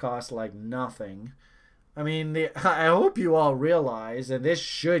courses cost like nothing. I mean, I hope you all realize, and this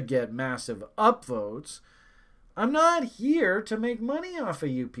should get massive upvotes, I'm not here to make money off of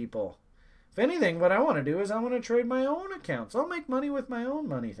you people. If anything, what I want to do is I want to trade my own accounts. I'll make money with my own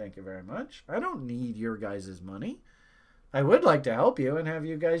money, thank you very much. I don't need your guys' money. I would like to help you and have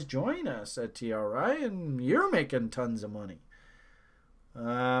you guys join us at TRI, and you're making tons of money.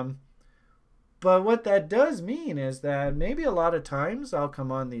 But what that does mean is that maybe a lot of times I'll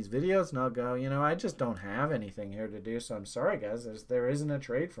come on these videos and I'll go, you know, I just don't have anything here to do, so I'm sorry, guys. There isn't a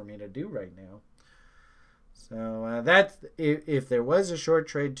trade for me to do right now. So that's, if there was a short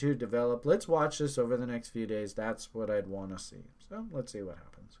trade to develop, let's watch this over the next few days. That's what I'd want to see. So let's see what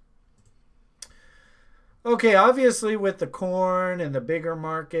happens. Okay, obviously with the corn and the bigger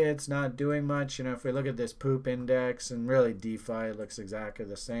markets not doing much, you know, if we look at this poop index and really DeFi looks exactly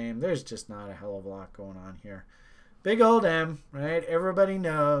the same, there's just not a hell of a lot going on here. Big old M, right? Everybody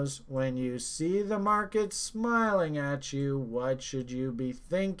knows when you see the market smiling at you, what should you be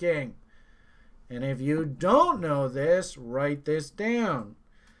thinking? And if you don't know this, write this down.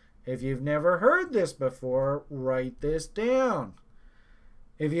 If you've never heard this before, write this down.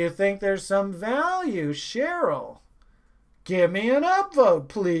 If you think there's some value, Cheryl, give me an upvote,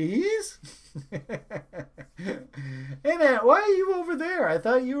 please. Hey, man, why are you over there? I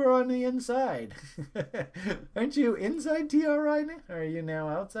thought you were on the inside. Aren't you inside TRI now? Are you now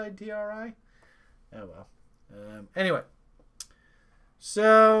outside TRI? Oh, well. Anyway.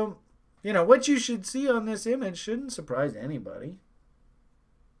 So, you know, what you should see on this image shouldn't surprise anybody.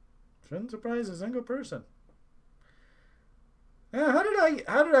 Shouldn't surprise a single person. How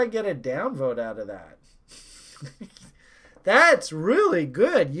did I get a downvote out of that? That's really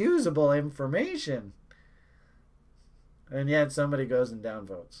good, usable information. And yet somebody goes and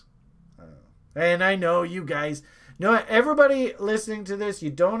downvotes. And I know you guys, no, everybody listening to this, you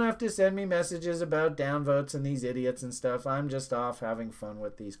don't have to send me messages about downvotes and these idiots and stuff. I'm just off having fun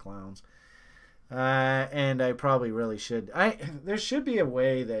with these clowns. And I probably really should. There should be a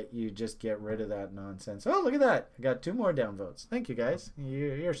way that you just get rid of that nonsense. Oh, look at that. I got 2 more downvotes. Thank you, guys.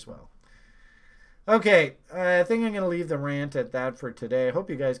 You're swell. Okay, I think I'm going to leave the rant at that for today. I hope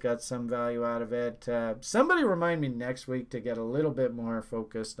you guys got some value out of it. Somebody remind me next week to get a little bit more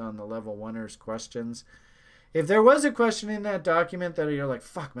focused on the level 1ers questions. If there was a question in that document that you're like,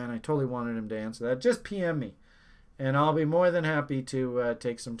 fuck, man, I totally wanted him to answer that, just PM me. And I'll be more than happy to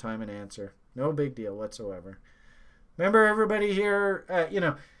take some time and answer. No big deal whatsoever. Remember, everybody here,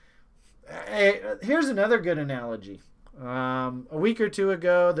 here's another good analogy. A week or 2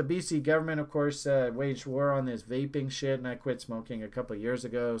 ago, the BC government, of course, waged war on this vaping shit, and I quit smoking a couple of years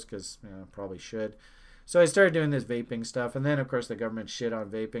ago because I probably should. So I started doing this vaping stuff, and then, of course, the government shit on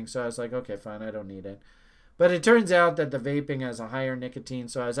vaping, so I was like, okay, fine, I don't need it. But it turns out that the vaping has a higher nicotine,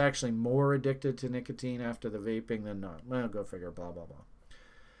 so I was actually more addicted to nicotine after the vaping than not. Well, go figure, blah, blah, blah.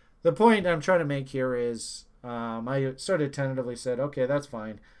 The point I'm trying to make here is I sort of tentatively said, okay, that's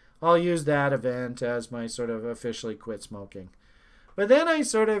fine. I'll use that event as my sort of officially quit smoking. But then I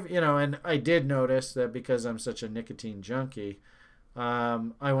sort of, and I did notice that because I'm such a nicotine junkie,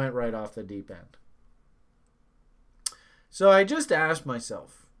 I went right off the deep end. So I just asked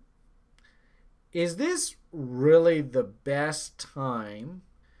myself, is this really the best time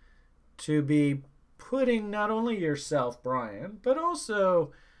to be putting not only yourself, Brian, but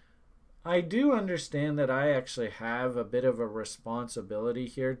also I do understand that I actually have a bit of a responsibility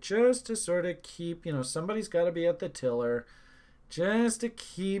here just to sort of keep, somebody's got to be at the tiller, just to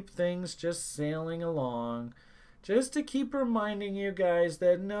keep things just sailing along, just to keep reminding you guys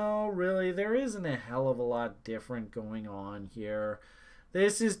that no, really, there isn't a hell of a lot different going on here.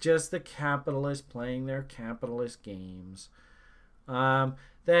 This is just the capitalists playing their capitalist games.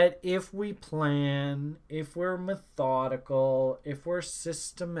 That if we plan, if we're methodical, if we're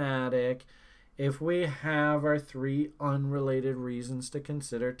systematic, if we have our 3 unrelated reasons to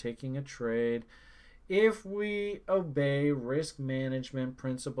consider taking a trade, if we obey risk management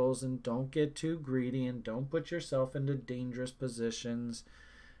principles and don't get too greedy and don't put yourself into dangerous positions,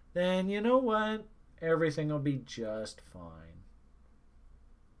 then you know what? Everything will be just fine.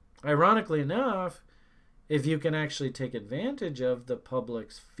 Ironically enough, if you can actually take advantage of the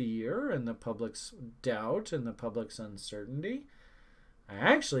public's fear and the public's doubt and the public's uncertainty, I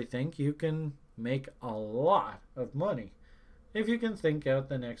actually think you can make a lot of money if you can think out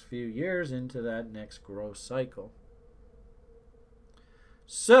the next few years into that next growth cycle.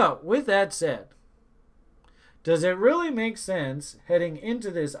 So, with that said, does it really make sense heading into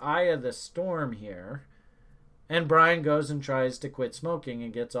this eye of the storm here, and Brian goes and tries to quit smoking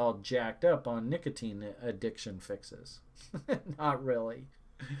and gets all jacked up on nicotine addiction fixes? Not really.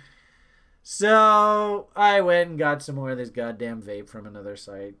 So I went and got some more of this goddamn vape from another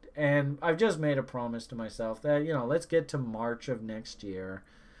site. And I've just made a promise to myself that, let's get to March of next year,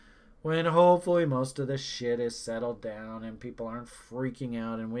 when hopefully most of the shit is settled down and people aren't freaking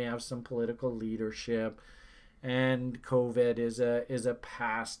out and we have some political leadership and COVID is a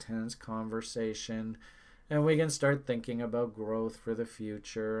past tense conversation. And we can start thinking about growth for the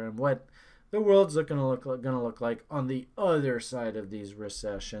future and what the world's going to look like on the other side of these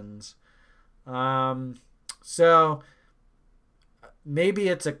recessions. So maybe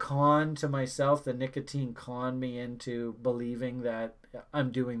it's a con to myself. The nicotine conned me into believing that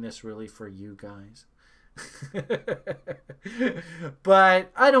I'm doing this really for you guys. But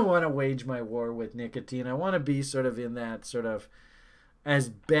I don't want to wage my war with nicotine. I want to be sort of in that sort of as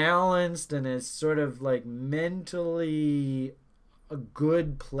balanced and as sort of like mentally a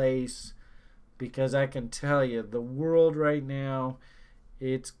good place, because I can tell you the world right now,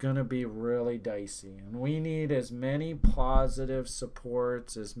 it's going to be really dicey, and we need as many positive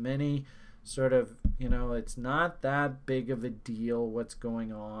supports, as many sort of, it's not that big of a deal what's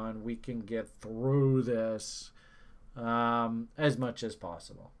going on. We can get through this as much as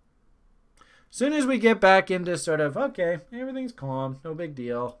possible. Soon as we get back into sort of, okay, everything's calm, no big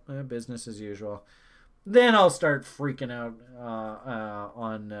deal, business as usual, then I'll start freaking out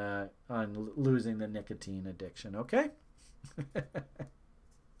on losing the nicotine addiction, okay?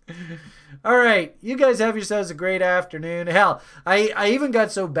 All right, you guys have yourselves a great afternoon. Hell, I even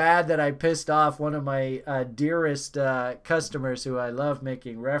got so bad that I pissed off one of my dearest customers who I love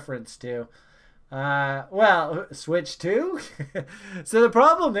making reference to. Well, switch to. So the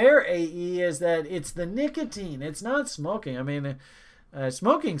problem there, AE, is that it's the nicotine. It's not smoking. I mean,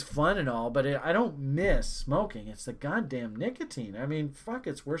 smoking's fun and all, but I don't miss smoking. It's the goddamn nicotine. I mean, fuck,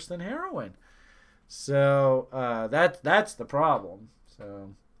 it's worse than heroin. So that's the problem.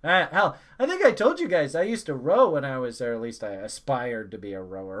 So hell, I think I told you guys I used to row when I was, or at least I aspired to be a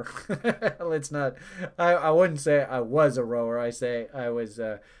rower. Let's not. I wouldn't say I was a rower. I say I was.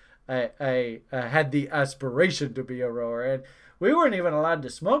 I had the aspiration to be a rower, and we weren't even allowed to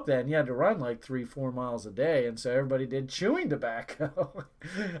smoke then. You had to run like 3-4 miles a day, and so everybody did chewing tobacco.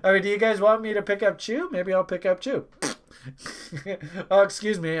 I mean, do you guys want me to pick up chew? Maybe I'll pick up chew. Oh,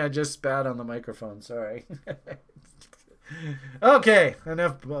 excuse me, I just spat on the microphone. Sorry. Okay,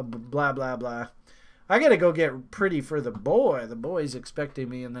 enough blah blah blah. I gotta go get pretty for the boy. The boy's expecting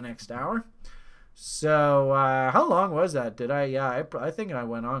me in the next hour. So how long was that? Did I? Yeah, I think I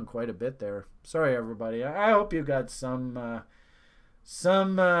went on quite a bit there. Sorry, everybody. I hope you got some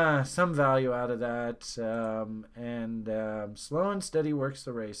value out of that. Slow and steady works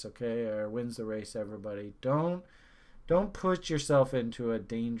the race. Okay, or wins the race. Everybody, don't put yourself into a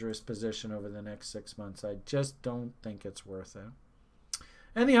dangerous position over the next 6 months. I just don't think it's worth it.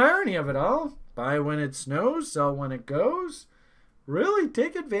 And the irony of it all: buy when it snows, sell when it goes. Really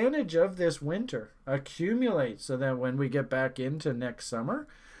take advantage of this winter. Accumulate so that when we get back into next summer,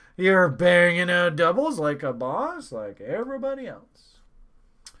 you're banging out doubles like a boss, like everybody else.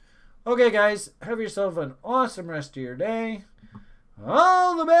 Okay, guys, have yourself an awesome rest of your day.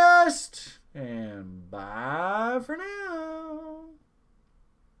 All the best, and bye for now.